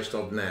Jesus Christ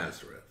of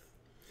Nazareth.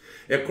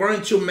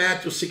 According to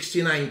Matthew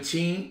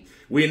 16:19,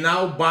 we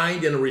now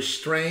bind and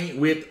restrain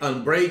with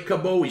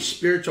unbreakable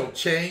spiritual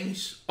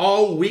chains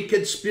all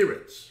wicked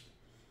spirits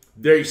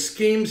their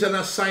schemes and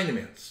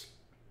assignments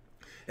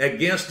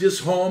against this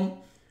home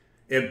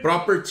and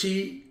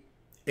property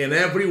and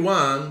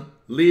everyone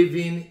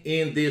living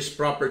in this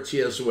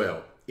property as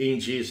well, in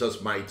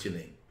Jesus' mighty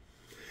name.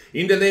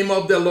 In the name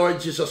of the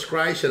Lord Jesus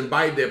Christ and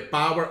by the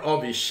power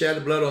of his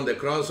shed blood on the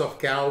cross of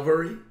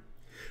Calvary,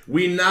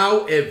 we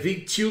now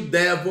evict you,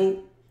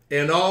 devil,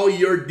 and all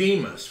your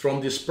demons from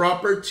this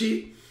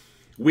property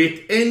with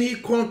any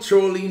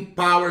controlling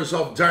powers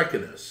of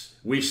darkness.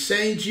 We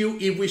send you,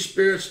 evil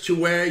spirits, to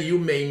where you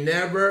may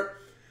never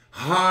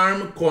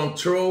harm,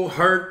 control,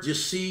 hurt,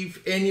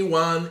 deceive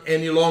anyone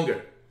any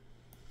longer.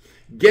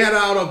 Get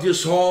out of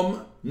this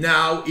home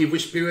now, evil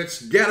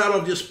spirits. Get out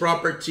of this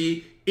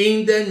property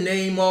in the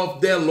name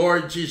of the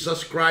Lord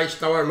Jesus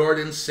Christ, our Lord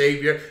and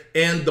Savior,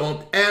 and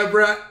don't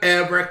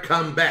ever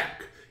come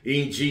back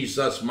in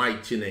Jesus'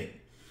 mighty name.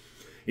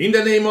 In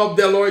the name of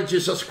the Lord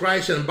Jesus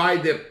Christ and by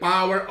the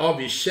power of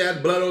his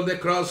shed blood on the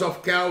cross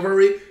of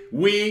Calvary,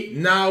 we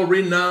now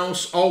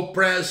renounce all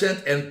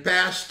present and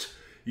past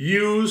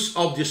use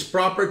of this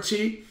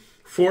property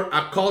for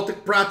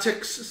occultic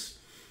practices,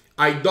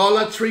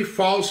 idolatry,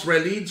 false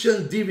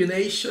religion,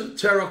 divination,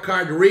 tarot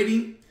card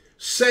reading,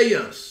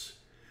 seance,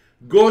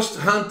 ghost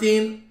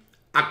hunting,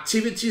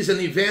 activities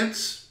and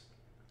events,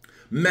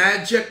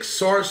 magic,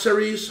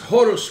 sorceries,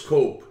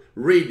 horoscope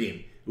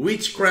reading,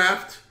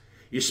 witchcraft,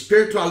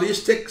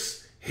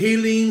 spiritualistics,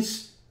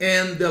 healings,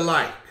 and the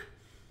like.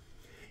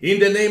 In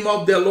the name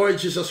of the Lord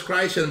Jesus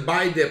Christ and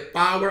by the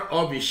power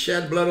of his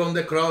shed blood on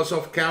the cross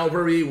of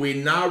Calvary, we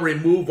now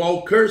remove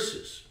all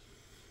curses,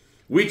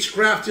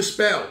 witchcraft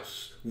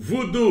spells,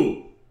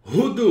 voodoo,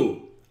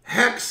 hoodoo,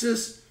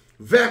 hexes,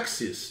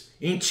 vexes,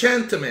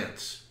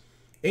 enchantments,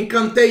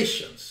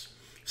 incantations,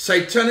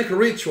 satanic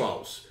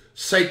rituals,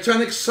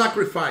 satanic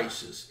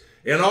sacrifices,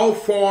 and all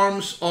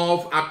forms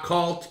of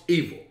occult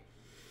evil.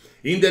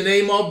 In the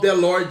name of the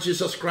Lord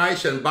Jesus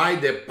Christ and by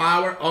the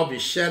power of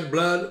his shed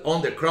blood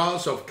on the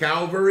cross of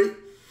Calvary,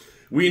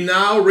 we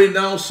now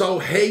renounce all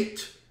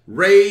hate,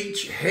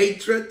 rage,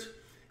 hatred,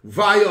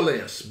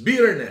 violence,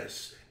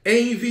 bitterness,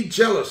 envy,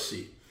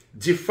 jealousy,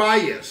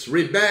 defiance,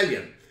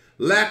 rebellion,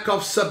 lack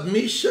of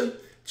submission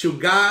to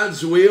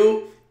God's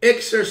will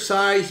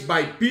exercised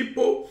by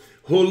people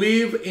who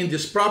live in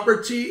this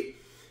property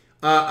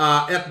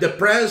at the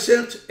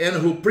present and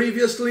who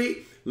previously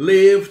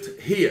lived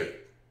here.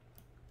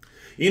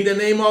 In the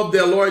name of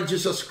the Lord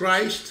Jesus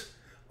Christ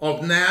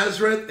of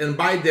Nazareth and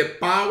by the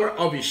power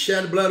of his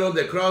shed blood on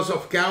the cross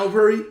of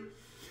Calvary,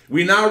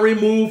 we now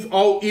remove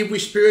all evil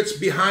spirits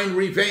behind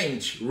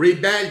revenge,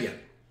 rebellion,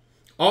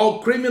 all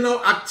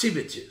criminal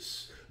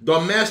activities,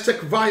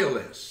 domestic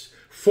violence,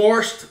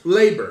 forced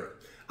labor,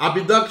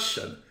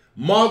 abduction,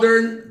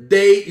 modern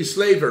day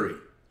slavery,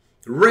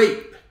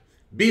 rape,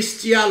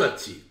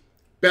 bestiality,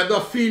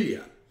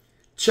 pedophilia,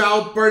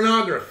 child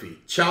pornography,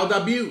 child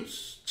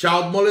abuse,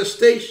 child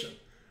molestation,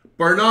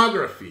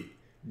 pornography,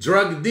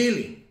 drug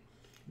dealing,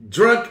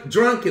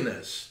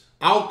 drunkenness,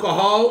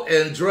 alcohol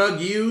and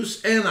drug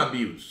use and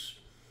abuse,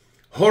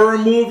 horror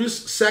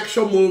movies,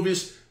 sexual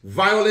movies,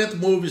 violent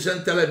movies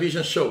and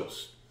television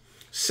shows,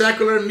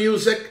 secular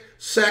music,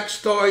 sex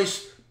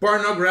toys,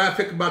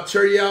 pornographic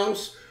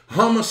materials,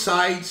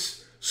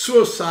 homicides,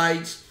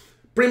 suicides,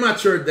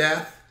 premature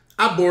death,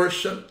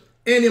 abortion,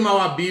 animal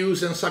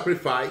abuse and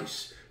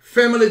sacrifice,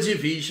 family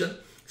division,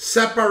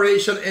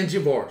 separation and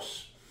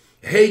divorce,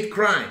 hate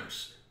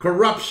crimes,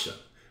 corruption,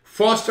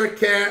 foster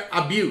care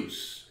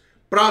abuse,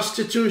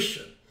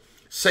 prostitution,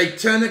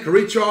 satanic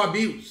ritual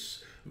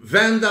abuse,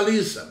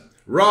 vandalism,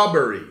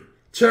 robbery,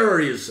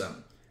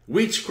 terrorism,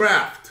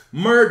 witchcraft,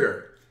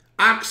 murder,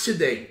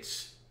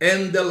 accidents,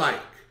 and the like,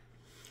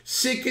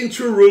 seeking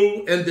to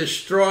rule and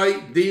destroy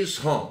this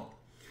home.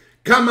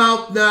 Come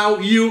out now,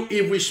 you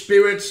evil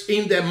spirits,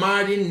 in the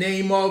mighty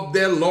name of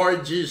the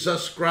Lord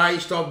Jesus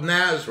Christ of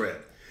Nazareth.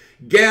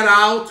 Get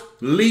out,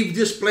 leave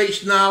this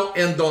place now,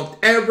 and don't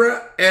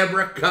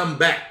ever come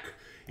back.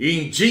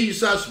 In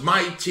Jesus'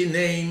 mighty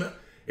name,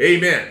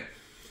 amen.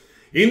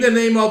 In the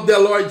name of the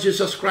Lord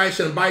Jesus Christ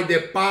and by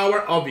the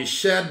power of his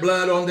shed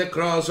blood on the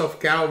cross of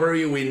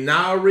Calvary, we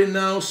now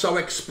renounce all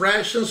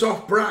expressions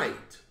of pride,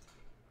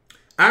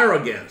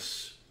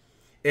 arrogance,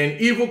 and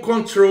evil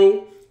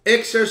control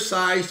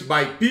exercised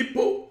by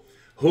people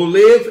who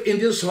live in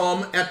this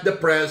home at the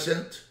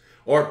present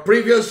or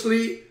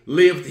previously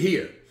lived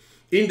here.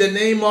 In the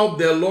name of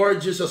the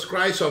Lord Jesus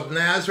Christ of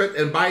Nazareth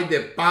and by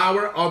the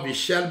power of his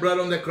shed blood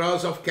on the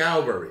cross of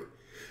Calvary,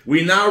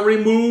 we now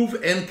remove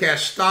and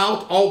cast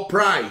out all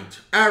pride,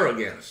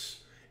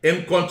 arrogance,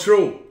 and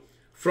control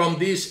from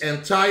this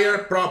entire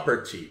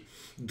property.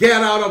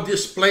 Get out of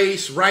this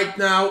place right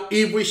now,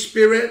 evil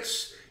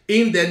spirits,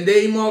 in the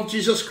name of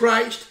Jesus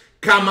Christ.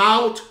 Come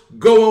out,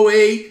 go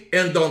away,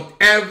 and don't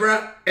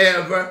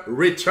ever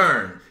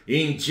return.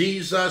 In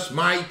Jesus'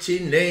 mighty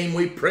name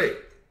we pray.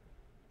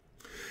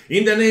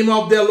 In the name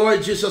of the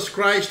Lord Jesus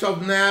Christ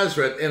of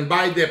Nazareth and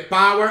by the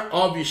power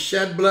of his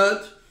shed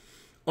blood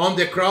on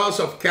the cross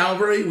of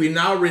Calvary, we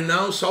now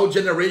renounce all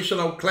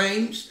generational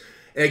claims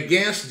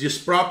against this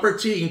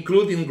property,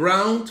 including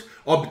ground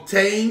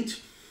obtained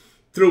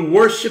through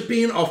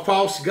worshiping of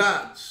false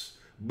gods,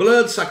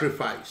 blood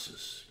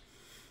sacrifices,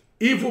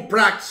 evil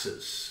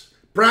practices,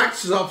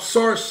 practices of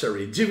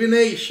sorcery,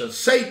 divination,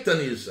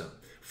 Satanism,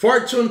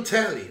 fortune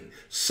telling,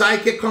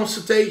 psychic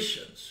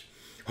consultations,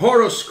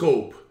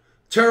 horoscope,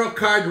 tarot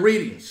card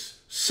readings,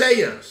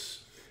 seance,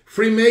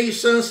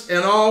 Freemasons,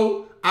 and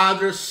all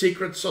other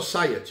secret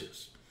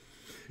societies.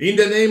 In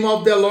the name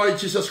of the Lord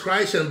Jesus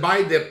Christ and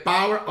by the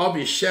power of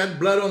his shed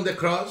blood on the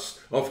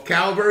cross of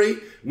Calvary,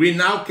 we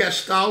now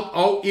cast out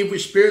all evil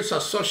spirits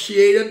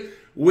associated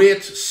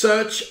with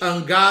such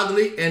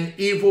ungodly and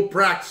evil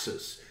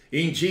practices.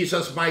 In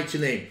Jesus' mighty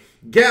name.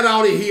 Get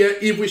out of here,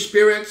 evil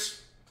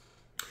spirits.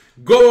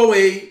 Go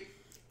away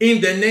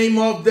in the name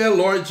of the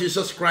Lord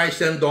Jesus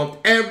Christ and don't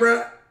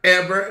ever,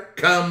 ever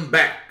come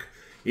back.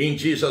 In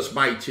Jesus'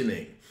 mighty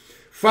name.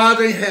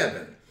 Father in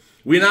heaven,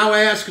 we now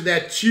ask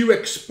that you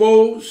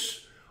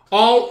expose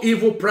all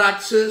evil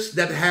practices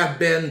that have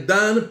been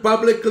done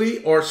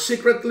publicly or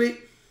secretly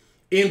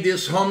in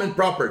this home and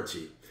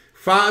property.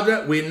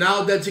 Father, we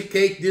now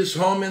dedicate this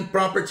home and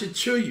property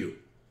to you.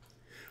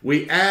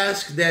 We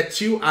ask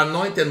that you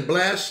anoint and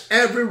bless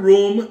every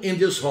room in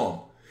this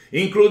home,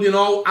 including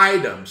all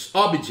items,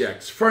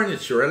 objects,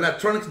 furniture,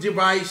 electronic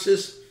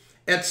devices,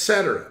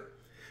 etc.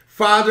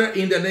 Father,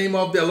 in the name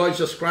of the Lord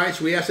Jesus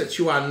Christ, we ask that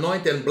you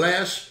anoint and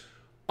bless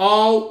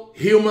all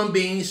human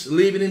beings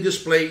living in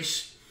this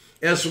place,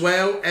 as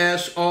well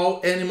as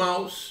all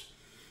animals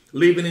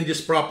living in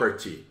this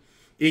property.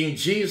 In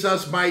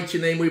Jesus'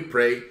 mighty name we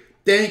pray.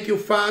 Thank you,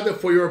 Father,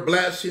 for your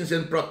blessings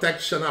and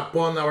protection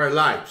upon our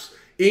lives.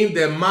 In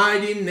the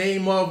mighty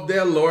name of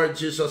the Lord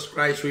Jesus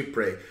Christ we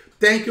pray.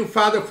 Thank you,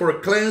 Father, for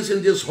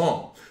cleansing this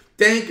home.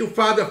 Thank you,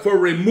 Father, for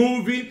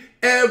removing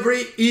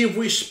every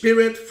evil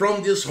spirit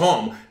from this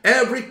home,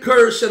 every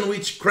curse and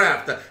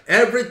witchcraft,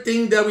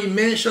 everything that we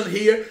mentioned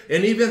here,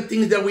 and even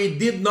things that we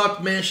did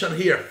not mention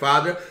here,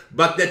 Father,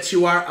 but that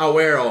you are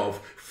aware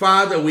of.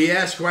 Father, we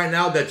ask right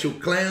now that you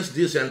cleanse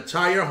this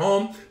entire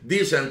home,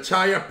 this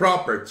entire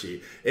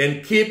property,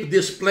 and keep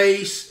this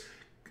place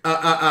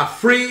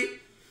free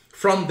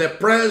from the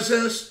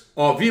presence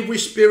of evil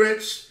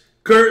spirits,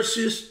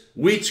 curses,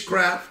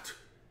 witchcraft,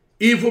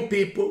 evil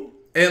people,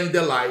 and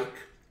the like.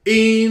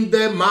 In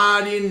the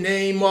mighty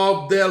name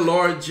of the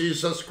Lord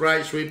Jesus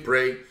Christ we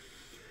pray.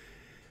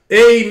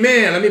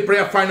 Amen. Let me pray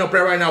a final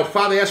prayer right now.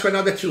 Father, I ask right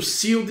now that you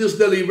seal this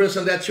deliverance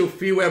and that you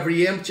fill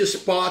every empty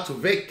spot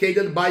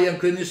vacated by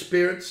unclean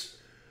spirits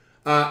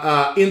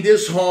in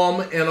this home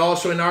and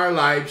also in our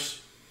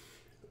lives.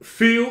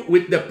 Fill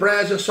with the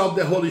presence of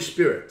the Holy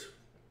Spirit.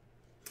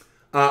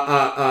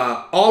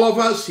 All of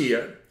us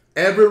here,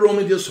 every room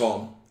in this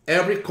home,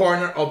 every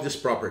corner of this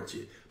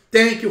property.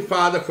 Thank you,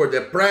 Father, for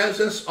the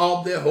presence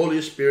of the Holy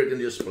Spirit in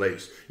this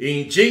place.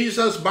 In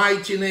Jesus'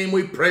 mighty name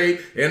we pray.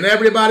 And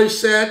everybody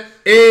said,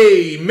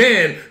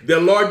 amen.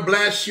 The Lord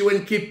bless you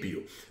and keep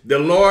you. The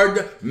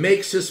Lord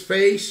makes his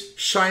face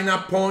shine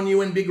upon you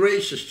and be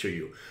gracious to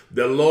you.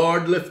 The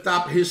Lord lift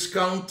up his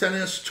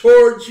countenance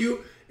towards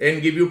you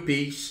and give you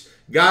peace.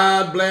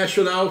 God bless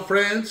you now,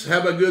 friends.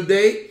 Have a good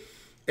day.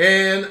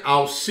 And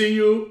I'll see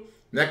you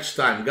next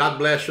time. God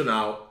bless you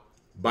now.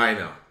 Bye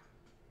now.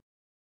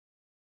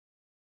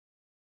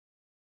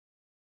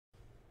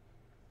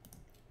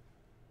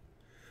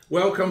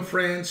 Welcome,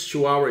 friends,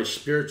 to our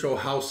spiritual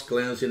house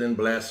cleansing and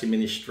blessing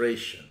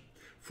ministration.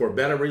 For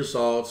better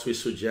results, we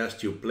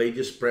suggest you play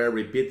this prayer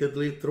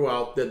repeatedly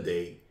throughout the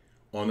day,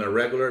 on a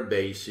regular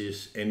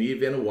basis, and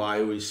even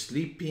while you're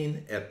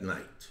sleeping at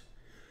night.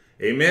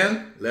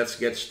 Amen? Let's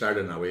get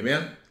started now.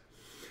 Amen?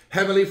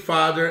 Heavenly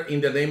Father,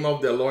 in the name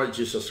of the Lord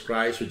Jesus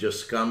Christ, we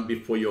just come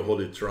before your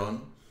holy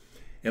throne,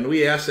 and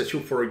we ask that you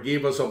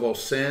forgive us of all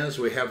sins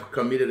we have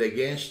committed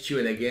against you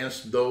and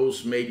against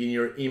those made in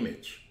your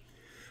image.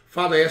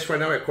 Father, I ask right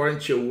now, according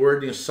to your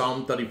word in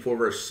Psalm 34,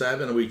 verse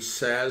 7, which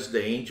says,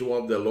 the angel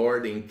of the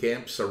Lord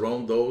encamps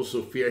around those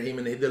who fear him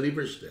and he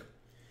delivers them.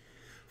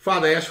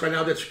 Father, I ask right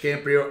now that you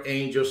camp your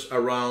angels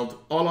around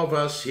all of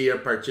us here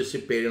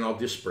participating of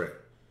this prayer,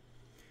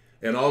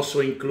 and also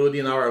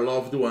including our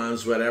loved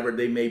ones, wherever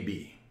they may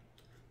be.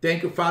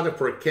 Thank you, Father,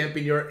 for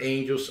camping your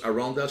angels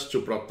around us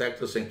to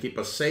protect us and keep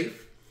us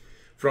safe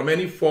from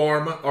any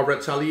form of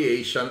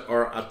retaliation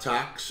or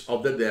attacks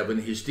of the devil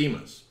and his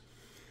demons.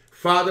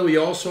 Father, we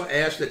also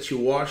ask that you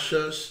wash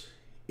us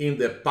in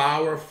the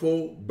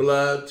powerful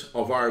blood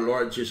of our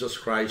Lord Jesus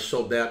Christ,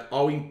 so that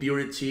all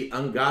impurity,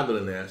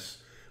 ungodliness,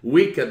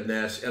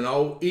 wickedness, and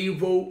all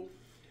evil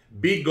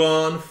be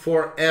gone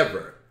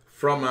forever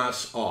from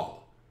us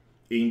all.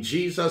 In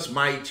Jesus'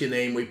 mighty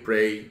name we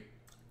pray.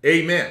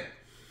 Amen.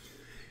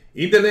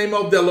 In the name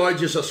of the Lord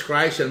Jesus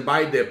Christ and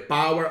by the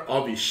power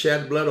of his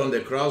shed blood on the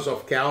cross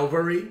of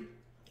Calvary,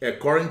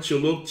 according to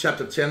Luke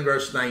chapter 10,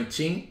 verse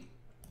 19,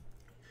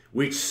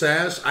 which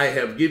says, I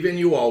have given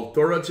you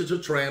authority to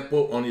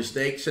trample on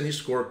snakes and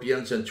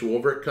scorpions and to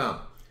overcome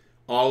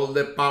all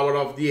the power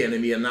of the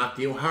enemy, and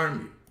nothing will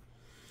harm you.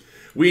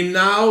 We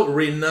now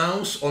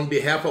renounce on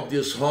behalf of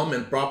this home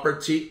and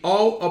property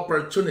all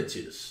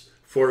opportunities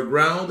for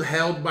ground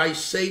held by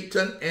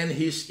Satan and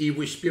his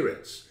evil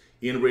spirits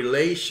in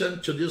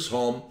relation to this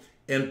home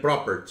and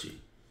property,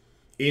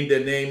 in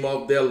the name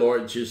of the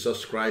Lord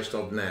Jesus Christ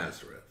of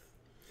Nazareth.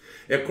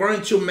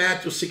 According to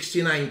Matthew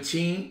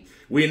 16:19,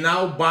 we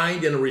now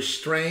bind and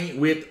restrain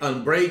with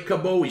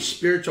unbreakable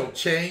spiritual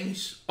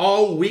chains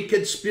all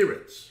wicked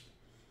spirits,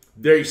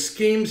 their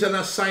schemes and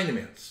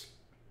assignments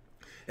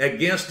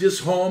against this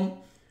home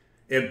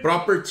and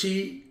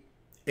property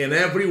and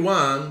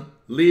everyone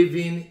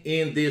living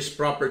in this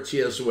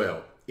property as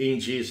well, in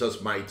Jesus'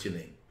 mighty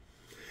name.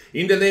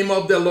 In the name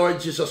of the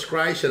Lord Jesus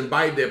Christ and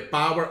by the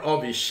power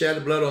of his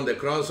shed blood on the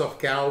cross of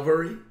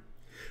Calvary,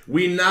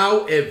 we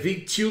now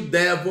evict you,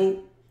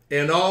 devil,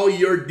 and all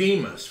your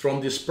demons from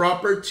this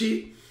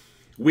property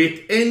with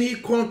any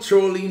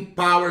controlling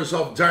powers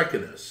of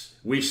darkness.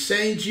 We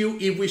send you,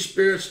 evil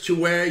spirits, to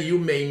where you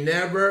may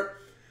never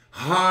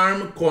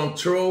harm,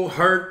 control,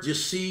 hurt,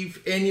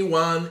 deceive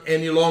anyone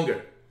any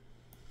longer.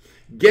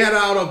 Get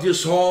out of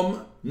this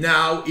home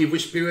now, evil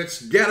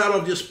spirits. Get out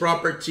of this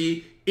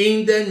property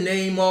in the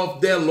name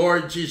of the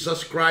Lord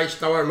Jesus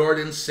Christ, our Lord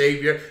and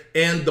Savior,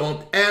 and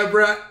don't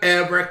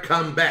ever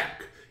come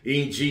back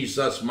in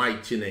Jesus'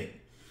 mighty name.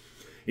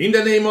 In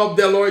the name of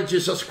the Lord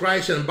Jesus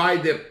Christ and by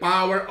the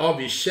power of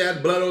his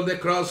shed blood on the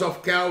cross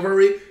of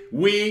Calvary,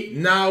 we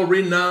now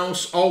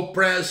renounce all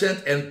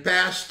present and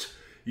past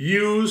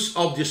use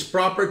of this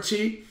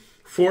property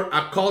for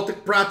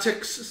occultic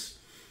practices,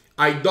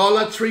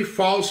 idolatry,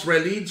 false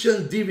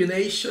religion,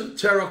 divination,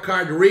 tarot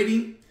card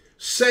reading,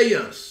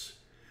 seance,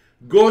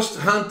 ghost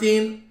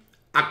hunting,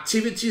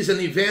 activities and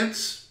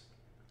events,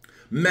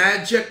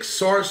 magic,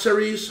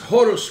 sorceries,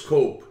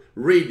 horoscope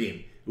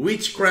reading,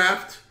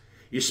 witchcraft,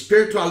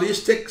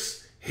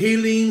 spiritualistics,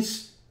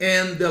 healings,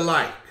 and the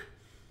like.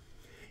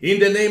 In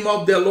the name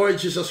of the Lord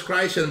Jesus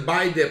Christ and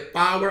by the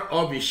power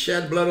of his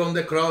shed blood on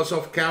the cross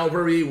of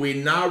Calvary, we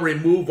now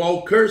remove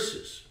all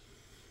curses,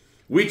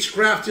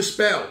 witchcraft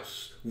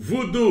spells,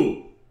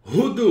 voodoo,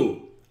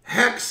 hoodoo,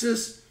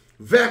 hexes,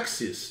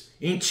 vexes,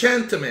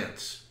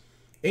 enchantments,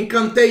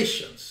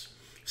 incantations,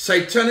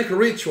 satanic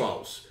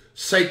rituals,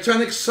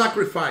 satanic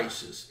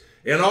sacrifices,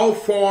 and all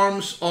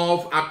forms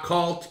of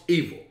occult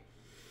evil.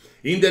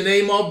 In the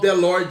name of the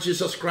Lord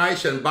Jesus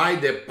Christ and by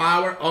the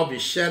power of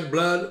his shed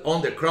blood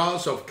on the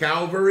cross of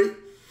Calvary,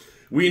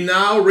 we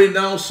now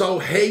renounce all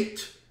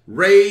hate,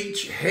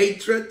 rage,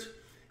 hatred,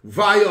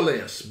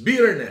 violence,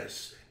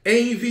 bitterness,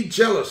 envy,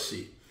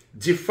 jealousy,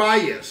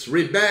 defiance,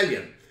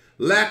 rebellion,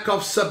 lack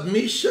of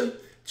submission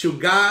to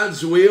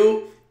God's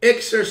will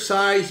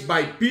exercised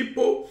by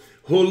people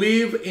who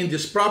live in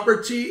this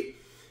property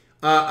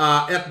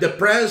at the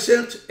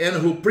present and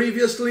who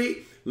previously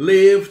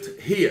lived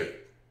here.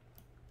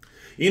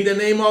 In the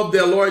name of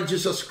the Lord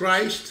Jesus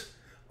Christ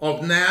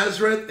of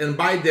Nazareth and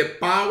by the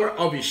power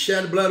of his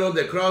shed blood on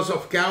the cross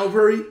of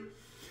Calvary,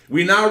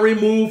 we now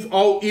remove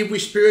all evil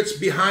spirits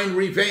behind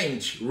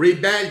revenge,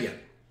 rebellion,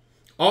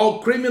 all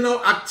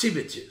criminal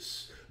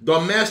activities,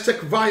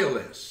 domestic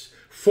violence,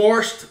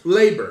 forced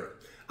labor,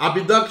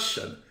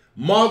 abduction,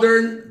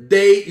 modern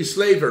day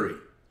slavery,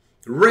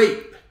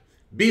 rape,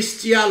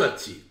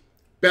 bestiality,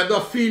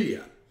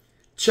 pedophilia,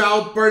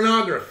 child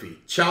pornography,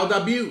 child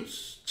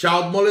abuse,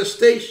 child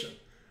molestation,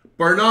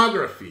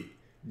 pornography,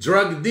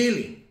 drug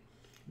dealing,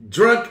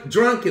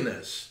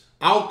 drunkenness,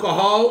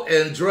 alcohol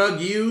and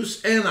drug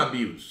use and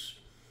abuse,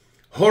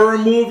 horror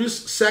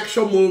movies,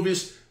 sexual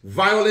movies,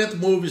 violent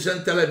movies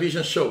and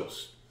television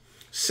shows,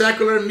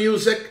 secular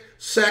music,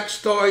 sex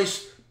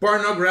toys,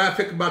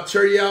 pornographic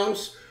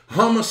materials,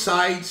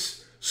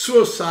 homicides,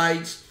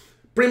 suicides,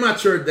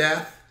 premature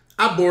death,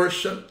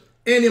 abortion,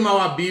 animal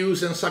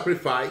abuse and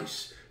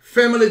sacrifice,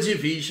 family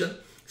division,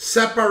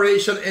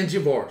 separation and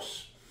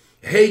divorce,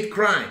 hate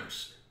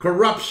crimes,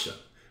 corruption,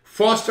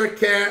 foster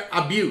care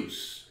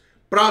abuse,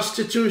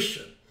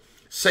 prostitution,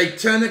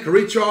 satanic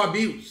ritual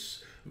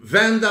abuse,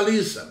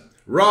 vandalism,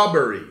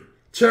 robbery,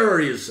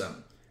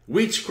 terrorism,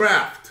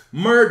 witchcraft,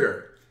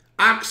 murder,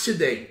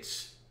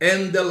 accidents,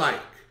 and the like,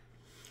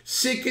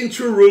 seeking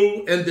to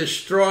rule and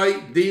destroy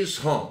this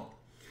home.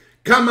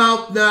 Come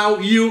out now,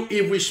 you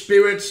evil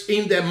spirits,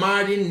 in the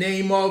mighty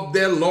name of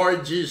the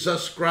Lord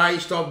Jesus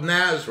Christ of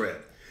Nazareth.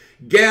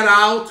 Get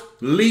out,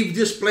 leave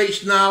this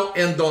place now,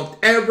 and don't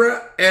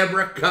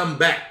ever come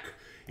back.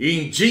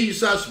 In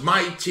Jesus'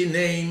 mighty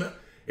name,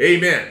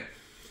 amen.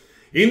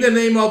 In the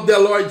name of the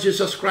Lord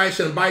Jesus Christ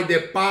and by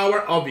the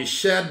power of his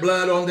shed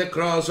blood on the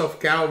cross of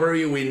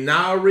Calvary, we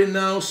now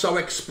renounce all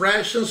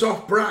expressions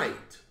of pride,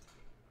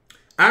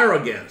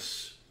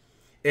 arrogance,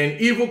 and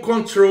evil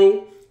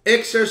control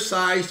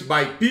exercised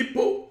by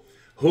people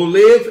who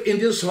live in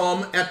this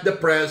home at the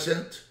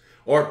present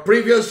or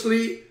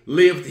previously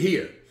lived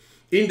here.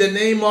 In the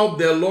name of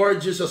the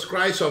Lord Jesus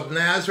Christ of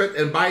Nazareth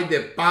and by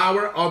the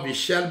power of his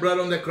shed blood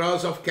on the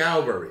cross of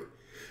Calvary,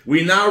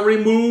 we now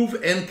remove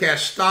and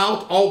cast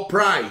out all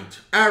pride,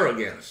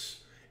 arrogance,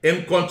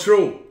 and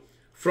control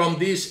from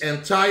this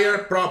entire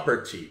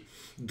property.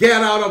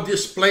 Get out of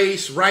this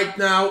place right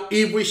now,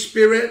 evil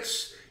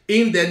spirits,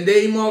 in the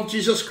name of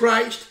Jesus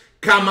Christ.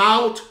 come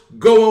out,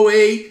 go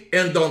away,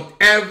 and don't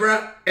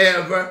ever,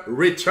 ever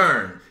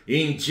return.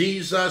 In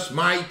Jesus'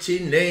 mighty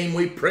name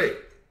we pray.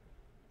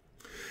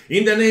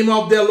 In the name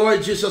of the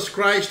Lord Jesus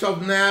Christ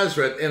of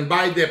Nazareth, and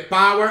by the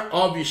power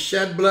of his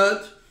shed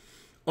blood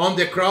on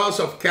the cross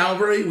of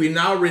Calvary, we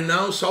now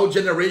renounce all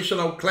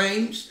generational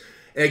claims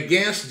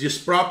against this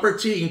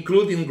property,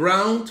 including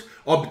ground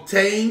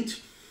obtained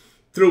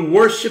through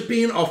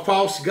worshiping of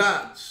false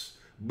gods,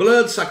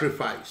 blood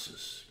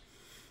sacrifices,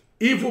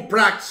 evil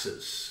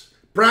practices,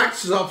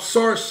 practices of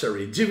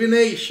sorcery,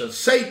 divination,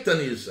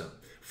 Satanism,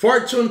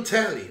 fortune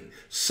telling,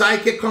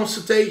 psychic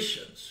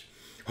consultations,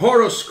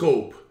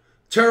 horoscope,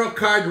 tarot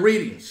card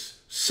readings,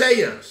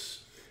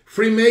 seance,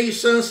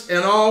 Freemasons,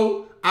 and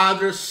all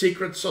other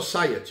secret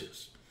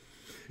societies.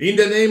 In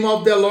the name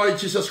of the Lord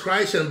Jesus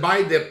Christ, and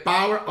by the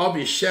power of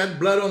his shed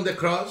blood on the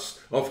cross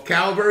of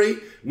Calvary,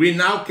 we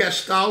now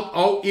cast out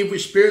all evil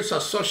spirits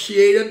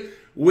associated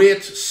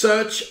with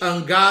such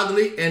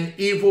ungodly and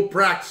evil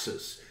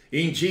practices.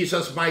 In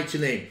Jesus' mighty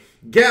name.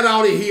 Get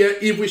out of here,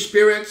 evil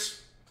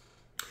spirits.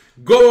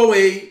 Go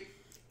away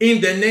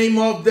in the name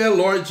of the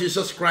Lord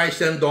Jesus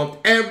Christ, and don't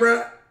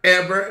ever,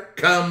 ever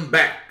come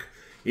back.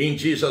 In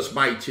Jesus'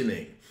 mighty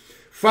name.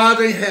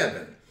 Father in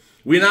heaven,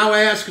 we now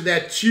ask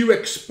that you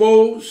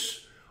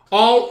expose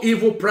all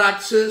evil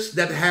practices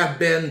that have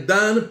been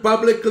done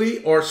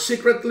publicly or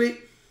secretly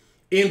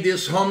in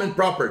this home and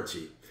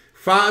property.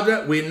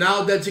 Father, we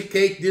now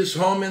dedicate this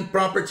home and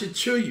property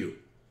to you.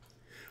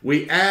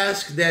 We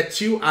ask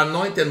that you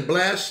anoint and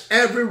bless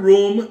every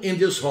room in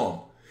this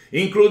home,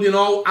 including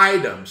all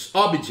items,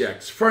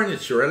 objects,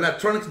 furniture,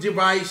 electronic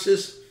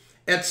devices,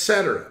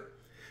 etc.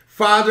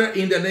 Father,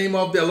 in the name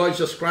of the Lord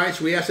Jesus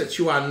Christ, we ask that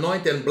you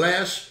anoint and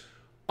bless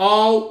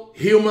all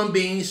human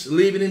beings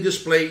living in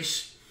this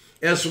place,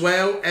 as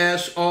well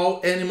as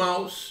all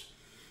animals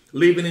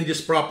living in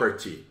this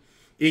property.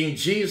 In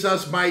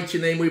Jesus' mighty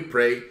name we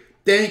pray.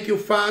 Thank you,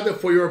 Father,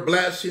 for your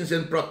blessings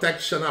and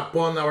protection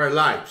upon our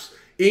lives.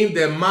 In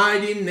the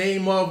mighty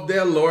name of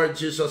the Lord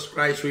Jesus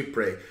Christ we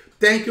pray.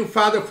 Thank you,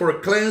 Father, for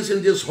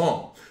cleansing this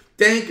home.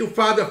 Thank you,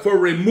 Father, for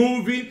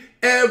removing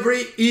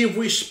every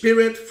evil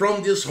spirit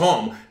from this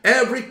home,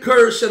 every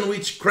curse and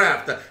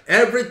witchcraft,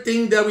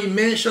 everything that we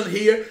mentioned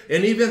here,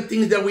 and even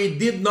things that we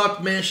did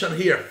not mention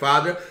here,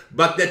 Father,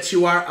 but that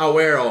you are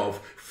aware of.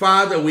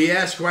 Father, we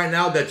ask right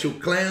now that you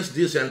cleanse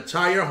this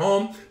entire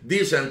home,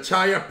 this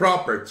entire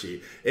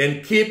property,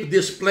 and keep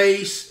this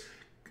place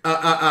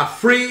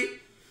free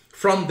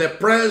from the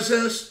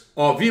presence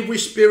of evil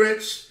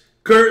spirits,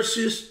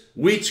 curses,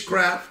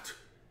 witchcraft,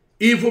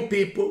 evil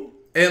people,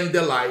 and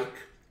the like.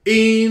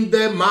 In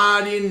the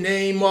mighty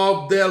name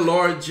of the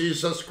Lord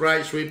Jesus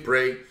Christ we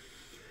pray.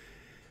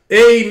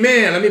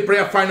 Amen. Let me pray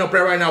a final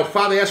prayer right now.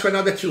 Father, I ask right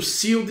now that you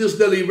seal this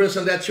deliverance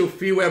and that you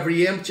fill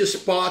every empty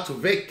spot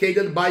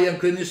vacated by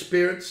unclean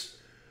spirits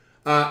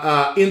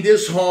in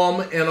this home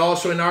and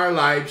also in our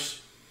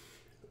lives.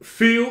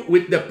 Fill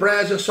with the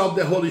presence of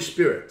the Holy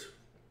Spirit.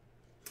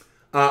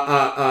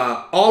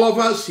 All of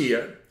us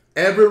here,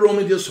 every room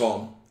in this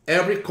home,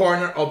 every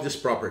corner of this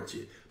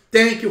property.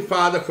 Thank you,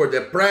 Father, for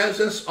the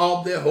presence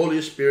of the Holy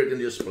Spirit in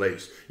this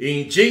place.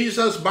 In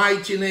Jesus'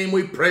 mighty name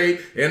we pray.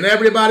 And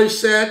everybody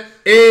said,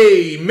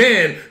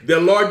 amen.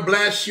 The Lord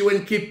bless you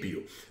and keep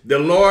you. The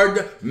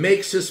Lord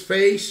makes his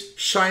face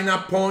shine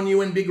upon you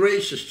and be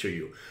gracious to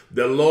you.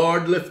 The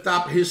Lord lift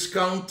up his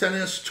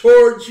countenance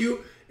towards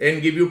you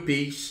and give you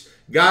peace.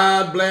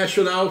 God bless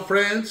you now,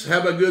 friends.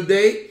 Have a good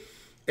day.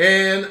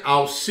 And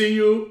I'll see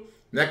you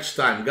next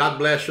time. God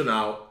bless you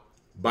now.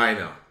 Bye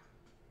now.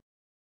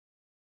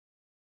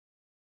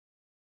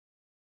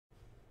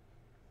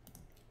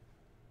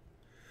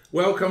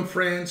 Welcome,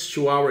 friends,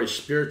 to our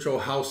spiritual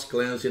house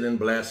cleansing and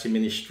blessing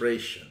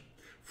ministration.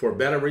 For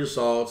better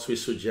results, we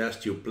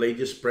suggest you play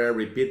this prayer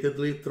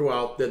repeatedly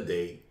throughout the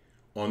day,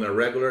 on a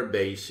regular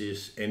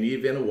basis, and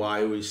even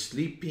while you're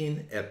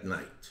sleeping at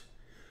night.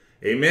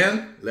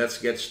 Amen? Let's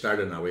get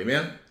started now.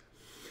 Amen?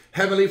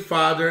 Heavenly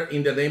Father,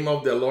 in the name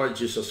of the Lord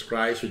Jesus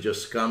Christ, we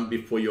just come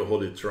before your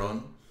holy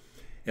throne,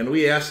 and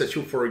we ask that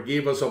you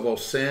forgive us of all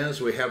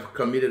sins we have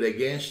committed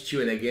against you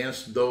and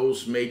against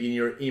those made in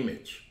your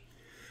image.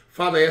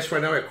 Father, I ask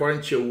right now,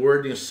 according to your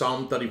word in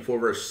Psalm 34,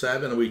 verse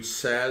 7, which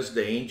says,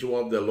 the angel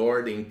of the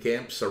Lord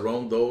encamps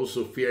around those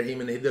who fear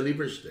him and he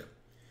delivers them.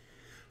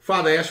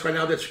 Father, I ask right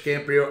now that you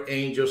camp your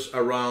angels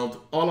around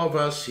all of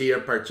us here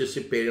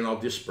participating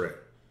of this prayer,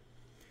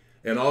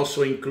 and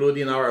also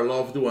including our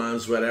loved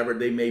ones wherever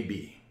they may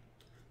be.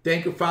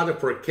 Thank you, Father,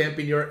 for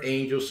camping your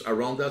angels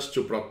around us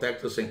to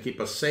protect us and keep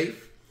us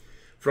safe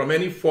from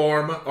any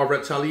form of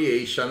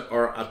retaliation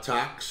or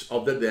attacks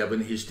of the devil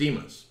and his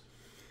demons.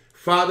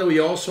 Father, we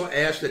also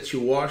ask that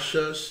you wash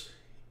us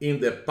in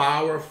the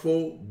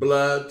powerful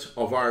blood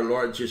of our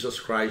Lord Jesus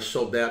Christ,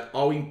 so that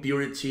all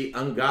impurity,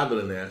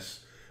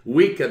 ungodliness,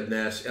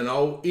 wickedness, and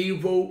all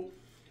evil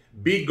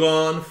be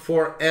gone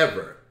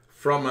forever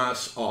from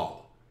us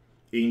all.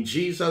 In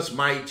Jesus'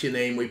 mighty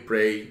name we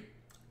pray.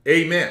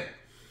 Amen.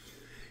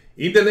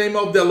 In the name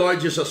of the Lord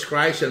Jesus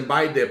Christ, and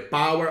by the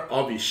power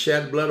of his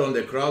shed blood on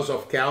the cross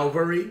of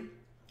Calvary,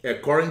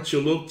 according to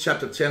Luke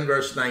chapter 10,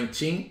 verse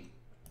 19,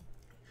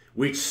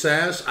 which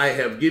says, I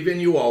have given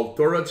you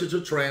authority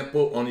to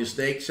trample on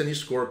snakes and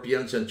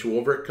scorpions and to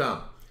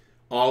overcome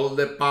all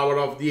the power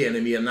of the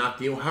enemy, and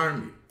nothing will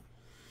harm you.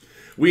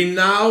 We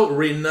now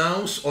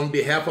renounce on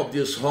behalf of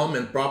this home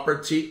and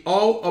property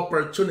all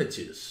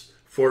opportunities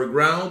for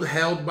ground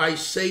held by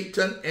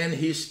Satan and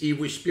his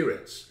evil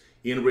spirits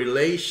in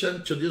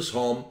relation to this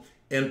home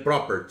and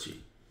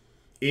property,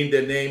 in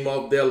the name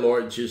of the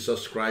Lord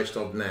Jesus Christ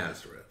of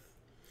Nazareth.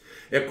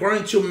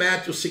 According to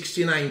Matthew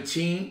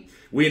 16:19,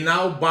 we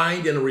now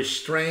bind and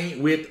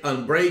restrain with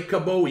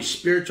unbreakable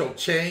spiritual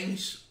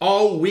chains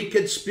all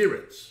wicked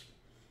spirits,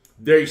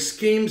 their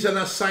schemes and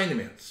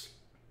assignments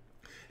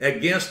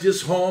against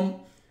this home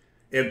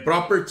and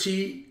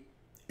property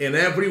and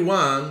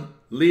everyone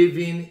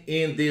living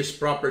in this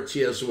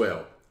property as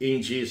well,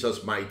 in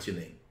Jesus' mighty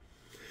name.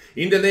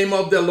 In the name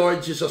of the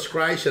Lord Jesus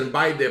Christ and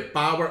by the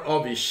power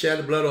of his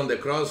shed blood on the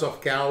cross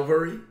of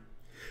Calvary,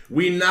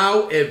 we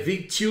now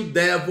evict you,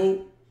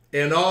 devil,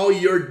 and all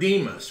your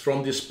demons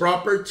from this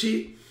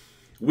property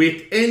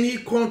with any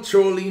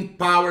controlling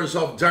powers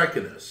of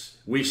darkness.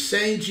 We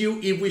send you,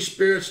 evil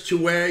spirits, to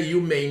where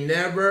you may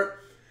never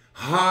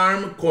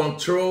harm,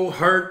 control,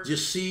 hurt,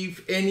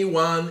 deceive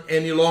anyone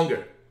any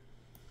longer.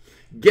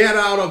 Get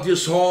out of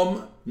this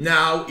home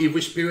now,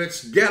 evil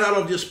spirits. Get out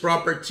of this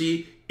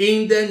property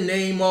in the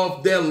name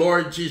of the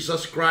Lord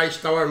Jesus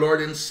Christ, our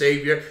Lord and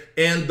Savior,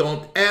 and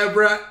don't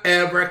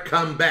ever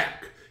come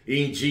back,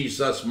 in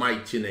Jesus'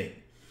 mighty name.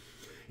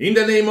 In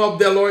the name of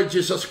the Lord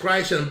Jesus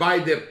Christ and by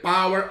the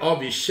power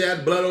of his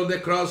shed blood on the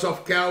cross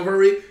of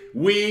Calvary,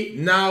 we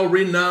now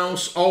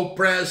renounce all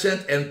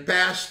present and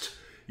past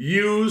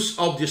use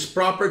of this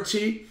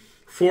property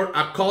for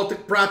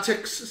occultic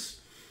practices,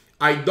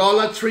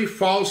 idolatry,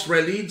 false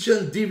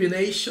religion,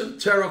 divination,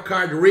 tarot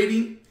card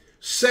reading,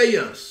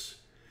 seance,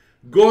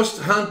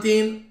 ghost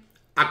hunting,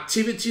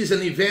 activities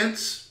and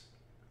events,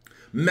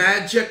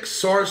 magic,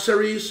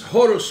 sorceries,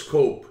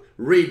 horoscope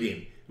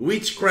reading,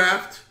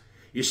 witchcraft,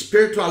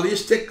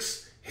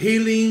 spiritualistics,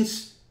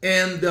 healings,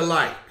 and the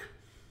like.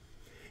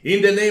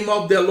 In the name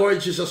of the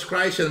Lord Jesus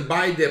Christ and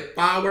by the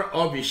power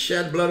of his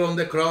shed blood on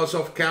the cross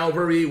of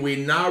Calvary, we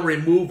now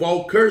remove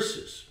all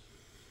curses,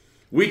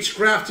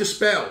 witchcraft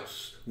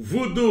spells,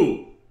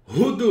 voodoo,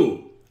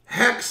 hoodoo,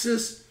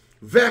 hexes,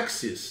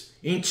 vexes,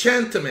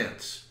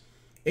 enchantments,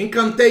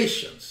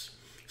 incantations,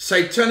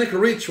 satanic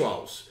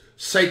rituals,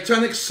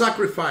 satanic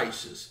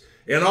sacrifices,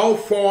 and all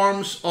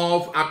forms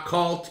of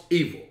occult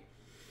evil.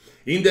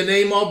 In the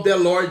name of the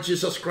Lord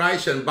Jesus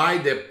Christ and by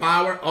the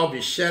power of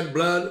his shed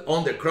blood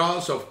on the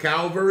cross of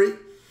Calvary,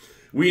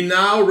 we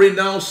now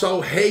renounce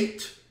all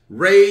hate,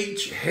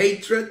 rage,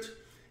 hatred,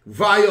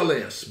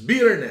 violence,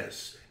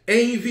 bitterness,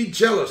 envy,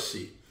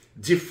 jealousy,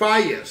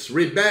 defiance,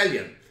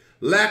 rebellion,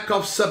 lack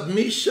of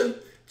submission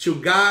to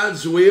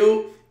God's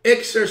will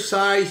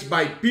exercised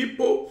by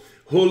people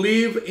who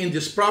live in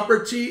this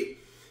property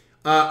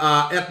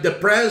at the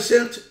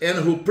present and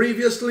who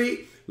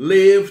previously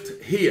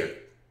lived here.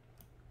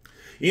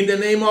 In the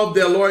name of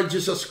the Lord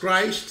Jesus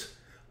Christ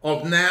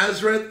of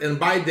Nazareth and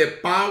by the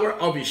power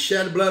of his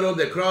shed blood on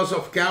the cross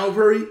of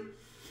Calvary,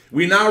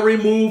 we now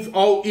remove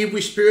all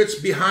evil spirits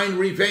behind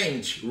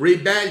revenge,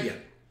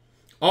 rebellion,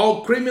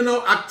 all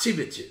criminal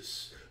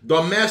activities,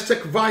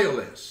 domestic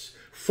violence,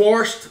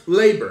 forced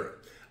labor,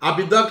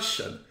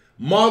 abduction,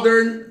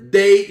 modern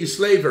day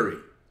slavery,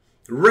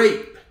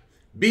 rape,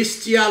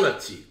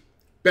 bestiality,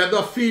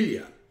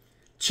 pedophilia,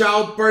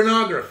 child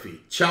pornography,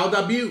 child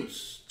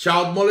abuse,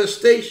 child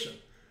molestation,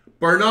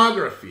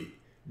 pornography,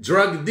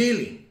 drug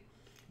dealing,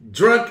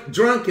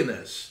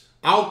 drunkenness,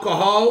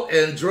 alcohol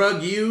and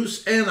drug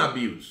use and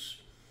abuse,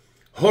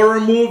 horror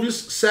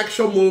movies,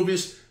 sexual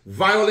movies,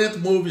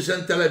 violent movies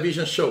and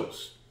television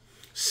shows,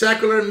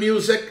 secular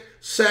music,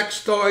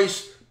 sex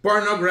toys,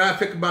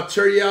 pornographic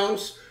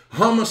materials,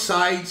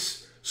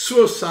 homicides,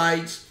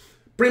 suicides,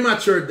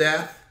 premature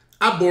death,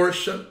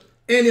 abortion,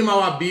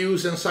 animal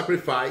abuse and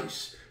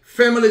sacrifice,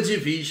 family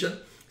division,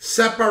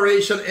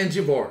 separation and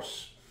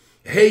divorce,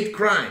 hate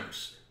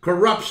crimes,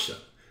 corruption,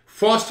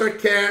 foster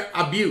care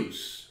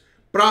abuse,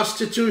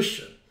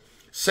 prostitution,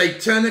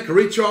 satanic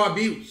ritual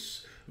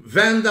abuse,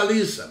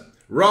 vandalism,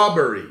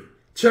 robbery,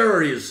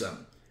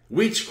 terrorism,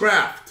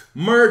 witchcraft,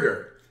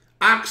 murder,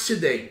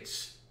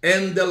 accidents,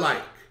 and the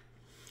like,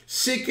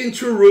 seeking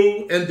to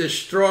rule and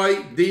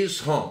destroy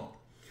this home.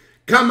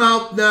 Come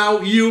out now,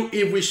 you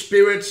evil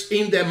spirits,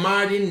 in the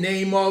mighty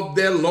name of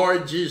the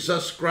Lord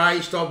Jesus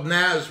Christ of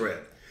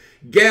Nazareth.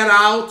 Get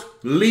out,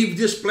 leave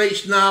this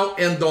place now,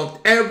 and don't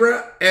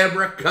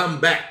ever come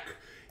back.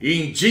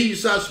 In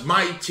Jesus'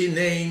 mighty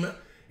name,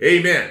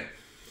 amen.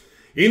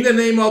 In the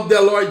name of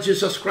the Lord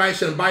Jesus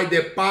Christ and by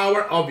the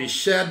power of his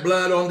shed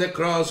blood on the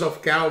cross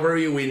of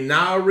Calvary, we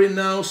now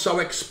renounce all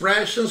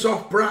expressions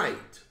of pride,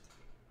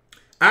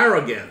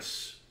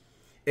 arrogance,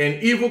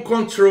 and evil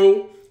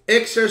control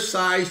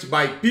exercised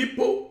by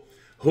people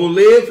who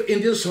live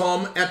in this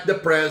home at the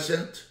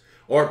present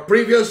or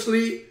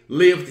previously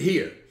lived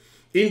here.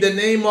 In the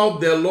name of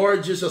the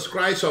Lord Jesus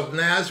Christ of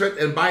Nazareth,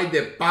 and by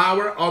the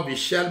power of his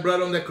shed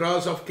blood on the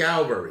cross of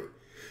Calvary,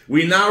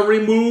 we now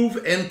remove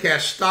and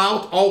cast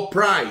out all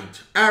pride,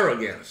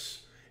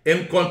 arrogance,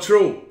 and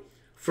control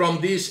from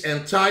this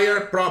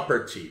entire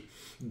property.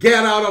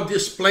 Get out of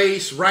this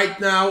place right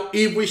now,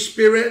 evil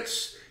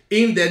spirits,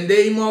 in the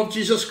name of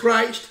Jesus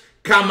Christ.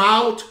 Come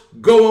out,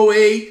 go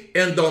away,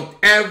 and don't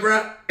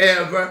ever,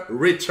 ever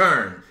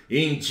return.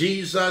 In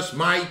Jesus'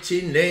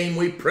 mighty name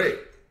we pray.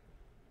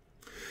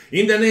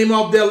 In the name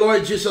of the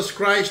Lord Jesus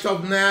Christ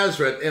of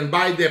Nazareth, and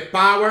by the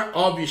power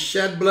of his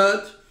shed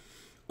blood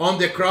on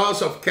the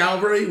cross of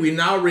Calvary, we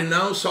now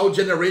renounce all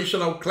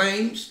generational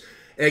claims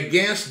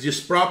against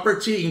this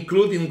property,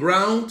 including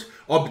ground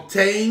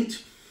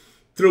obtained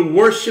through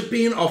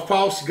worshiping of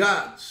false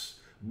gods,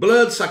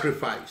 blood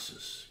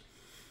sacrifices,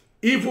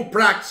 evil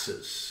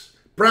practices,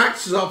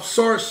 practices of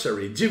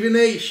sorcery,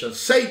 divination,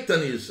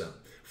 Satanism,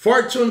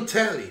 fortune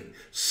telling,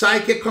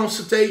 psychic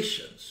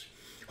consultations,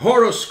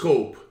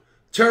 horoscope,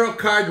 tarot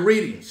card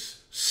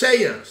readings,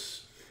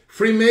 seance,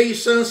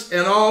 Freemasons,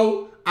 and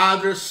all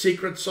other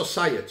secret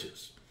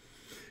societies.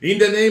 In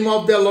the name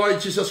of the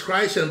Lord Jesus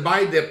Christ, and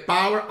by the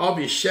power of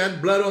his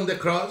shed blood on the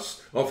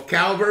cross of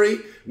Calvary,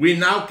 we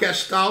now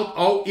cast out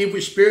all evil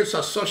spirits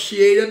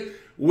associated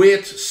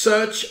with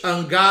such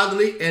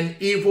ungodly and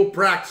evil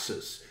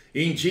practices.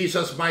 In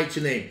Jesus'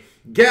 mighty name.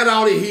 Get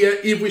out of here,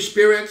 evil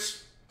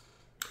spirits.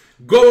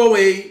 Go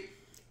away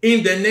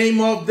in the name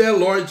of the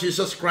Lord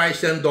Jesus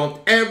Christ, and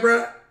don't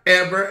ever,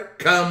 ever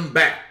come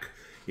back.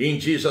 In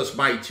Jesus'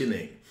 mighty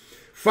name.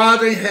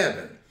 Father in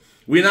heaven,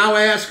 we now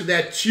ask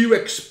that you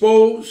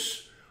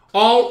expose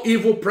all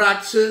evil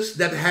practices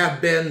that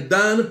have been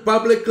done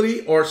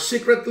publicly or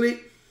secretly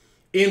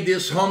in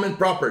this home and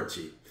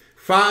property.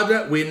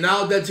 Father, we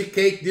now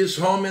dedicate this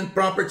home and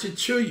property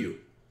to you.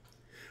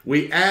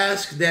 We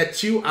ask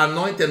that you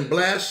anoint and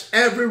bless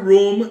every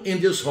room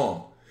in this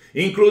home,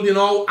 including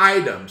all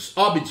items,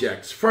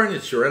 objects,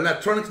 furniture,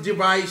 electronic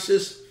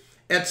devices,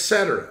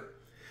 etc.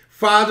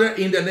 Father,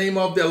 in the name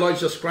of the Lord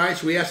Jesus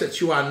Christ, we ask that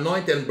you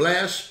anoint and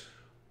bless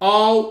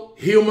all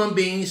human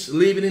beings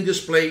living in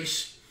this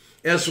place,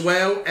 as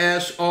well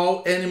as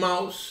all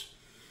animals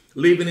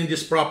living in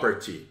this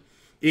property.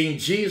 In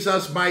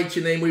Jesus'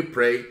 mighty name we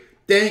pray.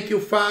 Thank you,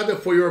 Father,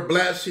 for your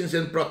blessings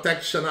and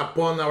protection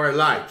upon our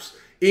lives.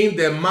 In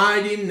the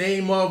mighty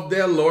name of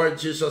the Lord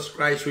Jesus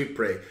Christ we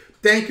pray.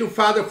 Thank you,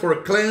 Father,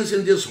 for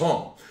cleansing this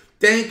home.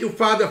 Thank you,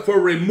 Father, for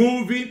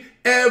removing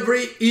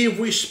every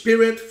evil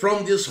spirit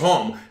from this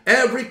home,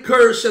 every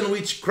curse and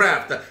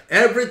witchcraft,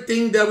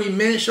 everything that we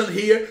mentioned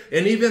here,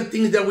 and even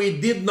things that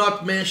we did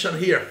not mention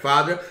here,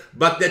 Father,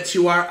 but that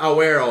you are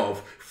aware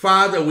of.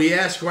 Father, we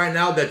ask right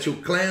now that you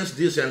cleanse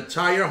this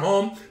entire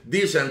home,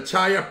 this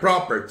entire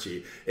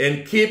property,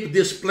 and keep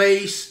this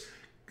place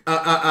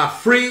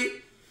free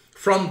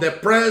from the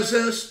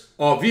presence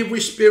of evil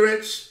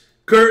spirits,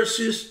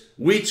 curses,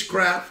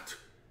 witchcraft,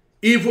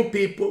 evil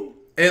people,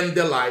 and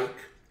the like.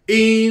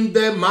 In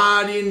the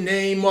mighty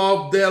name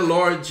of the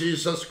Lord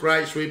Jesus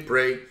Christ we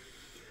pray.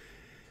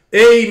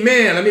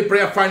 Amen. Let me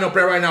pray a final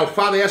prayer right now.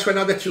 Father, I ask right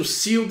now that you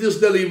seal this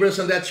deliverance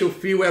and that you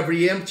fill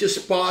every empty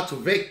spot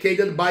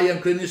vacated by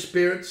unclean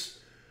spirits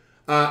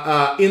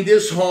in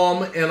this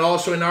home and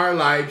also in our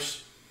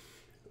lives.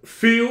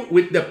 Fill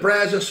with the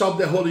presence of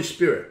the Holy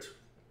Spirit.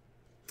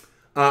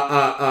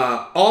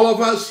 All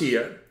of us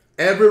here,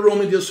 every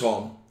room in this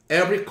home,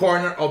 every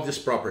corner of this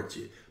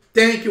property.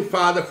 Thank you,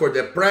 Father, for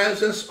the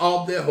presence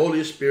of the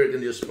Holy Spirit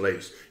in this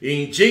place.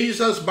 In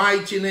Jesus'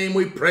 mighty name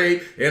we pray.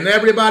 And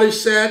everybody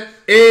said,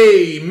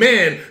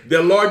 Amen.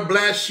 The Lord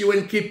bless you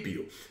and keep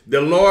you.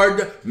 The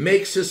Lord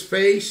makes his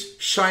face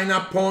shine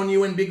upon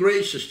you and be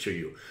gracious to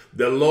you.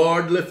 The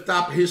Lord lift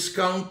up his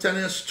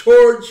countenance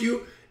towards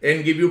you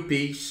and give you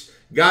peace.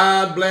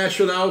 God bless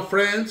you now,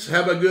 friends.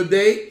 Have a good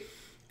day.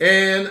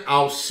 And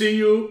I'll see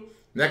you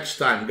next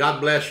time. God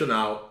bless you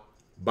now.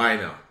 Bye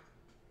now.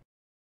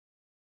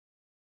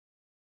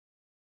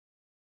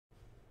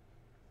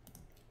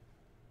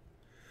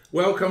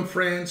 Welcome,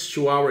 friends,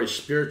 to our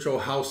spiritual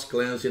house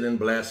cleansing and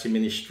blessing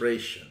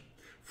ministration.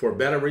 For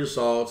better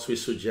results, we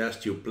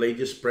suggest you play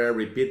this prayer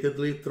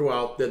repeatedly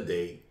throughout the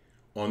day,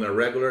 on a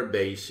regular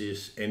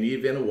basis, and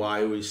even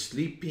while you're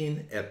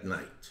sleeping at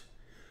night.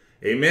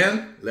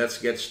 Amen? Let's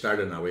get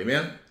started now.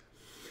 Amen?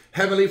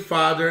 Heavenly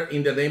Father,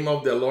 in the name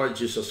of the Lord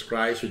Jesus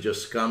Christ, we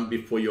just come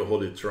before your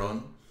holy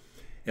throne,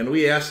 and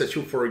we ask that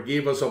you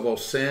forgive us of all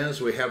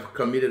sins we have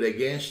committed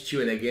against you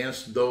and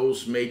against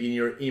those made in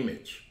your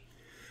image.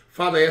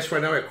 Father, I ask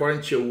right now,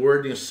 according to your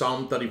word in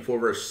Psalm 34,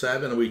 verse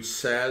 7, which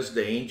says,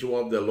 the angel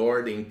of the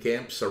Lord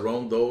encamps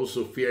around those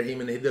who fear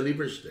him and he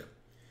delivers them.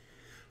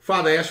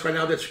 Father, I ask right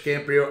now that you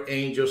camp your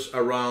angels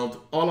around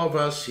all of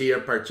us here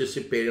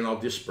participating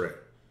of this prayer,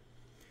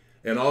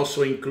 and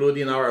also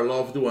including our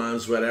loved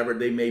ones wherever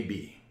they may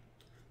be.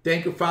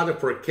 Thank you, Father,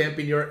 for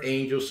camping your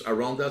angels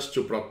around us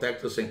to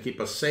protect us and keep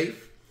us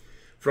safe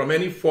from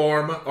any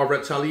form of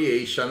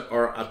retaliation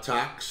or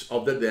attacks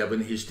of the devil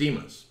and his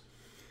demons.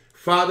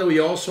 Father, we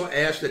also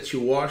ask that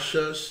you wash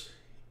us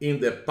in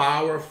the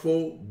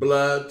powerful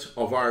blood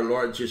of our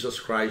Lord Jesus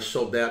Christ,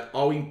 so that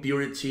all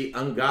impurity,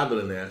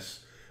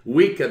 ungodliness,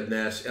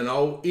 wickedness, and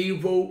all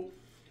evil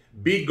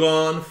be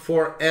gone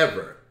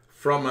forever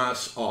from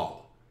us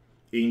all.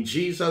 In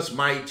Jesus'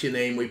 mighty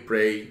name we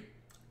pray.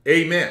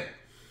 Amen.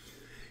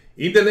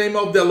 In the name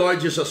of the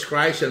Lord Jesus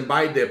Christ, and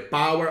by the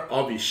power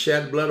of his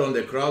shed blood on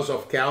the cross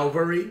of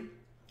Calvary,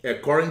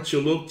 according to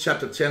Luke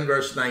chapter 10,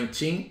 verse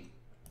 19,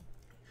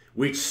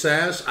 which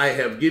says, I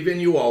have given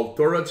you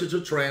authority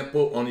to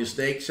trample on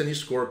snakes and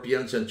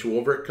scorpions and to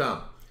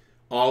overcome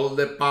all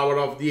the power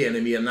of the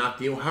enemy, and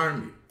nothing will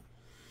harm you.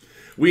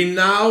 We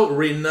now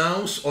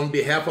renounce on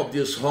behalf of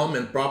this home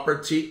and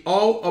property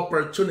all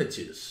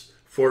opportunities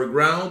for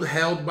ground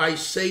held by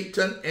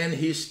Satan and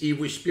his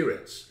evil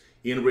spirits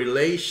in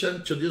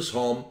relation to this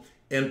home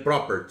and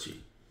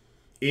property,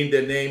 in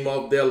the name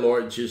of the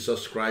Lord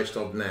Jesus Christ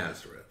of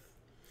Nazareth.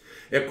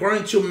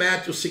 According to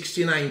Matthew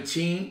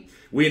 16:19,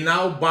 we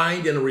now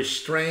bind and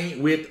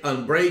restrain with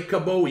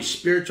unbreakable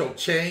spiritual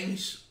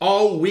chains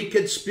all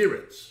wicked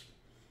spirits,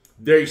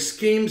 their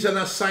schemes and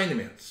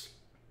assignments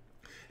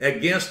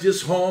against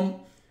this home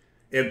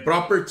and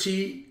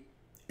property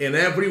and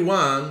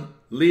everyone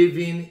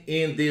living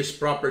in this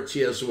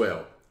property as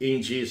well,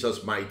 in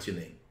Jesus' mighty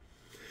name.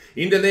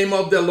 In the name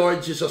of the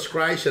Lord Jesus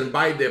Christ, and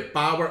by the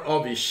power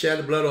of his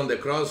shed blood on the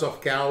cross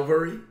of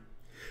Calvary,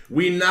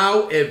 we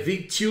now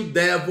evict you,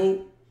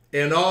 devil,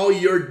 and all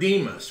your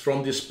demons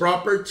from this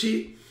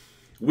property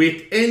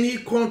with any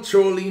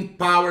controlling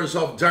powers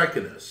of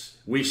darkness.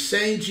 We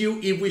send you,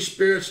 evil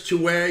spirits, to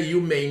where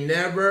you may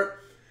never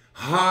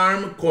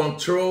harm,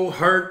 control,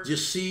 hurt,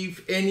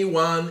 deceive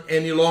anyone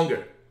any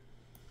longer.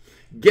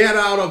 Get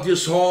out of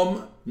this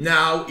home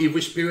now,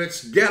 evil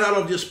spirits. Get out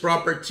of this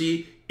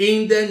property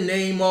in the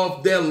name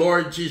of the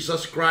Lord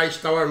Jesus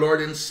Christ, our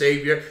Lord and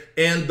Savior,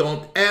 and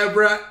don't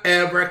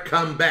ever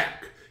come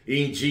back,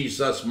 in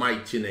Jesus'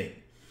 mighty name.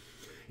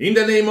 In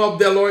the name of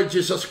the Lord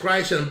Jesus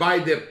Christ, and by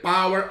the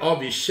power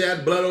of his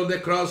shed blood on the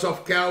cross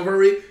of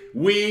Calvary,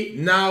 we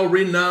now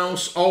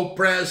renounce all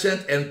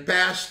present and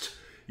past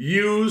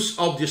use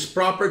of this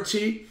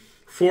property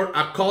for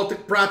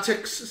occultic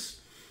practices,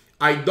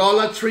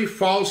 idolatry,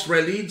 false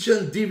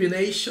religion,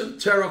 divination,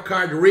 tarot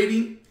card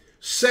reading,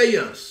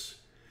 seance,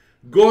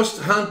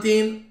 ghost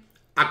hunting,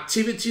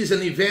 activities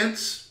and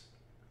events,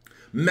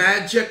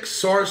 magic,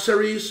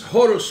 sorceries,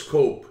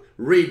 horoscope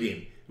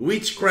reading,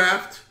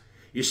 witchcraft,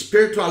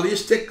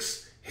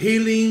 spiritualistics,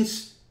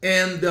 healings,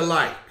 and the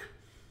like.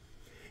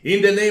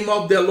 In the name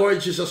of the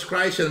Lord Jesus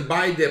Christ, and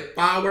by the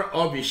power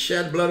of his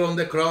shed blood on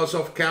the cross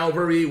of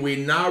Calvary, we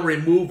now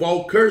remove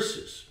all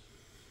curses,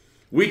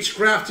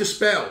 witchcraft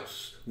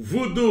spells,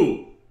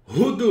 voodoo,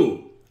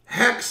 hoodoo,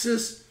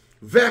 hexes,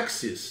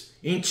 vexes,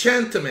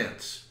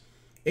 enchantments,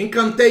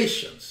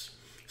 incantations,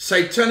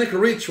 satanic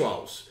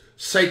rituals,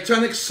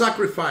 satanic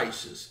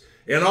sacrifices,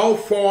 and all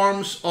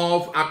forms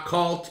of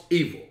occult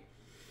evil.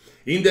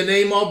 In the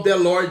name of the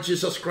Lord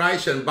Jesus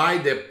Christ, and by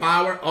the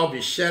power of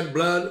his shed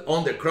blood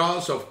on the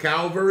cross of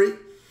Calvary,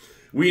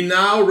 we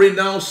now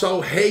renounce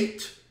all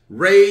hate,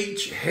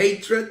 rage,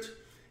 hatred,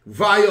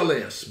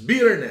 violence,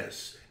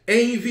 bitterness,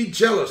 envy,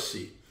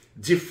 jealousy,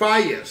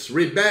 defiance,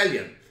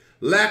 rebellion,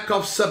 lack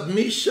of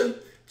submission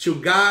to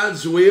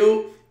God's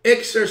will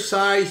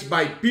exercised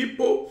by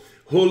people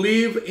who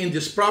live in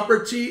this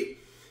property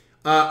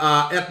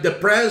at the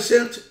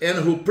present and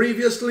who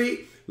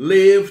previously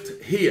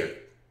lived here.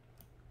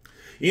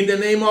 In the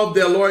name of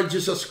the Lord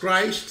Jesus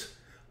Christ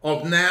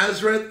of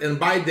Nazareth, and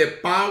by the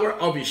power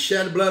of his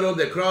shed blood on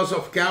the cross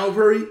of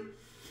Calvary,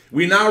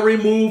 we now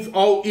remove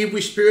all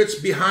evil spirits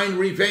behind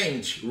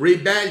revenge,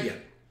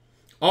 rebellion,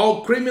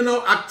 all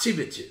criminal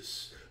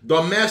activities,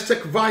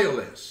 domestic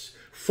violence,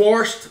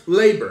 forced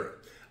labor,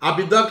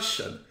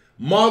 abduction,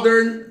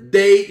 modern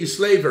day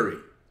slavery,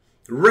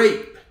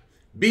 rape,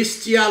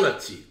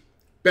 bestiality,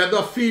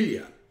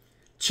 pedophilia,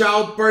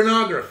 child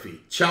pornography,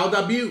 child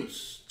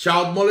abuse,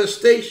 child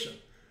molestation,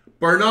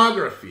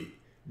 pornography,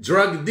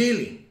 drug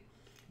dealing,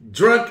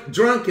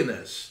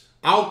 drunkenness,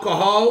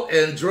 alcohol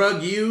and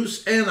drug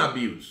use and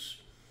abuse,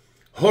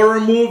 horror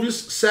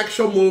movies,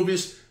 sexual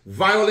movies,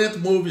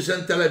 violent movies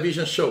and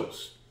television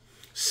shows,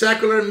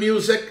 secular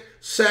music,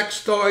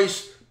 sex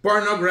toys,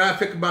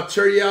 pornographic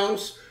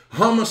materials,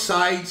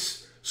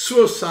 homicides,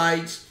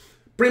 suicides,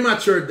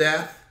 premature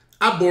death,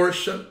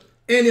 abortion,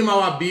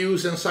 animal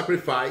abuse and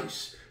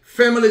sacrifice,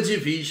 family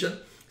division,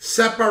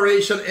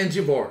 separation and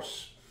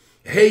divorce,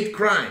 hate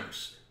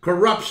crimes,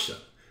 corruption,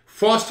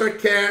 foster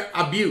care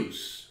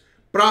abuse,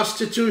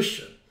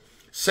 prostitution,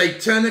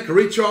 satanic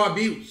ritual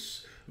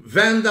abuse,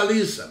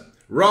 vandalism,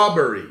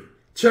 robbery,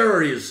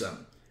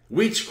 terrorism,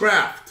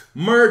 witchcraft,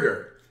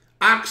 murder,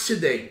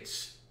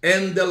 accidents,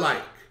 and the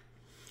like,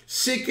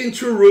 seeking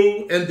to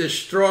rule and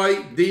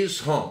destroy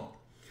this home.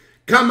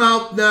 Come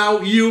out now,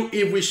 you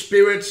evil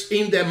spirits,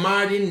 in the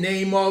mighty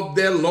name of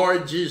the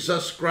Lord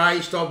Jesus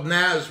Christ of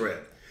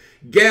Nazareth.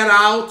 Get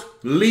out,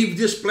 leave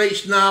this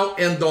place now,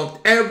 and don't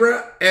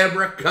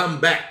ever come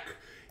back.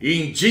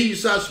 In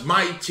Jesus'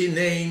 mighty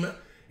name,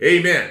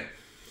 amen.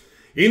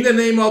 In the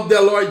name of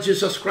the Lord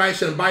Jesus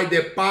Christ and by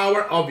the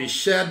power of his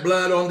shed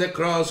blood on the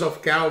cross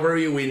of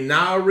Calvary, we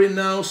now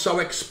renounce all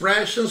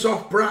expressions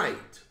of pride,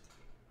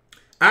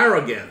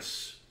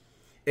 arrogance,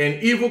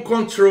 and evil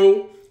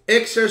control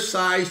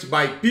exercised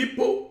by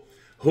people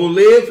who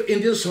live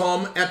in this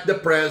home at the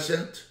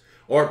present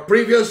or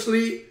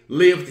previously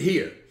lived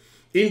here.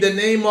 In the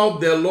name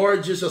of the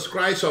Lord Jesus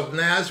Christ of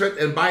Nazareth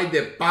and by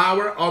the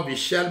power of his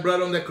shed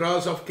blood on the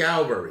cross of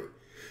Calvary,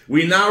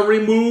 we now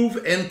remove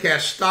and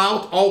cast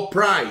out all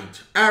pride,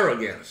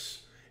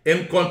 arrogance,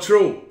 and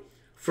control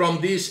from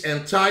this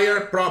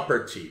entire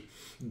property.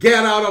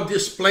 Get out of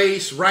this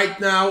place right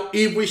now,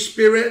 evil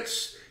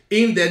spirits,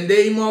 in the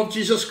name of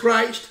Jesus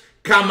Christ.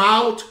 Come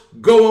out,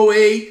 go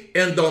away,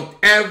 and don't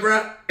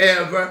ever,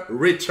 ever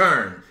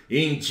return.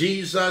 In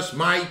Jesus'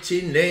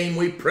 mighty name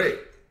we pray.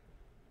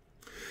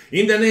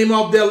 In the name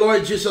of the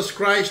Lord Jesus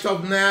Christ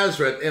of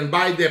Nazareth and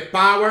by the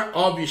power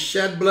of his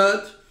shed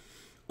blood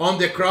on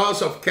the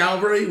cross of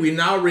Calvary, we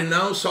now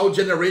renounce all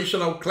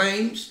generational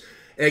claims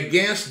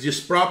against this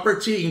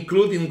property,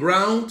 including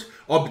ground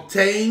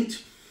obtained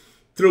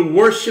through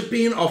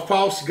worshiping of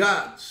false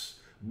gods,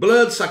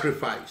 blood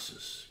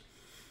sacrifices,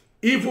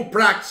 evil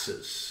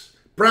practices,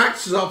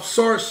 practices of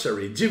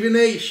sorcery,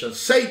 divination,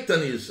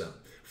 Satanism,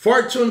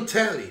 fortune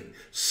telling,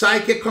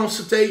 psychic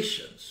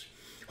consultations,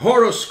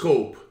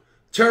 horoscope,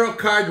 tarot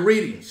card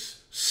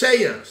readings,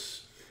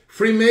 seance,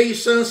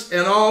 Freemasons,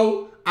 and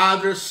all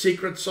other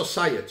secret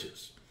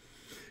societies.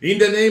 In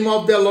the name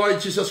of the Lord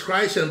Jesus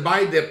Christ and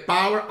by the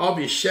power of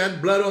his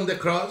shed blood on the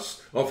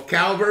cross of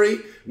Calvary,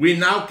 we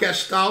now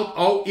cast out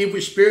all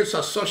evil spirits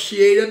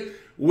associated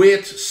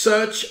with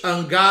such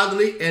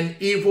ungodly and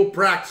evil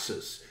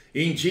practices.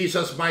 In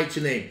Jesus'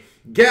 mighty name.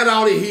 Get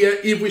out of here,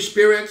 evil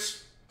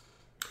spirits.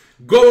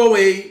 Go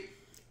away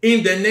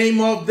in the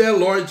name of the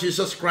Lord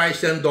Jesus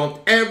Christ and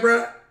don't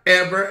ever,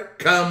 ever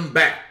come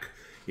back.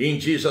 In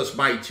Jesus'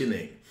 mighty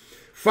name.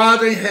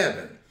 Father in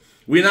heaven,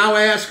 we now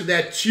ask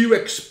that you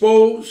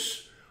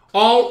expose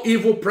all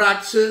evil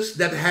practices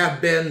that have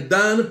been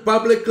done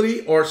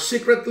publicly or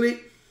secretly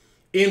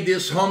in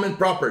this home and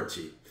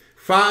property.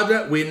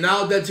 Father, we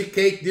now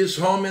dedicate this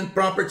home and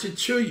property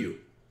to you.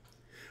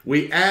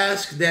 We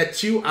ask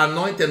that you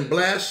anoint and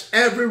bless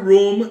every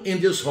room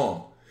in this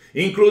home,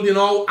 including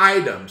all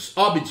items,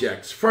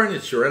 objects,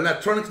 furniture,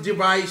 electronic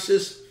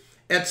devices,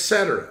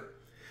 etc.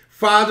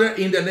 Father,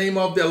 in the name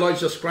of the Lord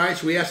Jesus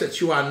Christ, we ask that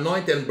you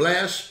anoint and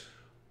bless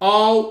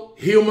all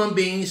human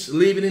beings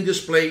living in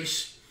this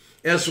place,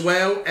 as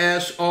well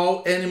as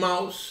all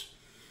animals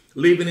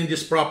living in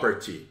this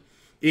property.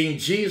 In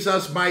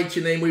Jesus'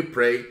 mighty name we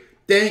pray.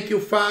 Thank you,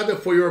 Father,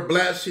 for your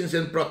blessings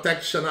and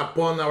protection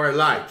upon our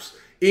lives.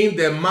 In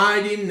the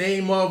mighty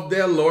name of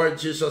the Lord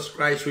Jesus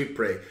Christ we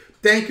pray.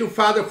 Thank you,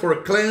 Father, for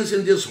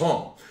cleansing this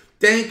home.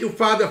 Thank you,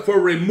 Father, for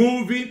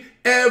removing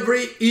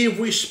every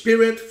evil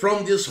spirit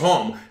from this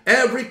home,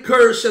 every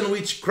curse and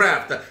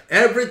witchcraft,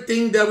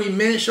 everything that we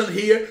mentioned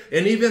here,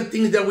 and even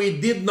things that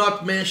we did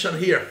not mention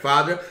here,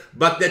 Father,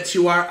 but that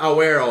you are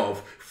aware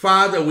of.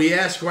 Father, we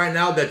ask right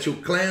now that you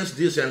cleanse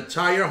this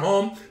entire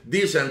home,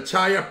 this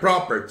entire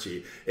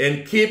property,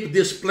 and keep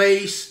this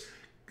place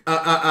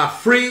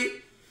free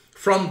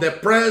from the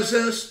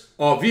presence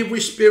of evil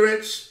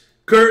spirits,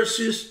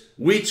 curses,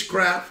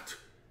 witchcraft,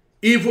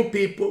 evil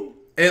people,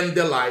 and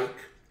the like.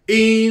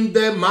 In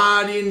the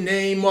mighty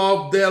name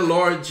of the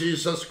Lord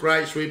Jesus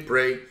Christ we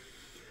pray.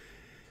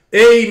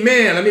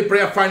 Amen. Let me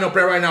pray a final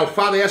prayer right now.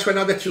 Father, I ask right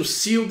now that you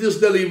seal this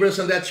deliverance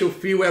and that you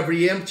fill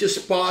every empty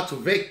spot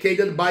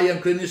vacated by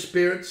unclean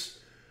spirits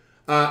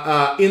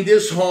in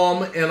this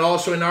home and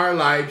also in our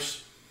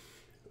lives.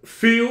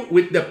 Fill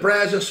with the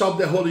presence of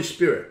the Holy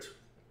Spirit.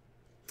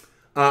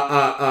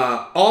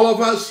 All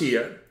of us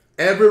here,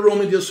 every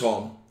room in this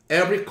home,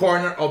 every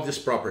corner of this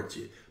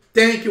property.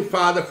 Thank you,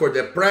 Father, for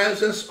the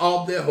presence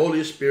of the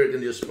Holy Spirit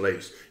in this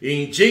place.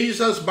 In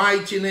Jesus'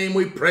 mighty name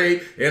we pray.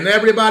 And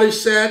everybody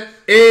said,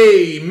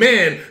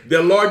 Amen.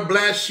 The Lord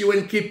bless you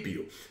and keep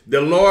you.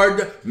 The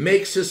Lord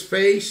makes his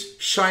face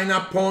shine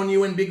upon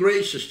you and be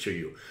gracious to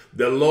you.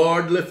 The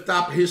Lord lift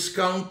up his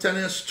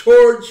countenance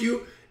towards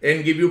you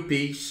and give you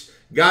peace.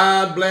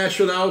 God bless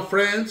you now,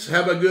 friends.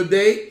 Have a good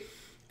day.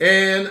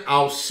 And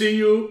I'll see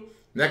you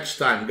next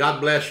time. God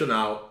bless you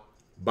now.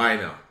 Bye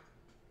now.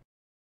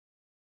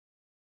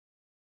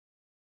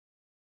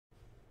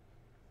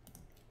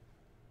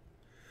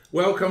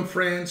 Welcome,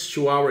 friends,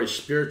 to our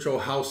spiritual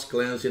house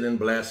cleansing and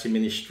blessing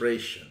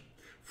ministration.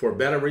 For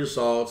better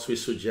results, we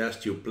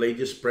suggest you play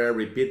this prayer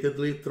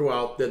repeatedly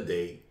throughout the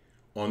day,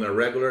 on a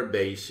regular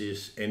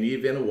basis, and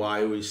even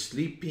while you're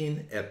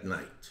sleeping at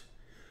night.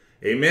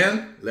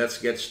 Amen? Let's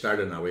get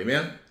started now.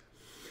 Amen?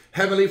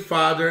 Heavenly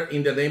Father,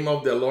 in the name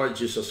of the Lord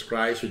Jesus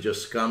Christ, we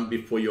just come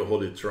before your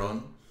holy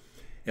throne,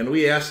 and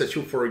we ask that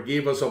you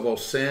forgive us of all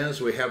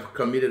sins we have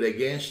committed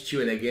against you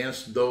and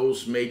against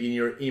those made in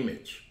your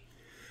image.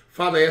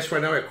 Father, I ask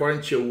right now,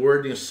 according to your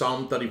word in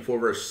Psalm 34,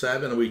 verse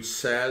 7, which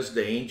says,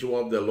 the angel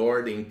of the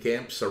Lord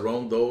encamps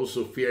around those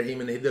who fear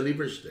him and he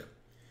delivers them.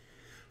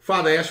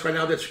 Father, I ask right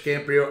now that you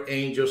camp your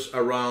angels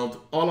around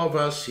all of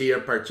us here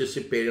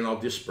participating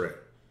of this prayer,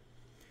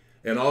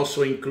 and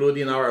also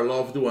including our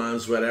loved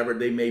ones wherever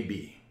they may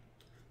be.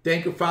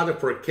 Thank you, Father,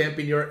 for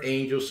camping your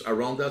angels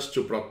around us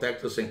to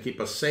protect us and keep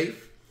us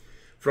safe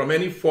from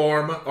any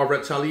form of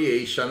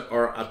retaliation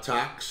or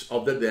attacks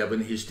of the devil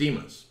and his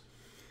demons.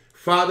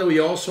 Father, we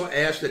also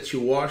ask that you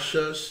wash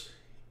us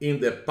in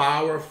the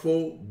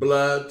powerful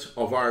blood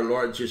of our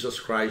Lord Jesus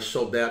Christ,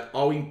 so that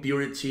all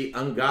impurity,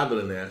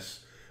 ungodliness,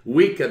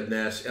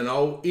 wickedness, and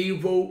all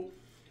evil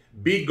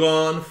be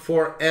gone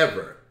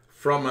forever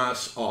from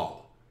us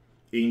all.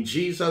 In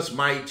Jesus'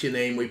 mighty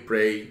name we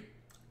pray.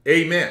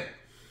 Amen.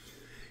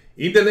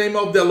 In the name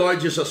of the Lord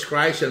Jesus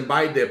Christ, and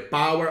by the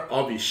power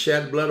of his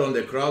shed blood on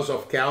the cross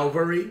of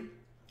Calvary,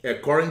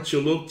 according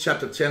to Luke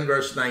chapter 10,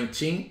 verse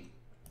 19,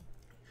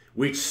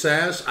 which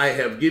says, I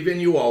have given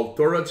you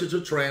authority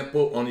to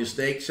trample on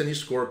snakes and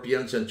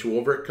scorpions and to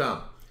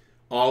overcome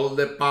all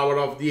the power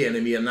of the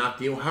enemy, and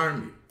nothing will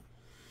harm you.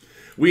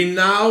 We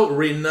now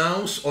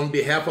renounce on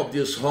behalf of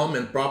this home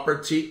and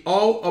property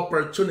all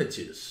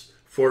opportunities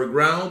for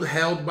ground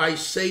held by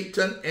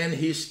Satan and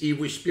his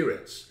evil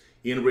spirits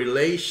in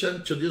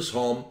relation to this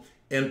home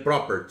and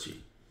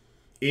property,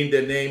 in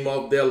the name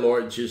of the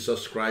Lord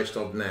Jesus Christ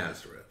of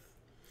Nazareth.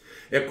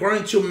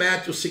 According to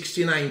Matthew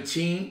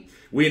 16:19,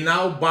 we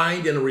now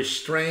bind and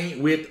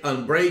restrain with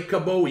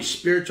unbreakable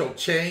spiritual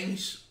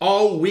chains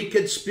all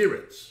wicked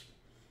spirits,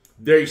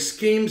 their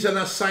schemes and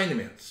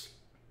assignments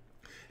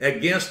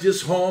against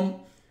this home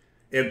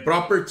and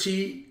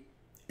property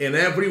and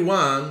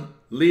everyone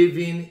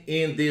living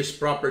in this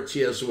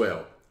property as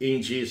well,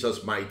 in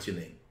Jesus' mighty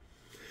name.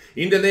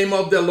 In the name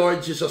of the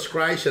Lord Jesus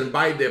Christ, and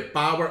by the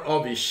power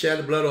of his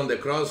shed blood on the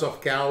cross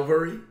of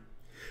Calvary,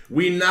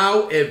 we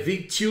now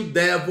evict you,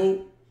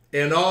 devil,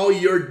 and all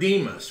your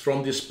demons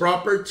from this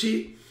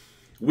property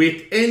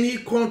with any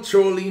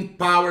controlling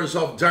powers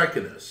of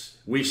darkness.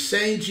 We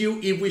send you,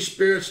 evil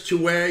spirits, to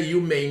where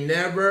you may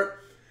never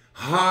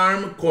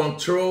harm,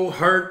 control,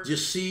 hurt,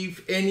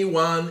 deceive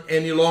anyone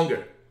any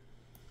longer.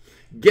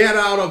 Get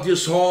out of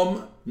this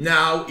home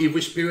now,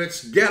 evil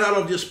spirits. Get out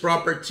of this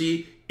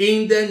property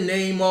in the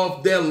name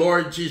of the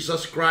Lord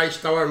Jesus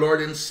Christ, our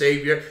Lord and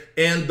Savior,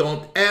 and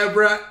don't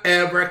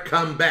ever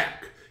come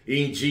back,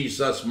 in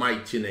Jesus'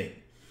 mighty name.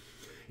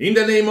 In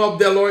the name of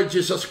the Lord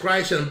Jesus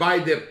Christ, and by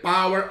the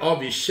power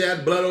of his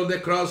shed blood on the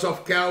cross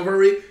of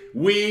Calvary,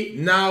 we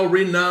now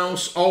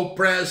renounce all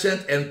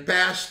present and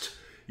past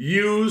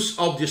use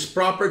of this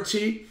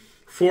property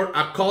for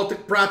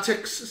occultic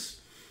practices,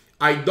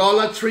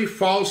 idolatry,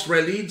 false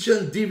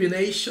religion,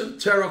 divination,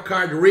 tarot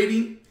card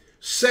reading,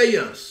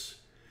 seance,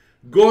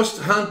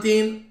 ghost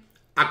hunting,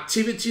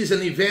 activities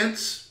and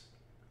events,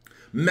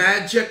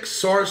 magic,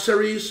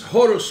 sorceries,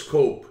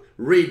 horoscope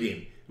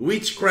reading,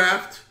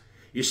 witchcraft,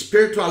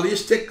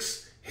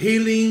 spiritualistics,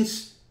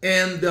 healings,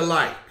 and the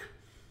like.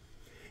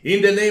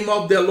 In the name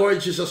of the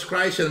Lord Jesus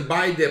Christ, and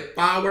by the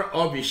power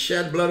of his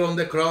shed blood on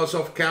the cross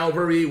of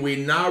Calvary, we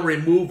now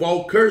remove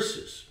all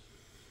curses,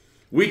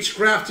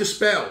 witchcraft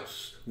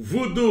spells,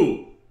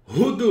 voodoo,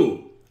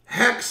 hoodoo,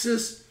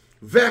 hexes,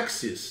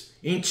 vexes,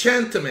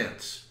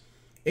 enchantments,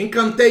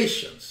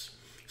 incantations,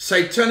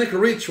 satanic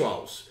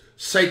rituals,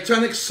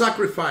 satanic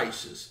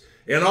sacrifices,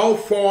 and all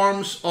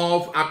forms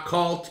of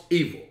occult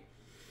evil.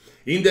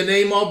 In the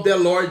name of the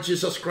Lord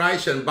Jesus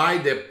Christ, and by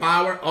the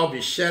power of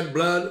his shed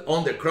blood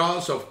on the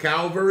cross of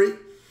Calvary,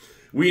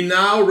 we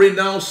now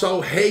renounce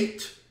all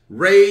hate,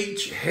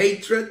 rage,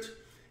 hatred,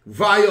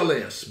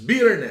 violence,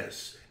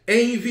 bitterness,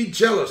 envy,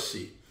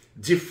 jealousy,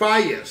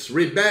 defiance,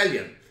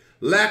 rebellion,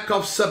 lack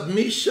of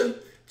submission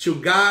to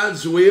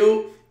God's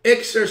will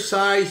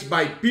exercised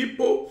by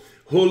people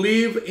who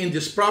live in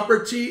this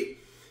property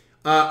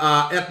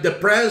at the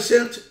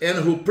present and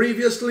who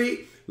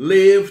previously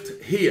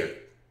lived here.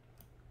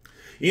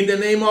 In the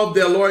name of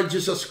the Lord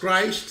Jesus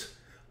Christ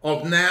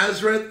of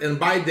Nazareth, and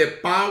by the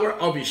power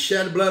of his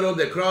shed blood on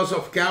the cross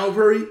of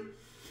Calvary,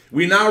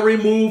 we now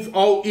remove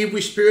all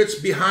evil spirits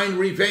behind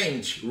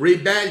revenge,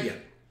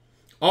 rebellion,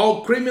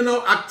 all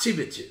criminal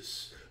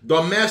activities,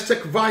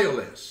 domestic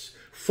violence,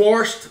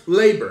 forced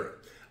labor,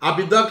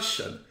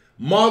 abduction,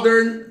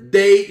 modern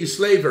day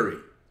slavery,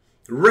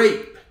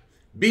 rape,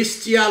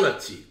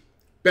 bestiality,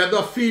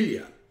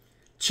 pedophilia,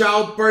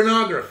 child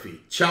pornography,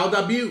 child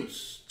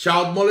abuse,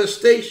 child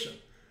molestation,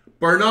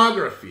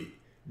 pornography,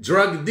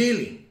 drug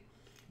dealing,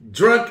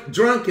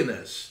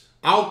 drunkenness,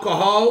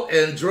 alcohol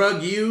and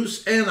drug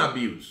use and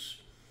abuse,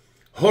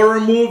 horror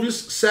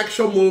movies,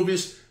 sexual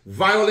movies,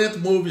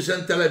 violent movies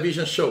and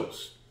television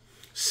shows,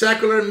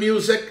 secular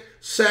music,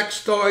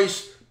 sex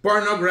toys,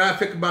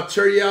 pornographic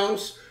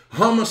materials,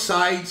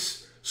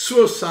 homicides,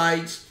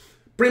 suicides,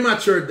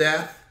 premature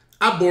death,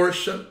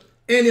 abortion,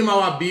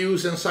 animal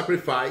abuse and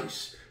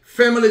sacrifice,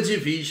 family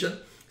division,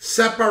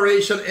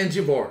 separation and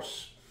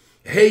divorce,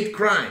 hate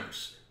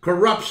crimes,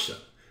 corruption,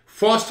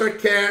 foster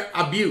care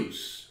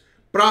abuse,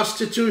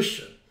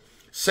 prostitution,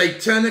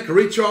 satanic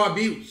ritual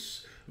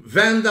abuse,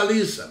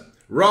 vandalism,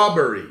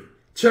 robbery,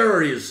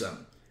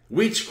 terrorism,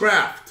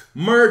 witchcraft,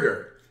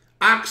 murder,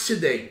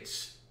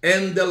 accidents,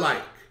 and the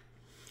like,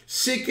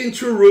 seeking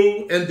to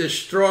rule and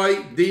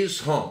destroy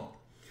this home.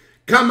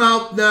 Come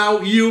out now,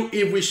 you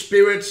evil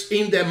spirits,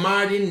 in the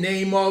mighty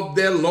name of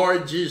the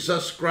Lord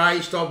Jesus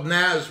Christ of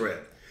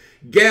Nazareth.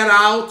 Get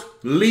out,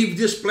 leave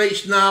this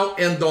place now,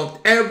 and don't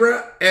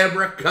ever,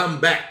 ever come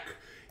back.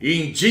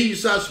 In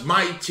Jesus'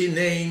 mighty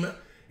name,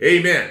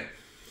 amen.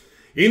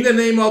 In the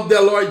name of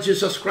the Lord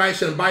Jesus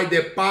Christ and by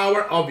the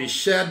power of his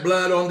shed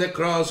blood on the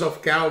cross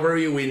of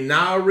Calvary, we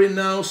now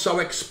renounce all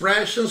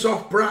expressions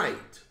of pride,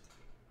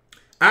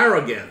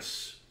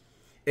 arrogance,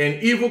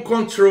 and evil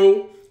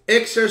control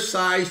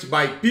exercised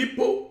by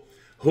people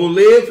who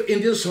live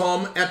in this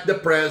home at the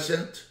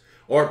present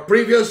or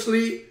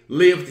previously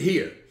lived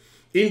here.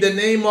 In the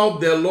name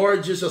of the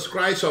Lord Jesus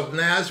Christ of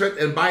Nazareth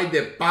and by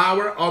the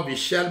power of his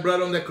shed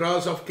blood on the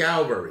cross of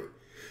Calvary,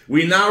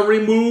 we now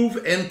remove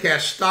and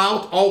cast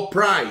out all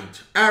pride,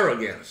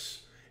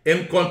 arrogance,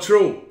 and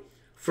control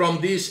from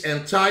this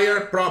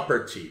entire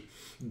property.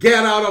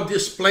 Get out of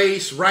this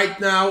place right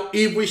now,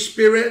 evil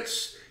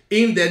spirits,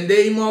 in the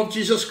name of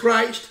Jesus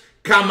Christ.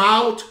 Come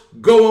out,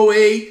 go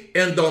away,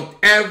 and don't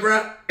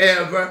ever,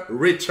 ever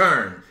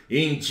return.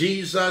 In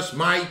Jesus'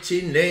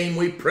 mighty name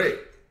we pray.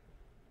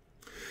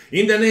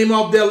 In the name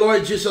of the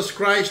Lord Jesus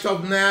Christ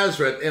of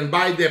Nazareth and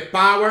by the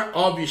power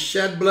of his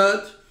shed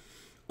blood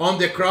on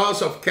the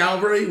cross of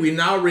Calvary, we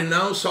now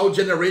renounce all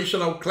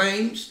generational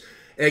claims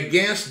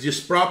against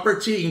this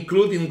property,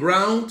 including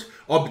ground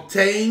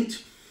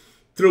obtained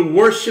through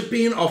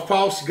worshiping of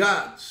false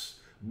gods,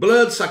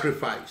 blood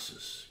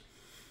sacrifices,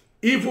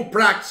 evil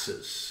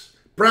practices,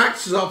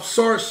 practices of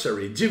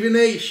sorcery,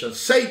 divination,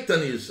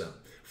 Satanism,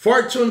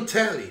 fortune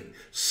telling,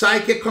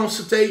 psychic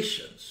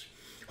consultations,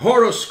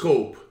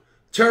 horoscope,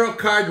 tarot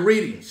card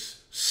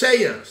readings,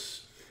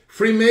 seance,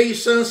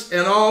 Freemasons,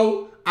 and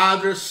all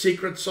other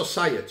secret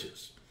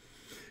societies.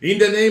 In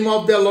the name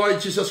of the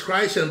Lord Jesus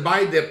Christ and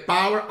by the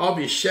power of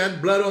his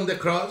shed blood on the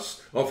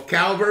cross of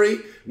Calvary,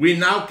 we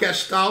now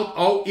cast out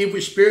all evil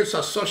spirits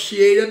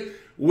associated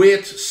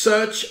with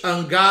such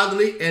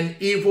ungodly and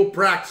evil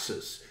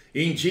practices.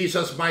 In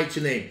Jesus'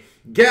 mighty name.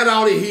 Get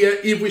out of here,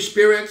 evil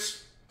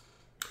spirits.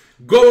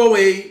 Go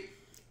away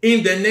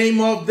in the name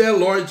of the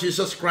Lord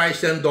Jesus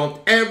Christ and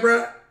don't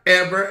ever,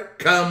 ever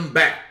come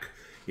back.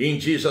 In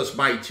Jesus'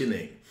 mighty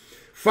name.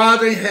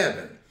 Father in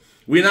heaven,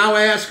 we now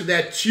ask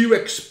that you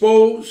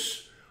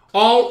expose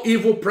all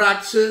evil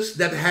practices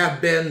that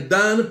have been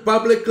done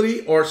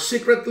publicly or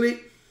secretly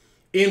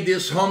in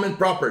this home and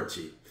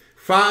property.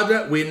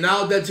 Father, we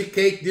now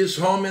dedicate this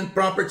home and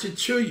property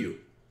to you.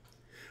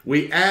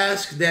 We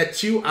ask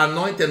that you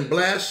anoint and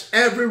bless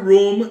every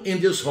room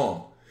in this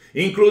home,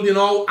 including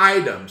all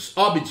items,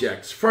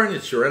 objects,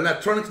 furniture,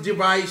 electronic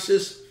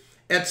devices,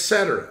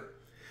 etc.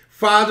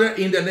 Father,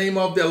 in the name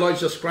of the Lord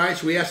Jesus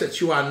Christ, we ask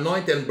that you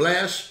anoint and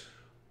bless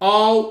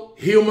all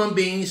human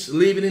beings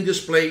living in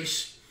this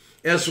place,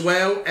 as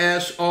well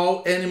as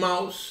all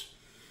animals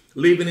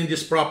living in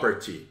this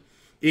property.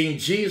 In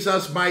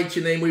Jesus'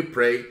 mighty name we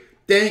pray.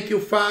 Thank you,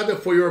 Father,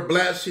 for your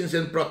blessings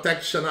and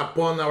protection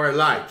upon our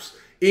lives.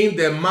 In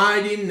the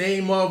mighty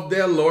name of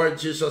the Lord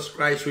Jesus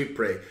Christ we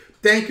pray.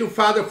 Thank you,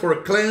 Father,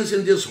 for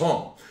cleansing this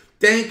home.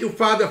 Thank you,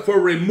 Father, for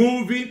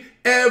removing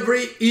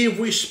every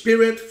evil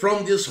spirit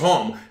from this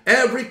home,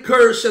 every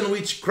curse and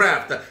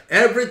witchcraft,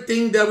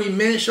 everything that we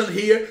mentioned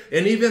here,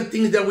 and even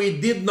things that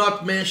we did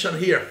not mention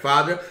here,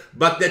 Father,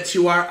 but that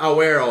you are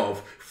aware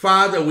of.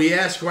 Father, we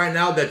ask right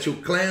now that you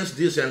cleanse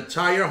this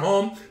entire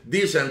home,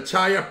 this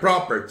entire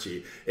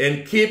property,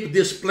 and keep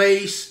this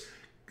place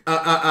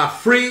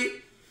free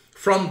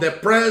from the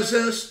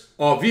presence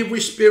of evil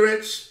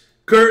spirits,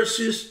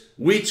 curses,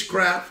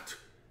 witchcraft,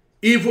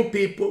 evil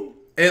people,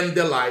 and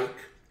the like.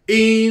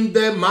 In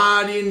the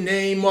mighty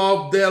name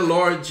of the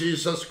Lord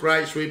Jesus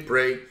Christ we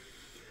pray.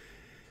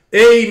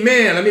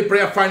 Amen. Let me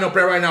pray a final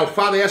prayer right now.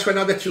 Father, I ask right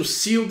now that you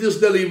seal this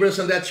deliverance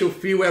and that you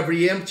fill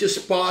every empty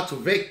spot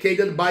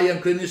vacated by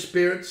unclean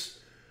spirits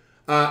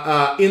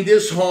in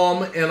this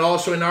home and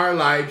also in our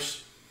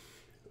lives.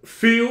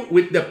 Fill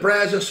with the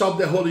presence of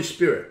the Holy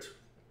Spirit.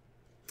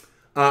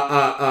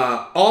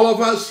 All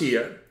of us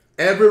here,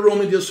 every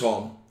room in this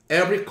home,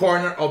 every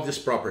corner of this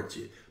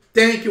property.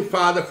 Thank you,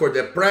 Father, for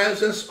the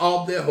presence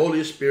of the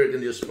Holy Spirit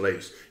in this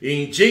place.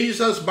 In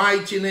Jesus'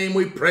 mighty name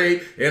we pray.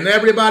 And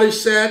everybody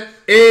said,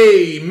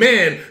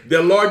 amen.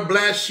 The Lord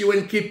bless you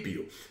and keep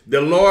you.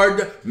 The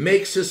Lord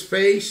makes his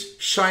face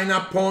shine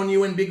upon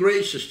you and be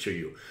gracious to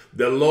you.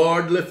 The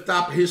Lord lift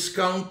up his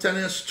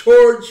countenance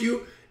towards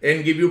you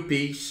and give you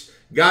peace.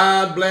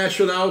 God bless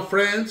you now,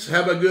 friends.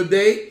 Have a good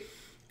day.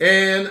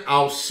 And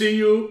I'll see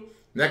you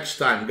next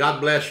time. God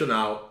bless you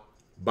now.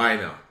 Bye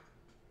now.